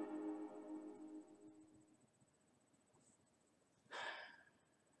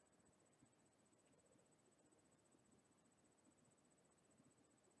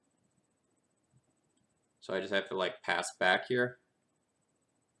 So I just have to like pass back here.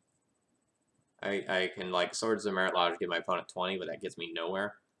 I can like Swords of Merit Lodge give my opponent 20, but that gets me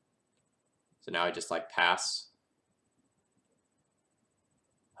nowhere. So now I just like pass.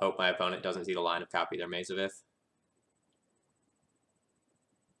 Hope my opponent doesn't see the line of copy their Maze of Ith.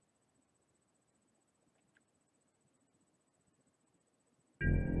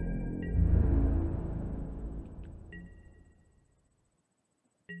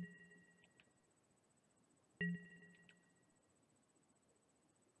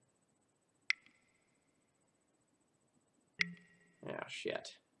 Yeah,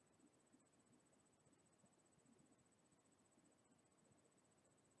 shit.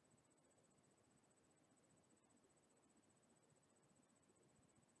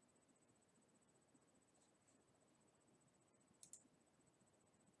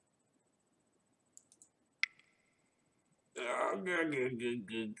 I'm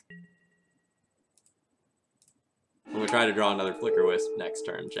gonna try to draw another Flicker Wisp next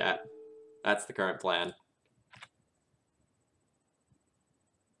turn, chat. That's the current plan.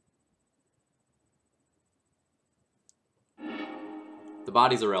 The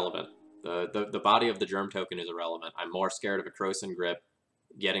body's irrelevant. The body of the Germ token is irrelevant. I'm more scared of a Krosan Grip,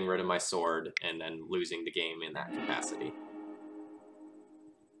 getting rid of my sword, and then losing the game in that capacity.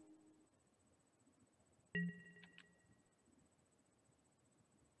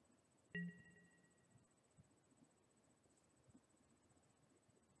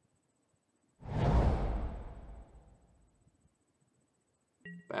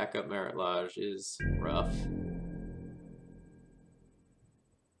 Backup Merit Lodge is rough.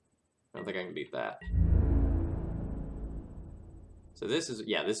 I don't think I can beat that. So this is,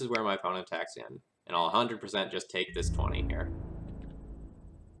 yeah, this is where my opponent attacks in. And I'll 100% just take this 20 here.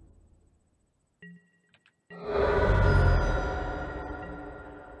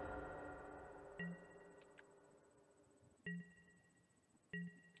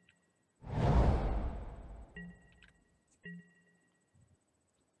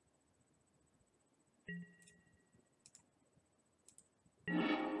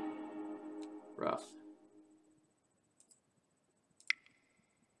 Rough.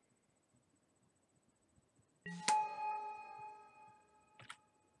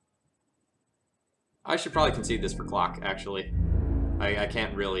 I should probably concede this for clock, actually. I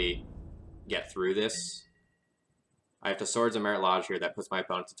can't really get through this. I have to Swords of Merit Lodge here. That puts my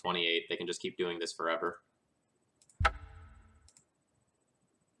opponent to 28. They can just keep doing this forever.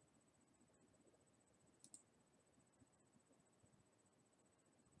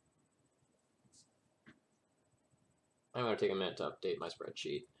 I'm going to take a minute to update my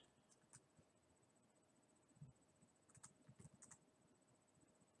spreadsheet.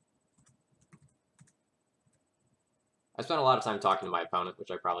 I spent a lot of time talking to my opponent,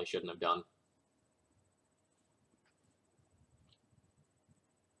 which I probably shouldn't have done.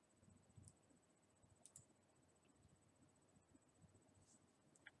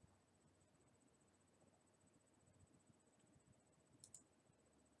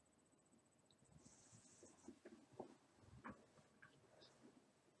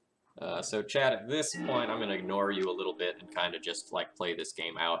 So chat, at this point, I'm going to ignore you a little bit and kind of just like play this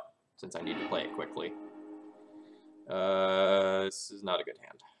game out, since I need to play it quickly. This is not a good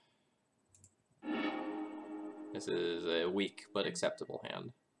hand. This is a weak but acceptable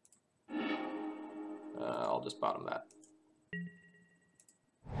hand. I'll just bottom that.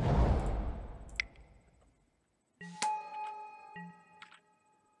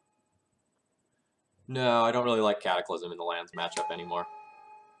 No, I don't really like Cataclysm in the lands matchup anymore.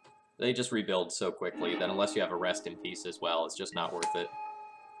 They just rebuild so quickly that unless you have a Rest in Peace as well, it's just not worth it.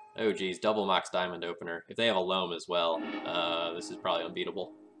 Oh geez, double Mox Diamond Opener. If they have a Loam as well, this is probably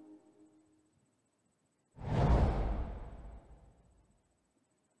unbeatable.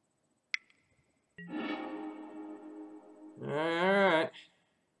 Alright.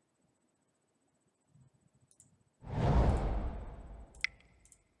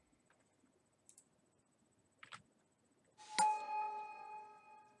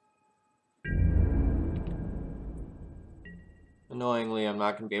 Annoyingly, I'm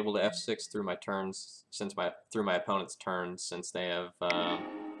not going to be able to F6 through my turns, through my opponent's turns, since they have,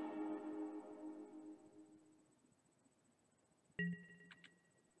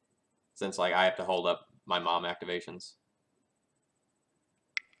 since, like, I have to hold up my mom activations.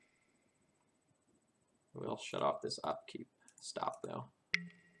 We'll shut off this upkeep stop, though.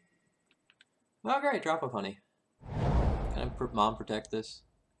 Oh, great, drop of honey. Can I mom protect this?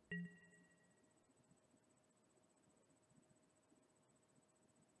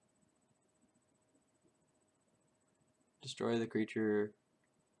 Destroy the creature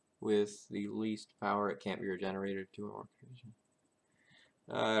with the least power. It can't be regenerated to an orchestration.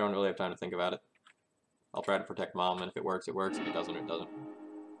 I don't really have time to think about it. I'll try to protect mom, and if it works, it works. If it doesn't, it doesn't.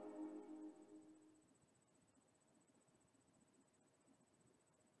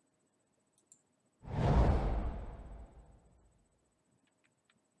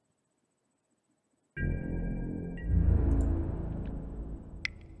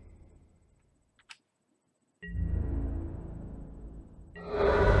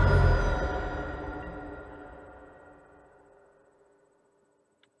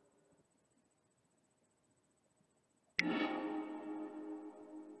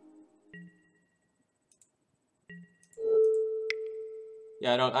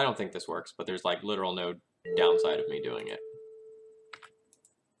 Yeah, I don't think this works, but there's like literal no downside of me doing it.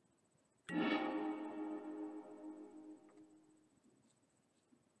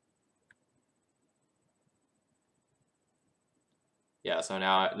 Yeah, so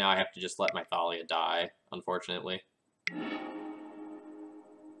now I have to just let my Thalia die, unfortunately.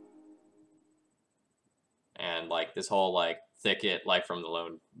 And like this whole like thicket life from the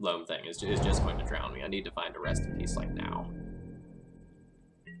loam thing is just going to drown me. I need to find a Rest in Peace like now.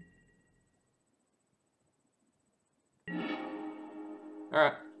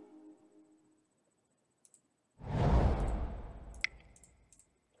 Alright.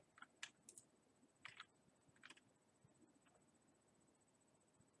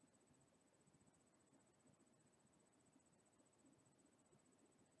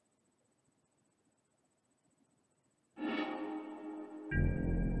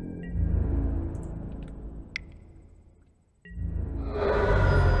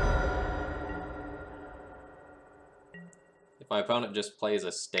 If my opponent just plays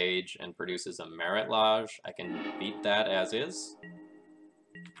a stage and produces a Merit Lodge, I can beat that as is.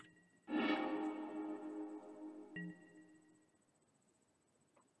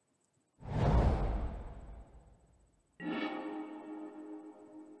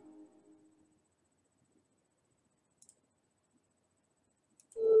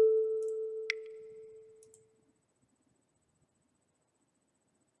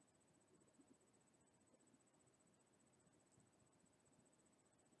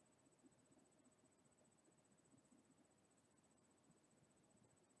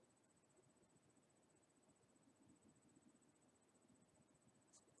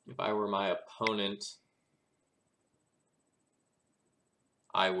 If I were my opponent,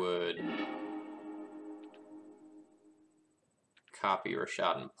 I would copy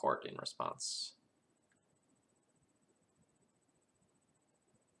Rashad and Port in response.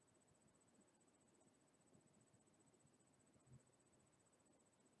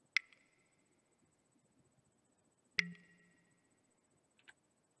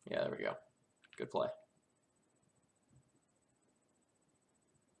 Yeah, there we go. Good play.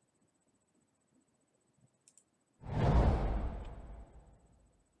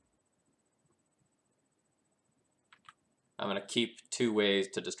 I'm going to keep 2 ways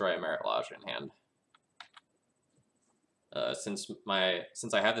to destroy a Merit Lodge in hand. Since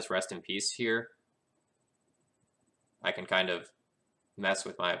I have this Rest in Peace here, I can kind of mess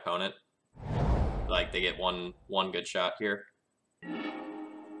with my opponent. Like, they get one good shot here.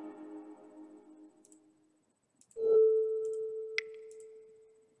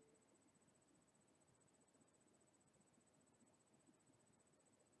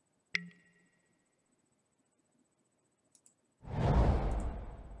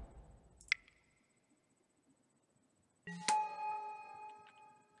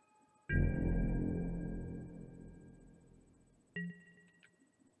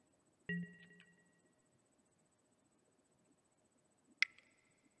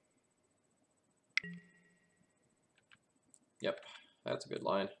 Yep, that's a good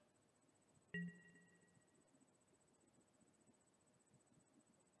line.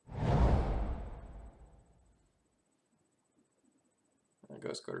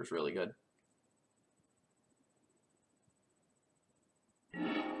 Ghost Coder's really good.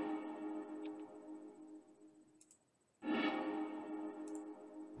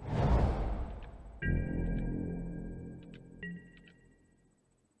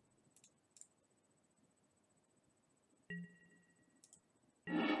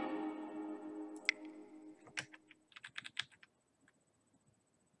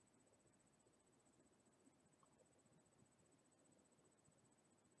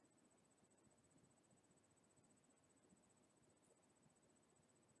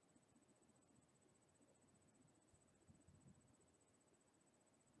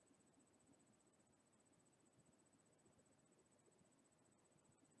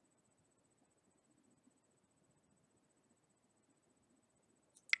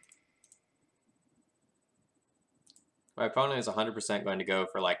 My opponent is 100% going to go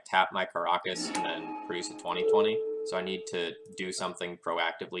for like tap my Caracas and then produce a 20/20. So I need to do something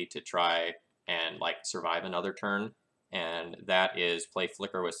proactively to try and like survive another turn. And that is play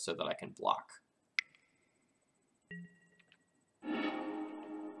Flicker Wisp so that I can block.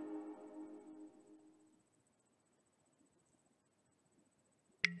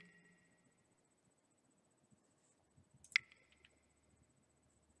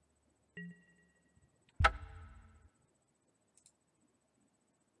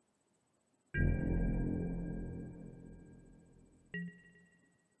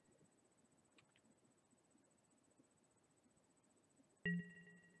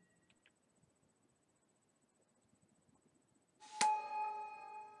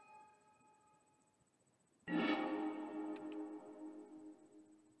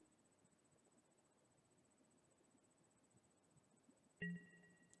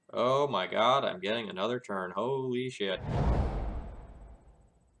 Oh my god, I'm getting another turn. Holy shit.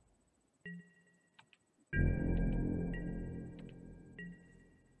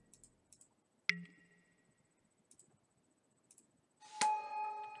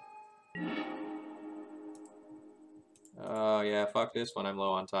 Oh yeah, fuck this when I'm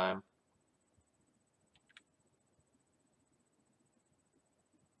low on time.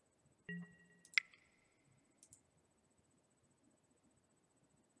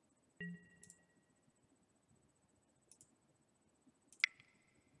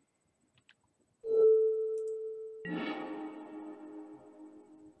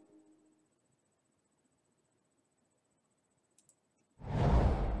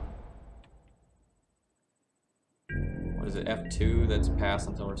 What is it, F2 that's pass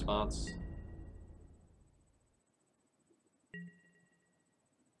until response?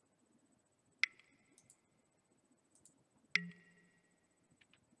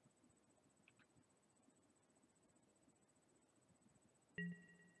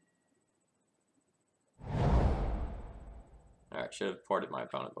 Alright, should have ported my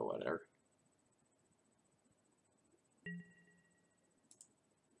opponent, but whatever.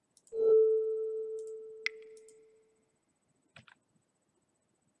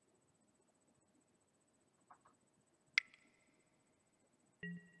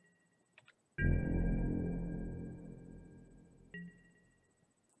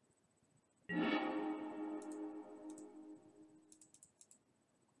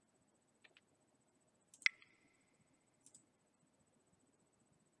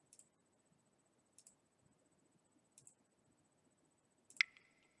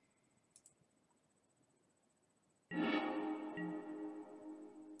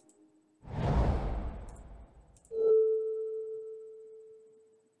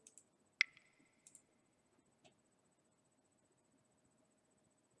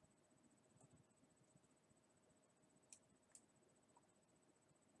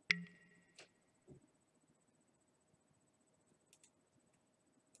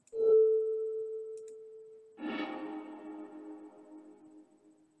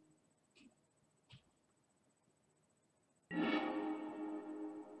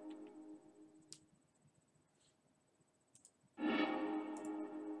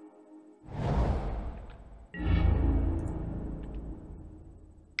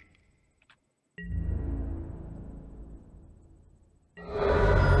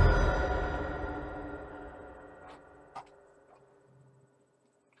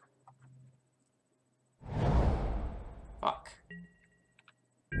 Fuck.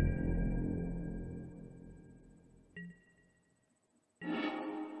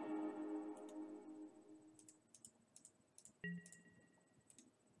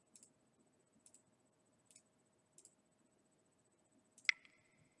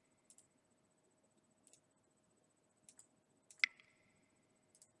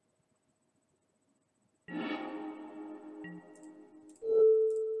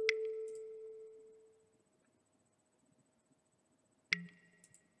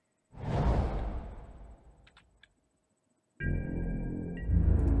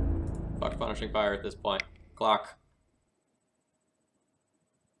 Fuck punishing fire at this point. Clock.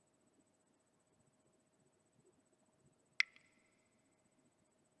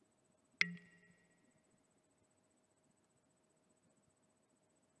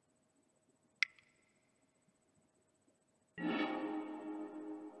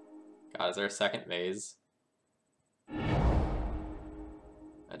 God, is there a second maze?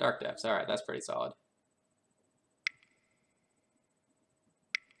 A dark depths. Alright, that's pretty solid.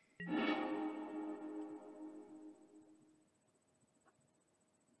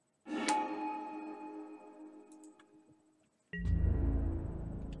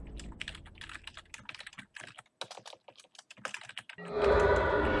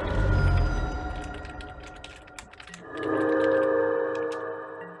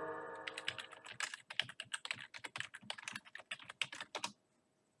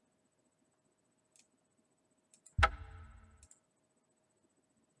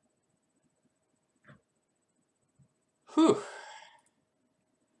 Whew.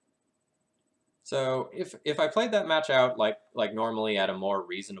 So if I played that match out like normally at a more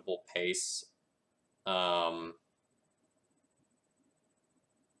reasonable pace,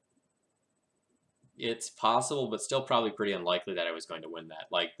 it's possible, but still probably pretty unlikely that I was going to win that.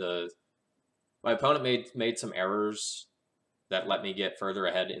 Like my opponent made some errors that let me get further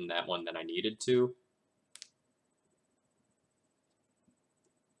ahead in that one than I needed to.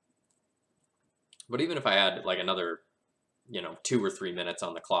 But even if I had like another, 2 or 3 minutes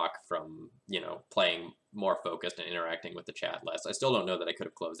on the clock from, playing more focused and interacting with the chat less, I still don't know that I could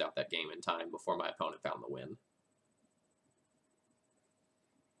have closed out that game in time before my opponent found the win.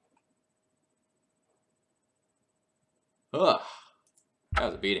 Ugh. That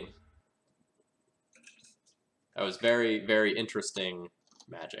was a beating. That was very, very interesting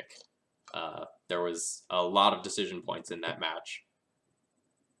Magic. There was a lot of decision points in that match.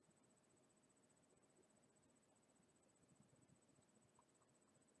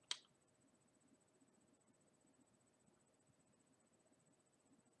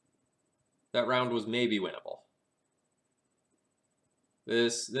 That round was maybe winnable.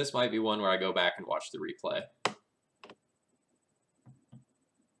 This might be one where I go back and watch the replay.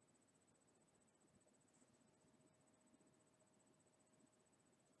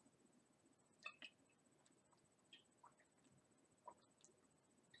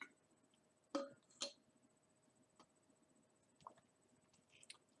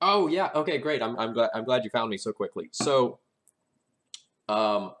 Oh yeah, okay, great. I'm glad you found me so quickly. So,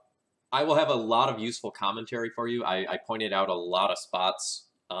 um, I will have a lot of useful commentary for you. I pointed out a lot of spots,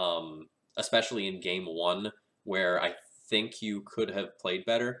 especially in game one, where I think you could have played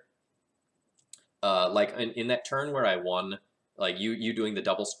better. Like in that turn where I won, like you doing the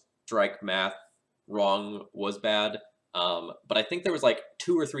double strike math wrong was bad. But I think there was like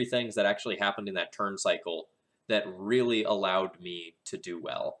two or three things that actually happened in that turn cycle that really allowed me to do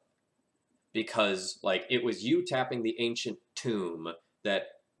well. Because like it was you tapping the ancient tomb that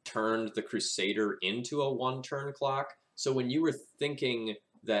turned the Crusader into a one turn clock. So when you were thinking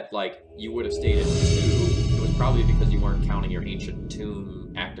that like you would have stayed at two, it was probably because you weren't counting your ancient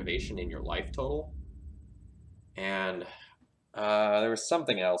tomb activation in your life total. And there was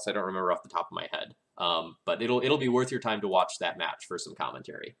something else I don't remember off the top of my head. But it'll be worth your time to watch that match for some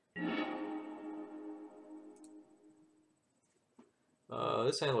commentary.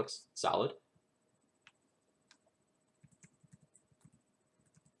 This hand looks solid.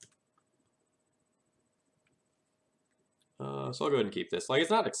 So I'll go ahead and keep this. Like, it's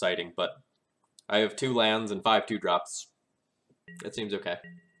not exciting, but I have 2 lands and 5 2-drops. That seems okay.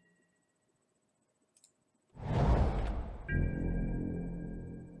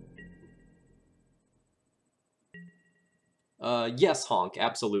 Yes, Honk,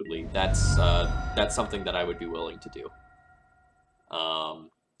 absolutely. That's something that I would be willing to do.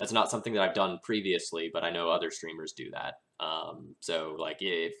 That's not something that I've done previously, but I know other streamers do that. So like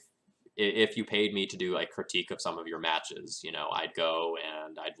if you paid me to do like critique of some of your matches, you know, I'd go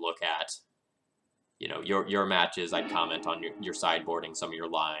and I'd look at, you know, your matches. I'd comment on your sideboarding, some of your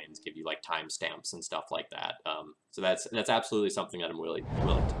lines, give you like timestamps and stuff like that. So that's absolutely something that I'm willing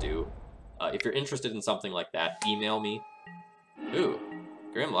to do. If you're interested in something like that, email me. Ooh,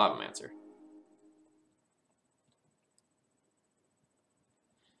 Grim Lavamancer.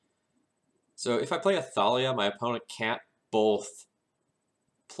 So if I play a Thalia, my opponent can't both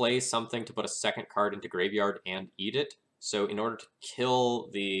play something to put a second card into graveyard and eat it. So in order to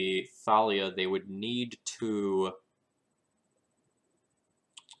kill the Thalia, they would need to...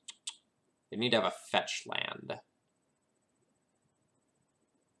 They need to have a fetch land.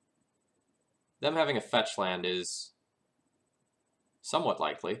 Them having a fetch land is somewhat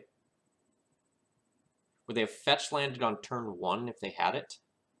likely. Would they have fetch landed on turn 1 if they had it?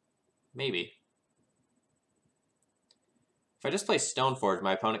 Maybe. If I just play Stoneforge,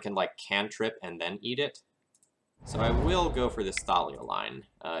 my opponent can like cantrip and then eat it. So I will go for this Thalia line.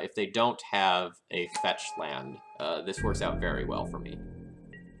 If they don't have a fetch land, this works out very well for me.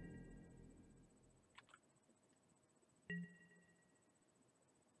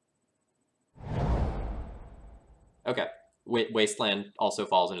 Okay, Wasteland also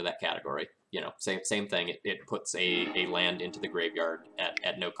falls into that category. You know, same thing. It puts a land into the graveyard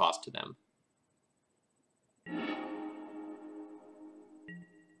at no cost to them.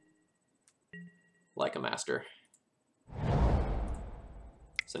 Like a master.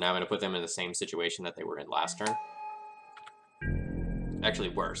 So now I'm going to put them in the same situation that they were in last turn. Actually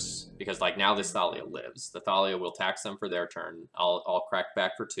worse, because like now this Thalia lives. The Thalia will tax them for their turn. I'll crack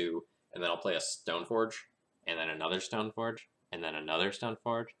back for 2, and then I'll play a Stoneforge, and then another Stoneforge, and then another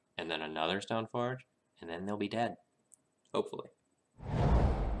Stoneforge, and then another Stoneforge, and then they'll be dead. Hopefully.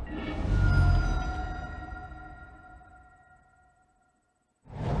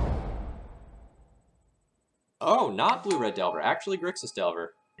 Oh, not Blue-Red Delver, actually Grixis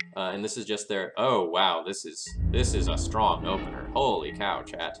Delver. And this is just their... Oh, wow, this is a strong opener. Holy cow,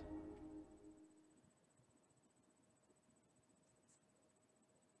 chat.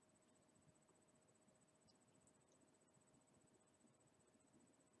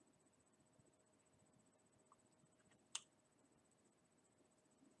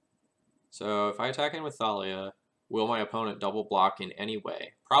 So if I attack in with Thalia, will my opponent double block in any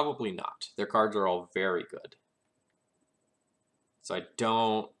way? Probably not. Their cards are all very good. So I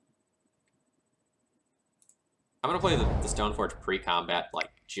don't... I'm going to play the Stoneforge pre-combat, like,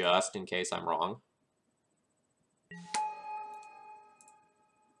 just in case I'm wrong.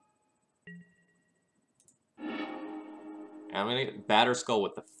 And I'm going to Batter Skull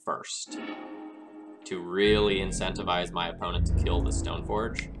with the first to really incentivize my opponent to kill the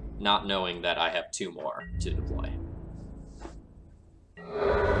Stoneforge, not knowing that I have 2 more to deploy.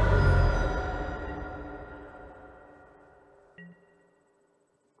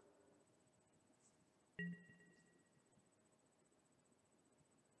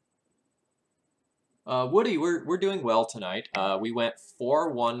 Woody, we're doing well tonight. We went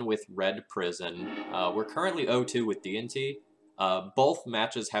 4-1 with Red Prison. We're currently 0-2 with D&T. Both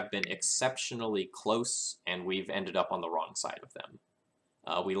matches have been exceptionally close, and we've ended up on the wrong side of them.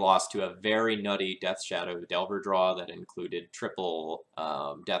 We lost to a very nutty Death Shadow Delver draw that included triple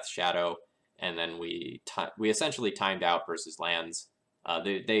Death Shadow, and then we essentially timed out versus lands.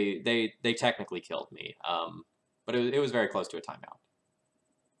 They technically killed me, but it was very close to a timeout.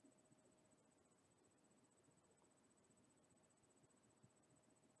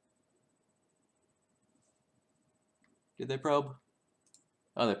 Did they probe?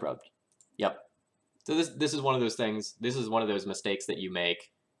 Oh, they probed. Yep. So this is one of those things. This is one of those mistakes that you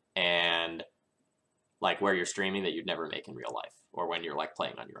make, and like where you're streaming that you'd never make in real life, or when you're like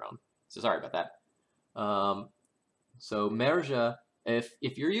playing on your own. So sorry about that. So Merja, if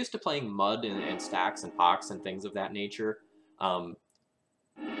you're used to playing mud and stacks and pox and things of that nature, a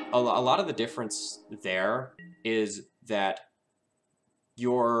lot of the difference there is that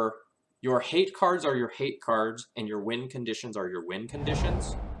your hate cards are your hate cards, and your win conditions are your win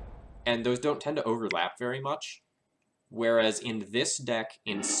conditions, and those don't tend to overlap very much. Whereas in this deck,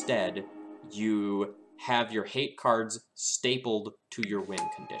 instead, you have your hate cards stapled to your win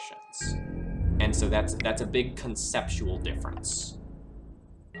conditions. And so that's a big conceptual difference.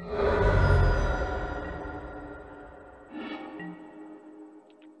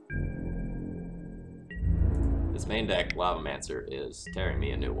 This main deck, Lavamancer, is tearing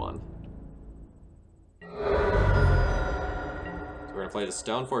me a new one. So we're going to play the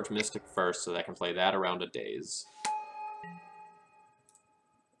Stoneforge Mystic first so that I can play that around a Daze.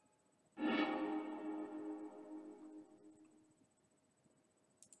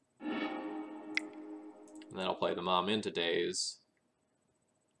 And then I'll play the Mom into Daze.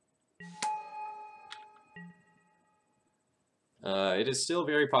 It is still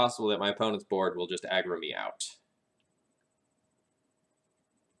very possible that my opponent's board will just aggro me out.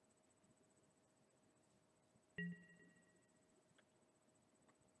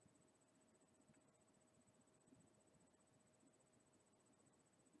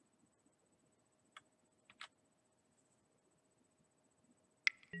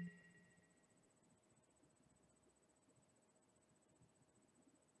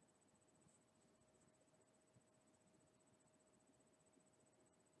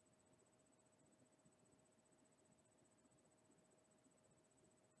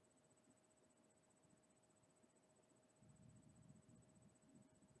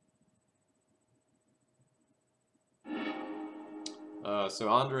 So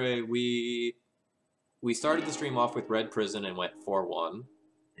Andre, we started the stream off with Red Prison and went 4-1,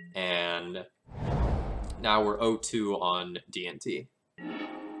 and now we're 0-2 on D&T.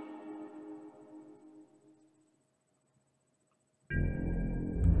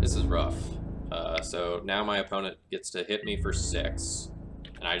 This is rough. So now my opponent gets to hit me for 6,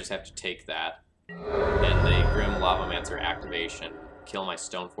 and I just have to take that. And the Grim Lavamancer activation kill my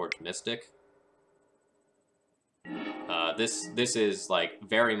Stoneforge Mystic. This is like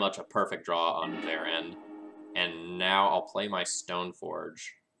very much a perfect draw on their end. And now I'll play my Stoneforge.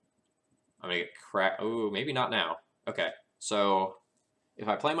 I'm gonna get cracked. Oh, maybe not now. Okay, so if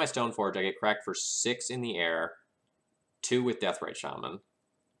I play my Stoneforge, I get cracked for 6 in the air, 2 with Deathrite Shaman,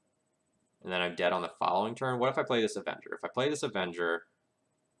 and then I'm dead on the following turn. What if I play this Avenger? If I play this Avenger,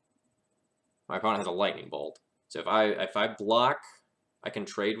 my opponent has a Lightning Bolt. So if I block, I can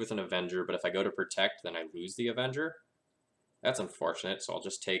trade with an Avenger, but if I go to protect, then I lose the Avenger. That's unfortunate, so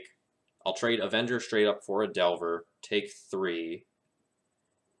I'll trade Avenger straight up for a Delver, take 3,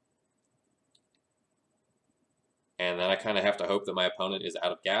 and then I kind of have to hope that my opponent is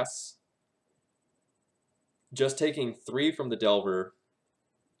out of gas. Just taking 3 from the Delver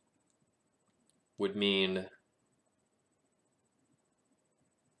would mean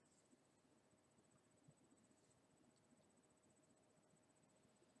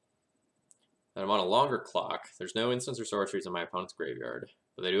that I'm on a longer clock. There's no instants or sorceries in my opponent's graveyard,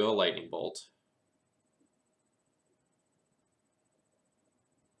 but they do have a Lightning Bolt.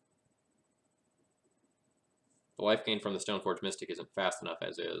 The life gain from the Stoneforge Mystic isn't fast enough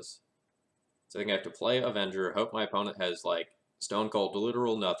as is. So I think I have to play Avenger, hope my opponent has, like, Stone Cold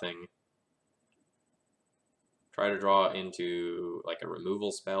literal nothing. Try to draw into, like, a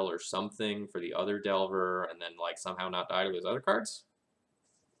removal spell or something for the other Delver, and then, like, somehow not die to his other cards?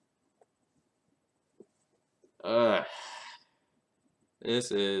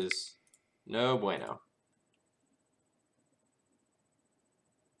 This is no bueno.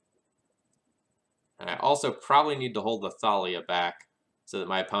 And I also probably need to hold the Thalia back so that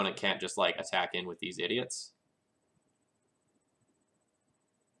my opponent can't just, like, attack in with these idiots.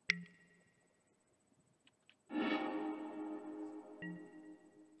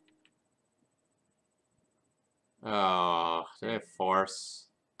 Oh, do I have Force?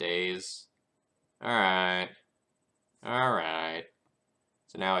 Daze? Alright. Alright.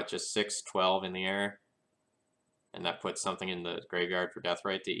 So now it's just 6, 12 in the air. And that puts something in the graveyard for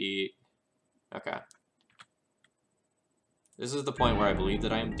Deathrite to eat. Okay. This is the point where I believe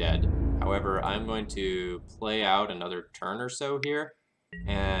that I am dead. However, I'm going to play out another turn or so here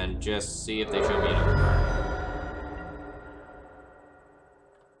and just see if they show me another card.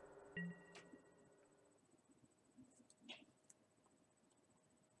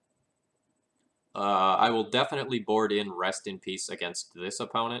 I will definitely board in Rest in Peace against this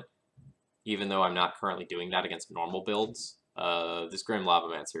opponent, even though I'm not currently doing that against normal builds. This Grim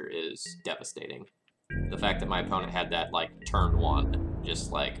Lavamancer is devastating. The fact that my opponent had that, like, turn 1,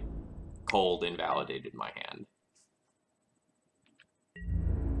 just, like, cold invalidated my hand.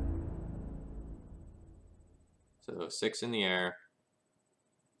 So 6 in the air,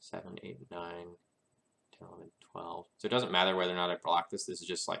 7, 8, 9, 10, 11, 12. So it doesn't matter whether or not I block this. This is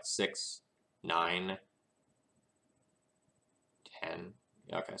just like 6, 9, 10.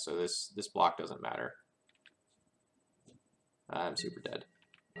 Okay, so this block doesn't matter. I'm super dead.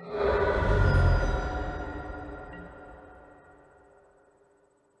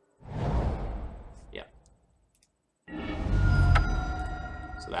 Yeah.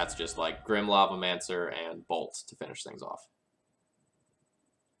 So that's just like Grim Lavamancer and Bolt to finish things off.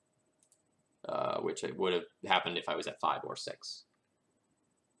 Which it would have happened if I was at 5 or 6.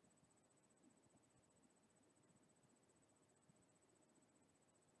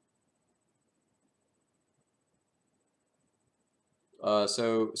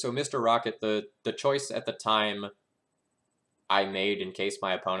 So Mr. Rocket, the choice at the time I made in case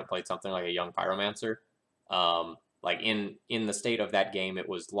my opponent played something like a Young Pyromancer, like in the state of that game, it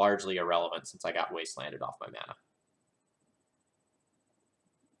was largely irrelevant since I got Wastelanded off my mana.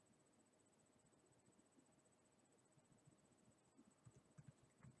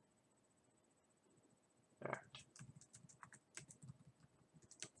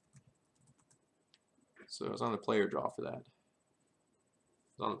 So I was on the player draw for that. I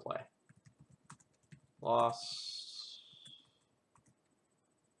was on the play. Loss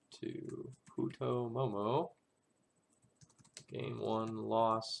to Puto Momo. Game 1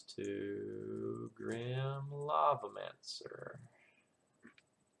 loss to Grim Lavamancer.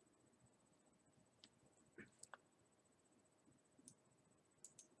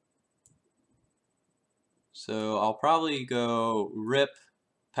 So I'll probably go rip,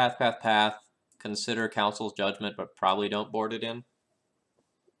 path, path, path, consider Council's Judgment, but probably don't board it in. And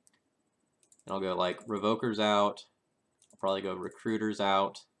I'll go like Revokers out, I'll probably go Recruiters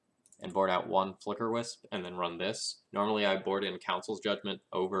out, and board out 1 Flicker Wisp, and then run this. Normally I board in Council's Judgment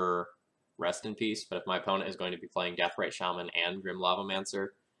over Rest in Peace, but if my opponent is going to be playing Deathrite Shaman and Grim Lavamancer,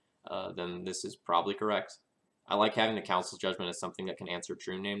 then this is probably correct. I like having the Council's Judgment as something that can answer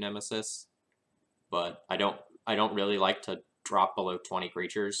True Name Nemesis, but I don't really like to drop below 20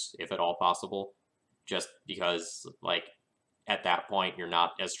 creatures, if at all possible, just because, like, at that point, you're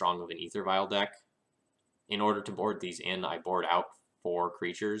not as strong of an Ether Vial deck. In order to board these in, I board out 4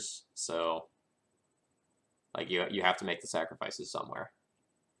 creatures, so, like, you have to make the sacrifices somewhere.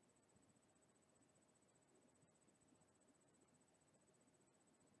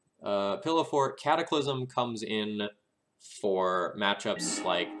 Pillow Fort, Cataclysm comes in for matchups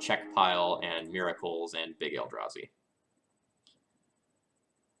like Check Pile and Miracles and Big Eldrazi.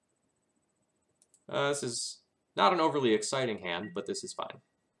 This is not an overly exciting hand, but this is fine.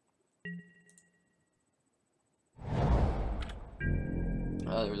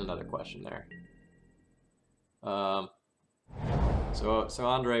 There was another question there. So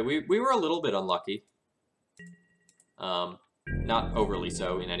Andre, we were a little bit unlucky. Not overly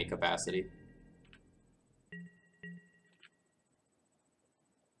so in any capacity.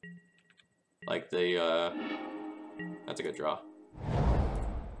 Like that's a good draw.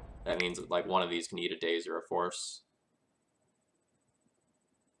 That means that, like, one of these can eat a Daze or a Force.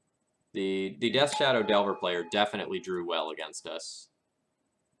 The Death Shadow Delver player definitely drew well against us.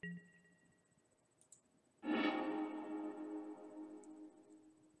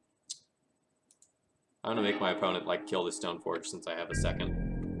 I'm gonna make my opponent, like, kill the Stoneforge since I have a second.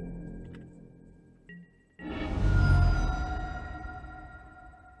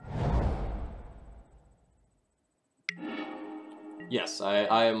 Yes,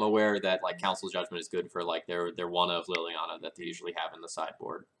 I am aware that, like, Council's Judgment is good for, like, their one of Liliana that they usually have in the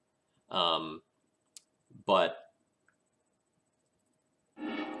sideboard. But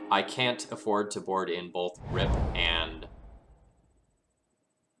I can't afford to board in both Rip and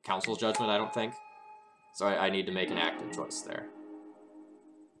Council's Judgment, I don't think. So I need to make an active choice there.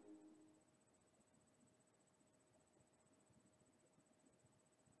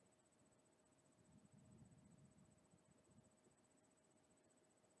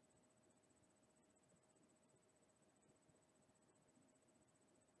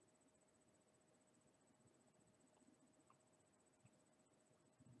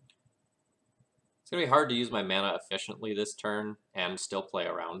 It's going to be hard to use my mana efficiently this turn and still play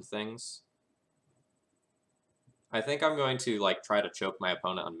around things. I think I'm going to like try to choke my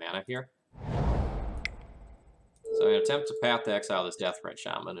opponent on mana here. So I'm going to attempt to path to exile this Deathrite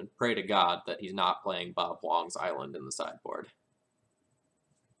Shaman and pray to God that he's not playing Bob Huang's Island in the sideboard.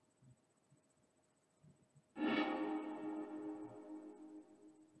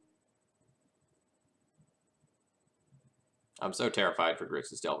 I'm so terrified for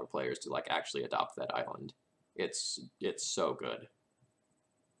Grixis Delver players to like actually adopt that island. It's so good.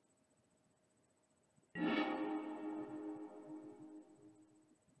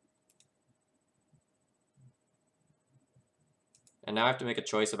 And now I have to make a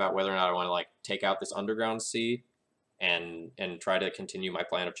choice about whether or not I want to like take out this Underground Sea and try to continue my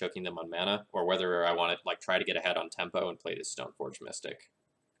plan of choking them on mana, or whether I want to like try to get ahead on tempo and play this Stoneforge Mystic.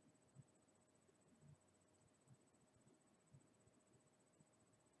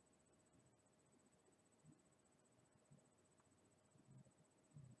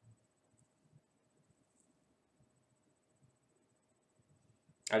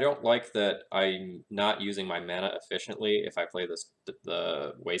 I don't like that I'm not using my mana efficiently if I play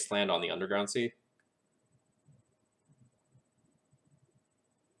the Wasteland on the Underground Sea.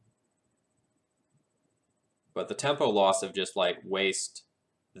 But the tempo loss of just like waste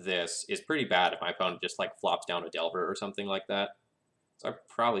this is pretty bad if my opponent just like flops down a Delver or something like that. So I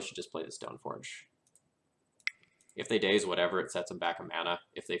probably should just play the Stoneforge. If they daze whatever, it sets them back a mana.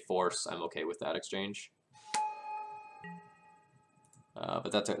 If they force, I'm okay with that exchange.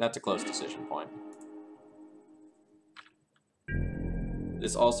 But that's a close decision point.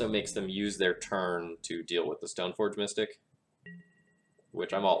 This also makes them use their turn to deal with the Stoneforge Mystic,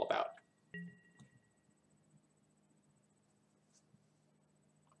 which I'm all about.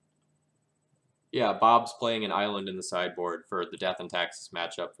 Yeah, Bob's playing an island in the sideboard for the Death and Taxes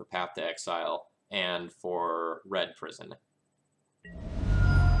matchup for Path to Exile and for Red Prison.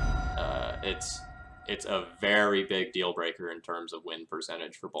 It's a very big deal breaker in terms of win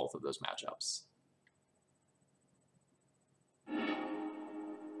percentage for both of those matchups.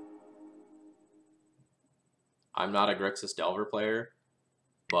 I'm not a Grixis Delver player,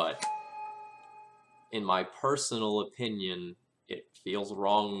 but in my personal opinion, it feels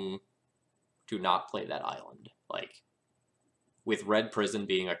wrong to not play that island. Like, with Red Prison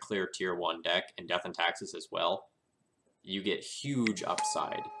being a clear tier 1 deck and Death and Taxes as well, you get huge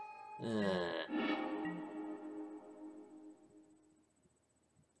upside.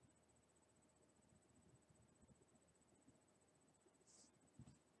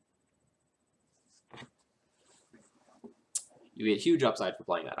 You get huge upside for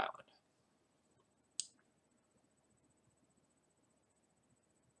playing that island.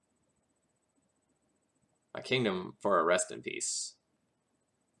 A kingdom for a rest in peace.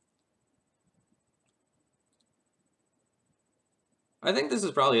 I think this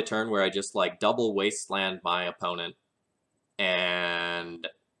is probably a turn where I just like double wasteland my opponent and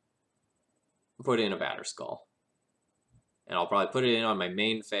put in a Batterskull. And I'll probably put it in on my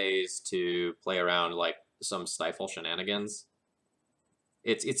main phase to play around like some Stifle shenanigans.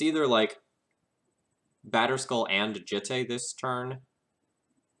 It's either like Batterskull and Jitte this turn,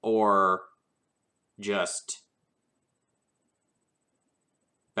 or just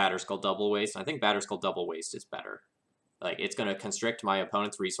Batterskull double waste. I think Batterskull double waste is better. Like, it's going to constrict my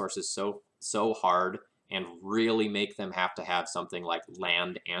opponent's resources so hard and really make them have to have something like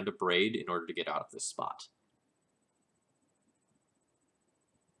land and a Braid in order to get out of this spot.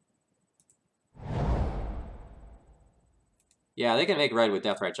 Yeah, they can make red with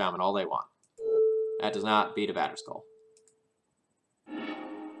Deathrite Shaman all they want. That does not beat a Batterskull.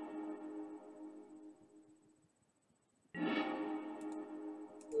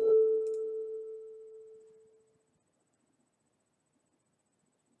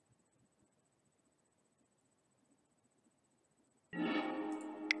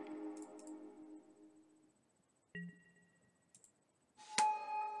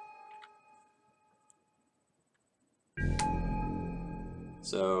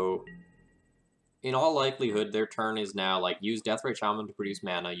 So, in all likelihood, their turn is now, like, use Deathrite Shaman to produce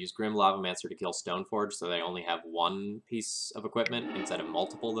mana, use Grim Lavamancer to kill Stoneforge, so they only have one piece of equipment instead of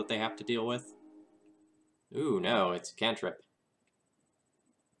multiple that they have to deal with. Ooh, no, it's a cantrip.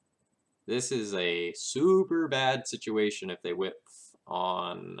 This is a super bad situation if they whip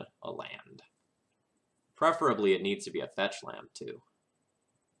on a land. Preferably, it needs to be a fetch land, too.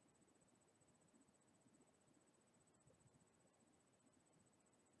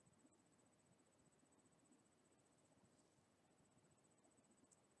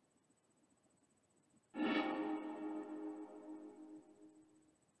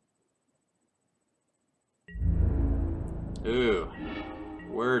 Ooh,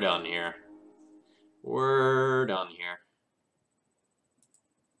 we're done here. We're done here.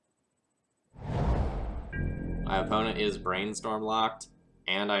 My opponent is Brainstorm locked,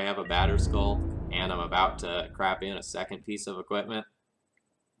 and I have a Batter Skull, and I'm about to crap in a second piece of equipment.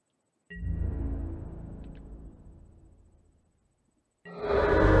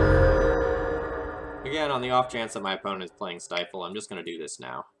 Again, on the off chance that my opponent is playing Stifle, I'm just going to do this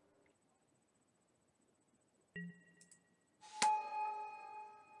now.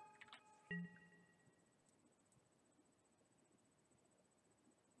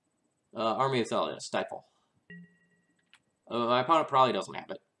 Army of Thalia, Stifle. My opponent probably doesn't have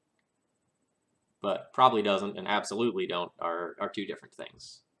it. But probably doesn't and absolutely don't are two different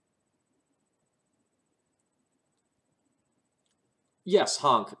things. Yes,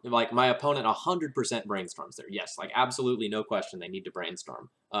 honk. Like, my opponent 100% brainstorms there. Yes, like, absolutely no question they need to brainstorm.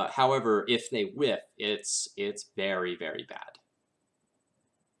 However, if they whiff, it's very, very bad.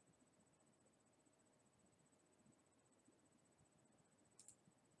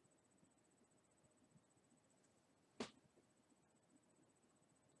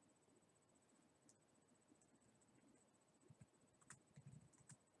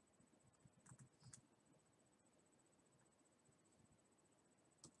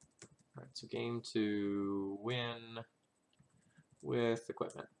 All right, so game to win with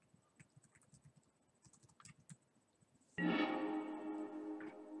equipment.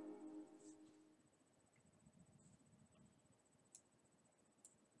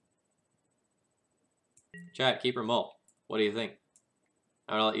 Chat, keep or mull. What do you think?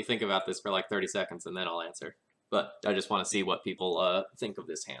 I'm gonna let you think about this for like 30 seconds and then I'll answer. But I just want to see what people think of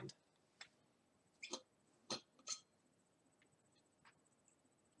this hand.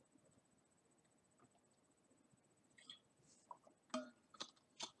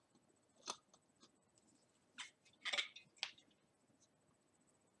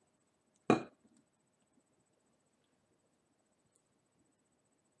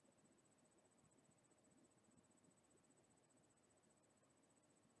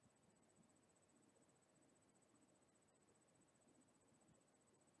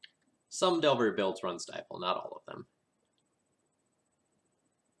 Some Delver builds run Stifle, not all of them.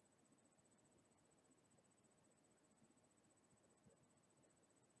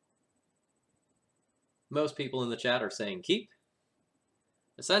 Most people in the chat are saying keep.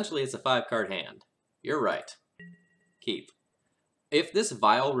 Essentially, it's a 5-card hand. You're right. Keep. If this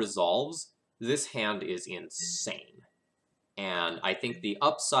Vial resolves, this hand is insane. And I think the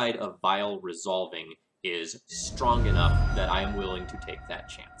upside of Vial resolving is strong enough that I am willing to take that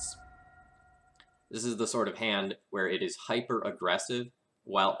chance. This is the sort of hand where it is hyper-aggressive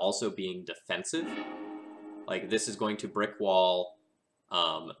while also being defensive. Like, this is going to brick wall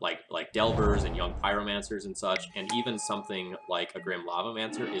like Delvers and Young Pyromancers and such, and even something like a Grim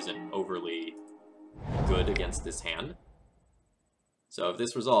Lavamancer isn't overly good against this hand. So if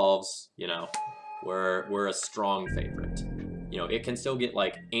this resolves, you know, we're a strong favorite. You know, it can still get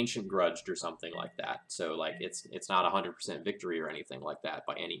like Ancient Grudged or something like that. So like it's not 100% victory or anything like that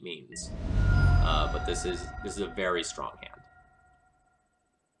by any means. But this is a very strong hand.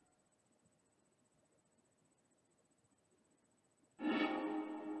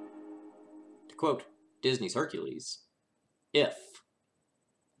 To quote Disney's Hercules, if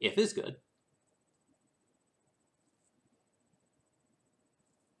is good.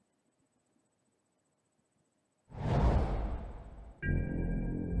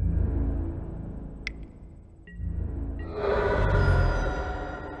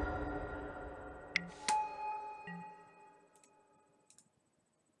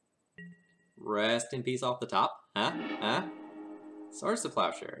 Rest in peace off the top. Huh? Huh? Swords to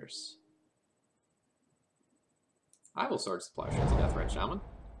Plowshares. I will Swords to Plowshares, a Deathrite Shaman.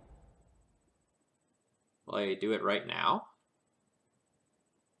 Will I do it right now?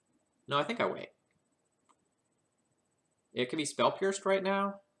 No, I think I wait. It can be Spell Pierced right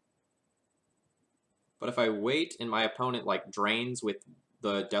now. But if I wait and my opponent like drains with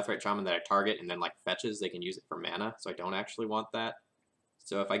the Deathrite Shaman that I target and then like fetches, they can use it for mana, so I don't actually want that.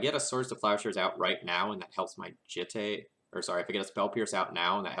 So if I get a Swords to Plowshares out right now and that helps my Jitte, or sorry, if I get a Spell Pierce out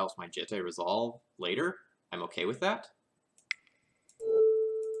now and that helps my Jitte resolve later, I'm okay with that.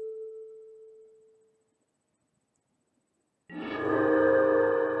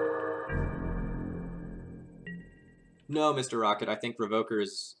 No, Mr. Rocket, I think Revoker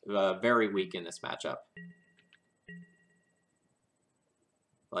is very weak in this matchup.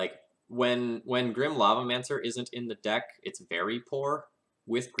 Like, when Grim Lavamancer isn't in the deck, it's very poor.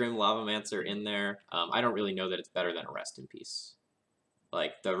 With Grim Lavamancer in there, I don't really know that it's better than a Rest in Peace.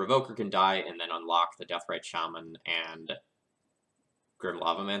 Like, the Revoker can die and then unlock the Deathrite Shaman and Grim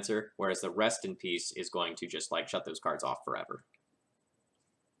Lavamancer, whereas the Rest in Peace is going to just, like, shut those cards off forever.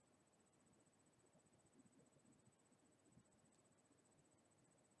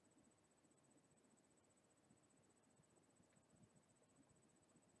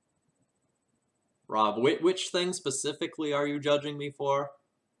 Rob, which thing specifically are you judging me for?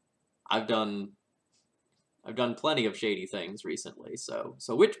 I've done plenty of shady things recently, so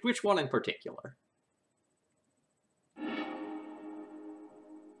which one in particular?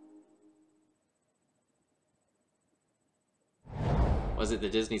 Was it the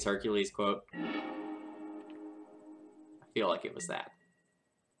Disney's Hercules quote? I feel like it was that.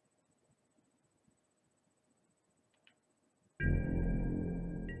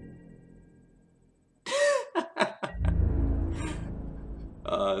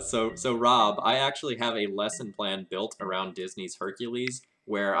 So Rob, I actually have a lesson plan built around Disney's Hercules,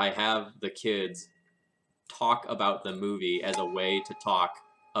 where I have the kids talk about the movie as a way to talk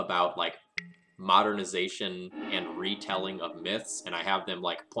about, like, modernization and retelling of myths, and I have them,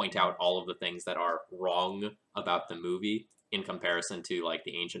 like, point out all of the things that are wrong about the movie in comparison to, like,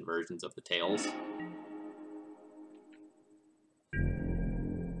 the ancient versions of the tales.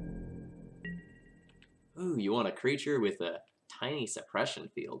 Ooh, you want a creature with a tiny suppression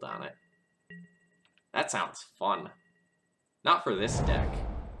field on it. That sounds fun. Not for this deck.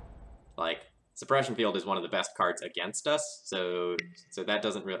 Like, suppression field is one of the best cards against us, so that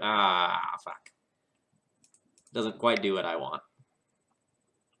doesn't really... fuck. Doesn't quite do what I want.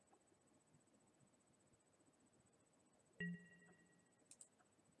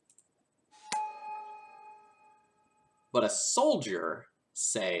 But a soldier,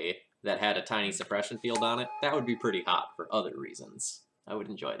 say, that had a tiny suppression field on it, that would be pretty hot for other reasons. I would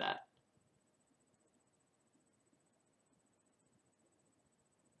enjoy that.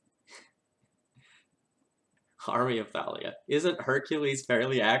 Army of Thalia. Isn't Hercules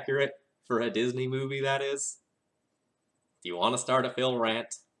fairly accurate for a Disney movie, that is? Do you want to start a Phil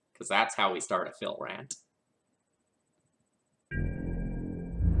rant? Because that's how we start a Phil rant.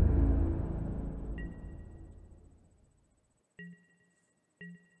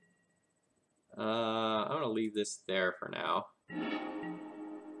 I'm going to leave this there for now.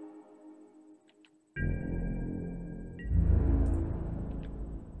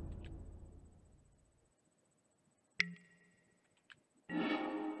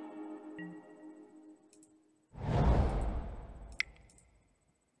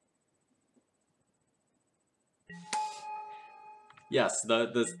 Yes,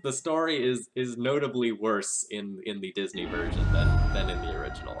 the story is notably worse in the Disney version than in the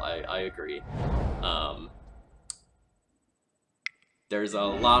original. I agree. There's a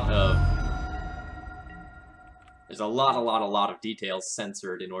lot of details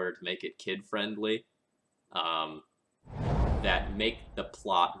censored in order to make it kid friendly. That make the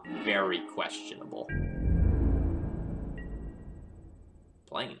plot very questionable.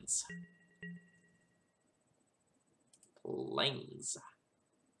 Planes. Planes.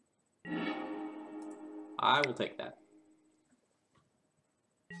 I will take that.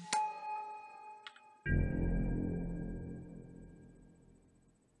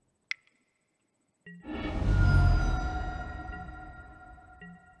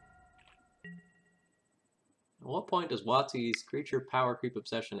 At what point does Watsy's creature power creep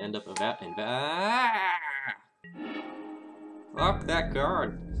obsession end up Fuck that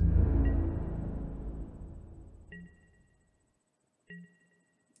card.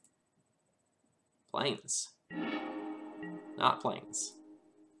 Planes. Not planes.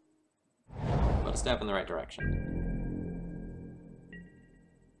 But a step in the right direction.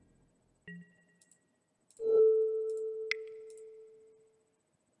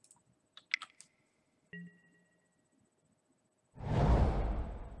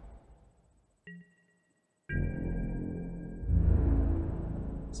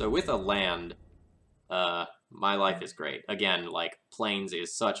 So with a land, my life is great. Again, like, planes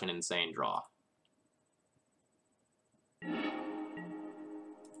is such an insane draw.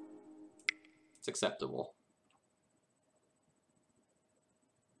 It's acceptable.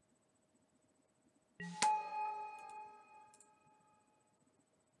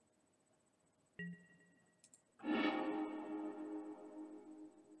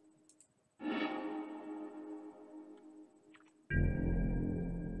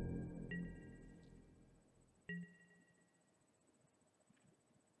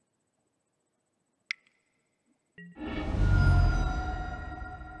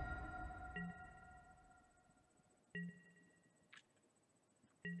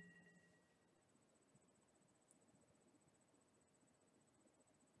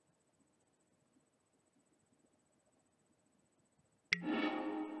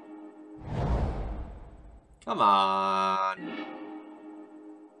 Come on.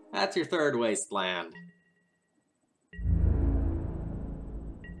 That's your third wasteland.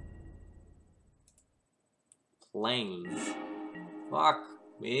 Plains. Fuck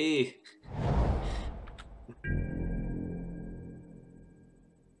me.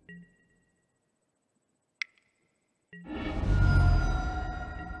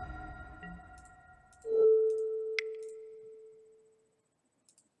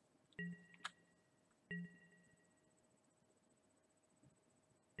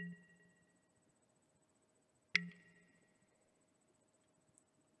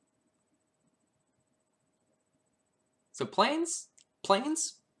 So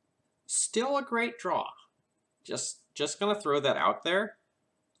Plains, still a great draw. Just gonna throw that out there.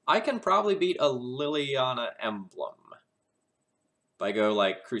 I can probably beat a Liliana Emblem. If I go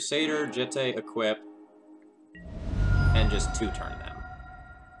like Crusader, Jitte, Equip, and just 2-turn them.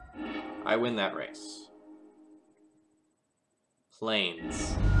 I win that race.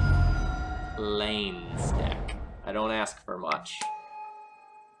 Plains. Plains deck. I don't ask for much.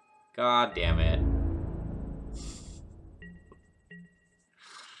 God damn it.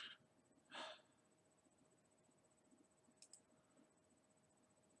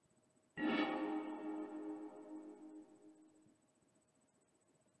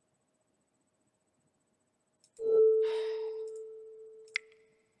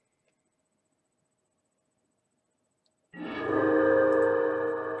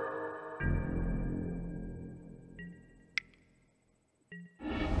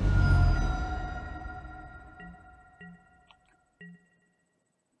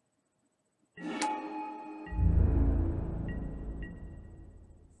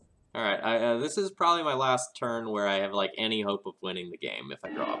 Alright, this is probably my last turn where I have, like, any hope of winning the game if I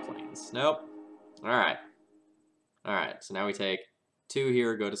draw Plains. Nope. Alright. Alright, so now we take 2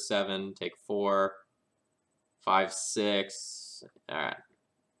 here, go to 7, take 4, 5, 6. Alright.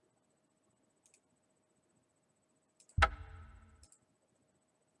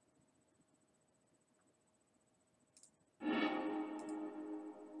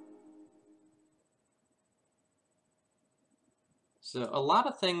 So a lot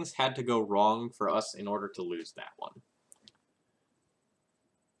of things had to go wrong for us in order to lose that one.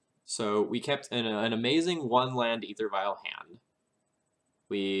 So we kept an amazing 1-land Ether Vial hand.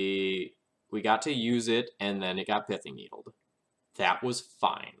 We got to use it, and then it got Pithing Needled. That was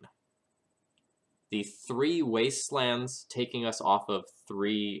fine. The 3 Wastelands taking us off of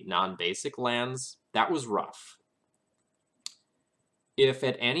 3 non-basic lands, that was rough. If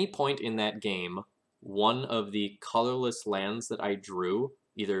at any point in that game, one of the colorless lands that I drew,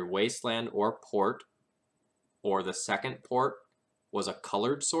 either Wasteland or Port, or the second Port, was a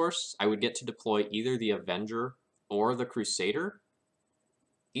colored source, I would get to deploy either the Avenger or the Crusader,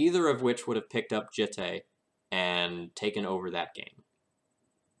 either of which would have picked up Jitte and taken over that game.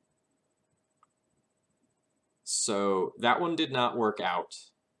 So that one did not work out,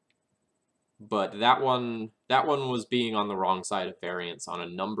 but that one was being on the wrong side of variance on a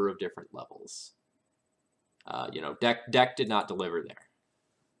number of different levels. You know, deck did not deliver there.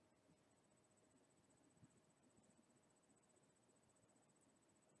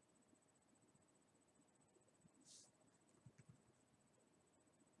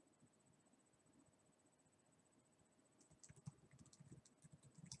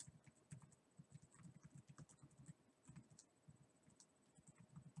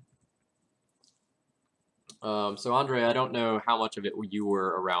 So Andre, I don't know how much of it you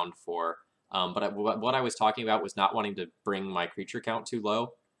were around for, but what I was talking about was not wanting to bring my creature count too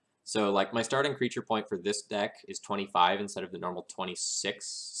low. So like my starting creature point for this deck is 25 instead of the normal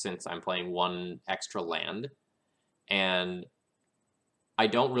 26, since I'm playing 1 extra land. And I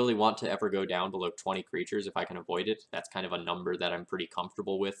don't really want to ever go down below 20 creatures if I can avoid it. That's kind of a number that I'm pretty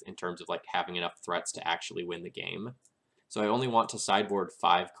comfortable with in terms of like having enough threats to actually win the game. So I only want to sideboard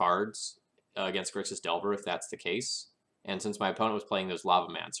 5 cards against Grixis Delver if that's the case. And since my opponent was playing those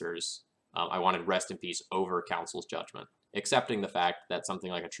Lavamancers, I wanted Rest in Peace over Council's Judgment, accepting the fact that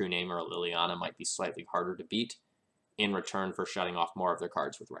something like a True Name or a Liliana might be slightly harder to beat in return for shutting off more of their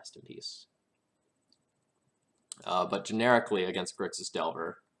cards with Rest in Peace. But generically against Grixis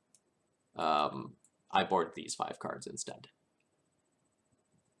Delver, I board these 5 cards instead.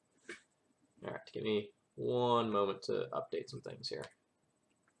 All right, give me one moment to update some things here.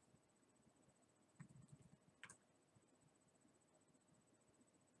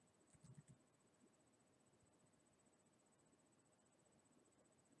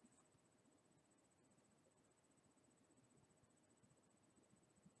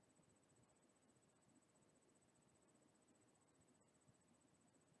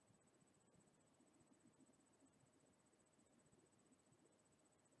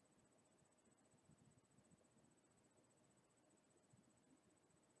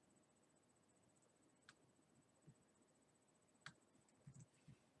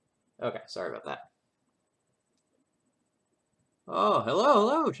 Okay, sorry about that. Oh,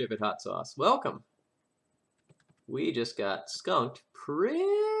 hello, Chip It Hot Sauce. Welcome. We just got skunked pretty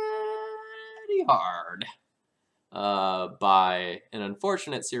hard by an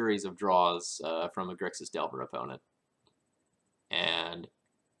unfortunate series of draws from a Grixis Delver opponent. And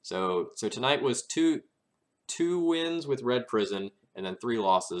so tonight was two wins with Red Prison and then 3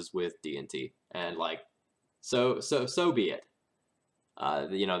 losses with D&T. And like so be it.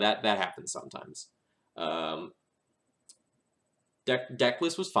 You know, that happens sometimes. Deck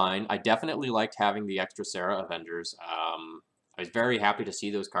list was fine. I definitely liked having the extra Sarah Avengers. I was very happy to see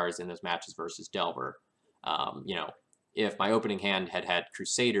those cards in those matches versus Delver. You know, if my opening hand had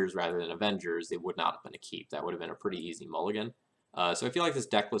Crusaders rather than Avengers, it would not have been a keep. That would have been a pretty easy mulligan. So I feel like this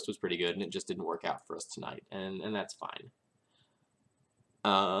deck list was pretty good, and it just didn't work out for us tonight, and that's fine.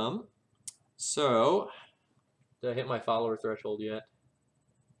 So, did I hit my follower threshold yet?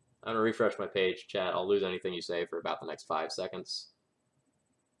 I'm gonna refresh my page, chat. I'll lose anything you say for about the next 5 seconds.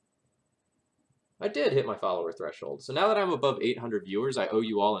 I did hit my follower threshold. So now that I'm above 800 viewers, I owe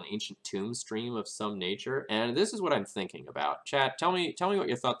you all an Ancient Tomb stream of some nature. And this is what I'm thinking about. Chat, tell me what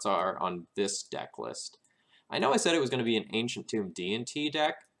your thoughts are on this deck list. I know I said it was going to be an Ancient Tomb D&T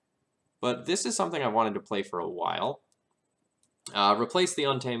deck, but this is something I wanted to play for a while. Replace the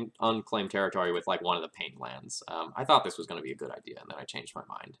unclaimed territory with like one of the pain lands. I thought this was going to be a good idea, and then I changed my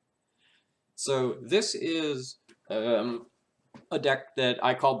mind. So this is a deck that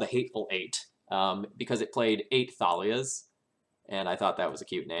I called the Hateful Eight. Because it played 8 Thalias, and I thought that was a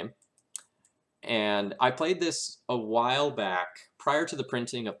cute name. And I played this a while back, prior to the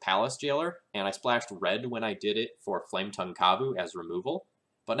printing of Palace Jailer, and I splashed red when I did it for Flametongue Kavu as removal.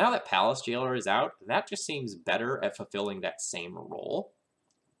 But now that Palace Jailer is out, that just seems better at fulfilling that same role.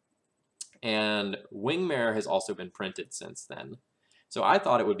 And Wingmare has also been printed since then. So I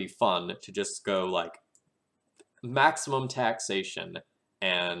thought it would be fun to just go, like, maximum taxation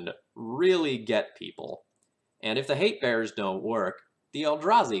and really get people. And if the hate bears don't work, the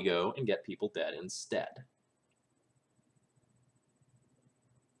Eldrazi go and get people dead instead.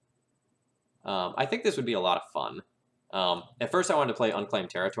 I think this would be a lot of fun. At first I wanted to play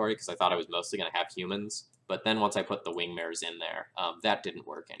Unclaimed Territory because I thought I was mostly going to have humans, but then once I put the Wingmares in there, that didn't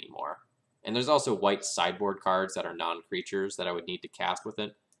work anymore. And there's also white sideboard cards that are non-creatures that I would need to cast with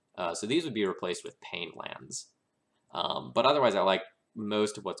it. So these would be replaced with Pain lands. But otherwise I like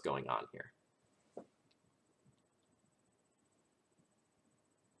most of what's going on here.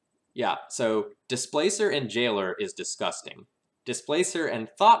 Yeah, so Displacer and Jailer is disgusting. Displacer and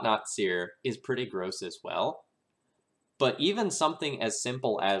Thought-Knot Seer is pretty gross as well. But even something as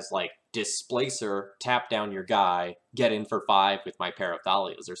simple as, like, Displacer, tap down your guy, get in for 5 with my pair of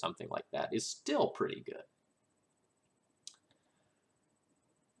Thalias or something like that is still pretty good.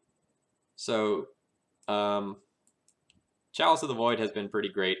 So, Chalice of the Void has been pretty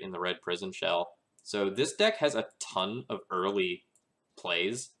great in the Red Prison Shell. So this deck has a ton of early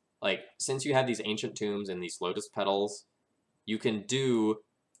plays. Like, since you have these Ancient Tombs and these Lotus Petals, you can do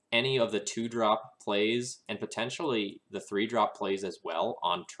any of the 2-drop plays and potentially the 3-drop plays as well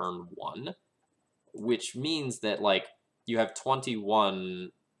on turn 1, which means that, like, you have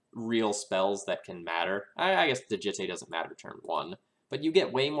 21 real spells that can matter. I guess Digite doesn't matter turn 1, but you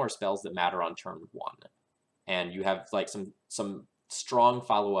get way more spells that matter on turn 1. And you have, like, some strong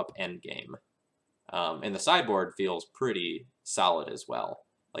follow-up endgame. And the sideboard feels pretty solid as well.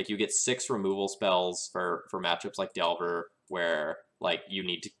 Like, you get 6 removal spells for matchups like Delver, where, like, you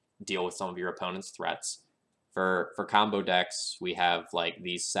need to deal with some of your opponent's threats. For combo decks, we have, like,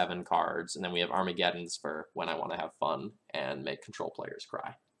 these 7 cards, and then we have Armageddons for when I want to have fun and make control players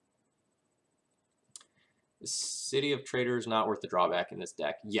cry. The City of Traitors not worth the drawback in this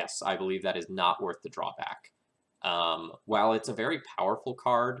deck. Yes, I believe that is not worth the drawback. While it's a very powerful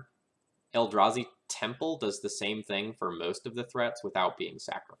card, Eldrazi Temple does the same thing for most of the threats without being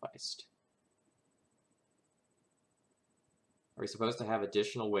sacrificed. Are we supposed to have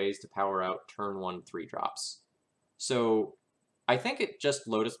additional ways to power out turn 1 3-drops? So I think it just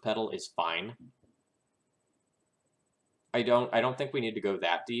Lotus Petal is fine. I don't think we need to go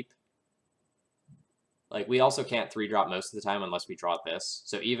that deep. Like, we also can't 3-drop most of the time unless we draw this.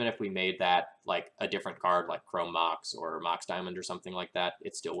 So even if we made that, like, a different card, like Chrome Mox or Mox Diamond or something like that,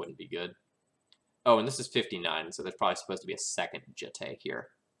 it still wouldn't be good. Oh, and this is 59, so there's probably supposed to be a second Jite here.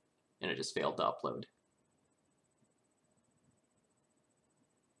 And it just failed to upload.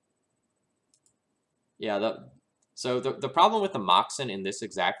 Yeah, so the problem with the Moxen in this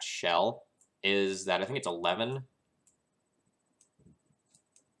exact shell is that I think it's 11.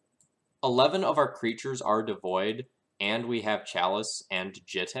 11 of our creatures are devoid, and we have Chalice and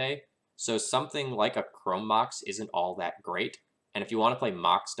Jite, So something like a Chrome Mox isn't all that great. And if you want to play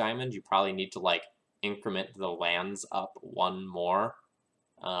Mox Diamond, you probably need to like increment the lands up one more.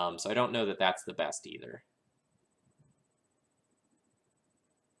 So I don't know that that's the best either.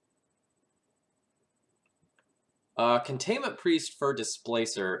 Containment Priest for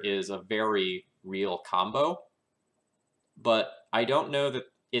Displacer is a very real combo, but I don't know that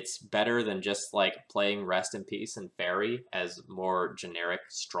it's better than just like playing Rest in Peace and Fairy as more generic,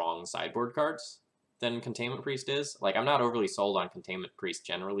 strong sideboard cards than Containment Priest is. Like, I'm not overly sold on Containment Priest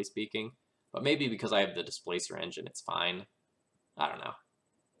generally speaking, but maybe because I have the Displacer engine, it's fine. I don't know.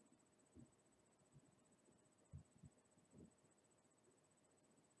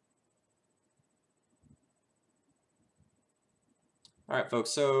 All right, folks.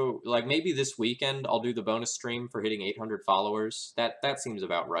 So, like, maybe this weekend I'll do the bonus stream for hitting 800 followers. That seems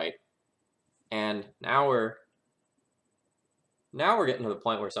about right. And now we're getting to the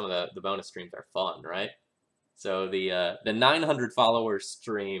point where some of the bonus streams are fun, right? So the 900 follower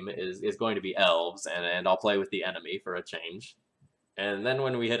stream is going to be elves, and I'll play with the enemy for a change. And then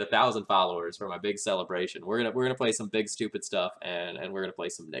when we hit 1,000 followers for my big celebration, we're gonna play some big stupid stuff, and we're gonna play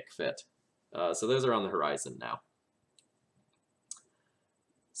some Nick Fit. So those are on the horizon now.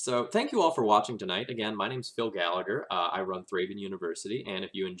 So thank you all for watching tonight. Again, my name's Phil Gallagher. I run Thraben University, and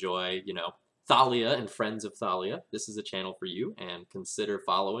if you enjoy, Thalia and Friends of Thalia, this is a channel for you, and consider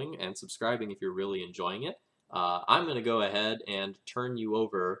following and subscribing if you're really enjoying it. I'm going to go ahead and turn you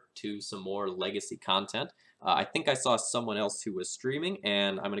over to some more legacy content. I think I saw someone else who was streaming,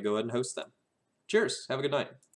 and I'm going to go ahead and host them. Cheers. Have a good night.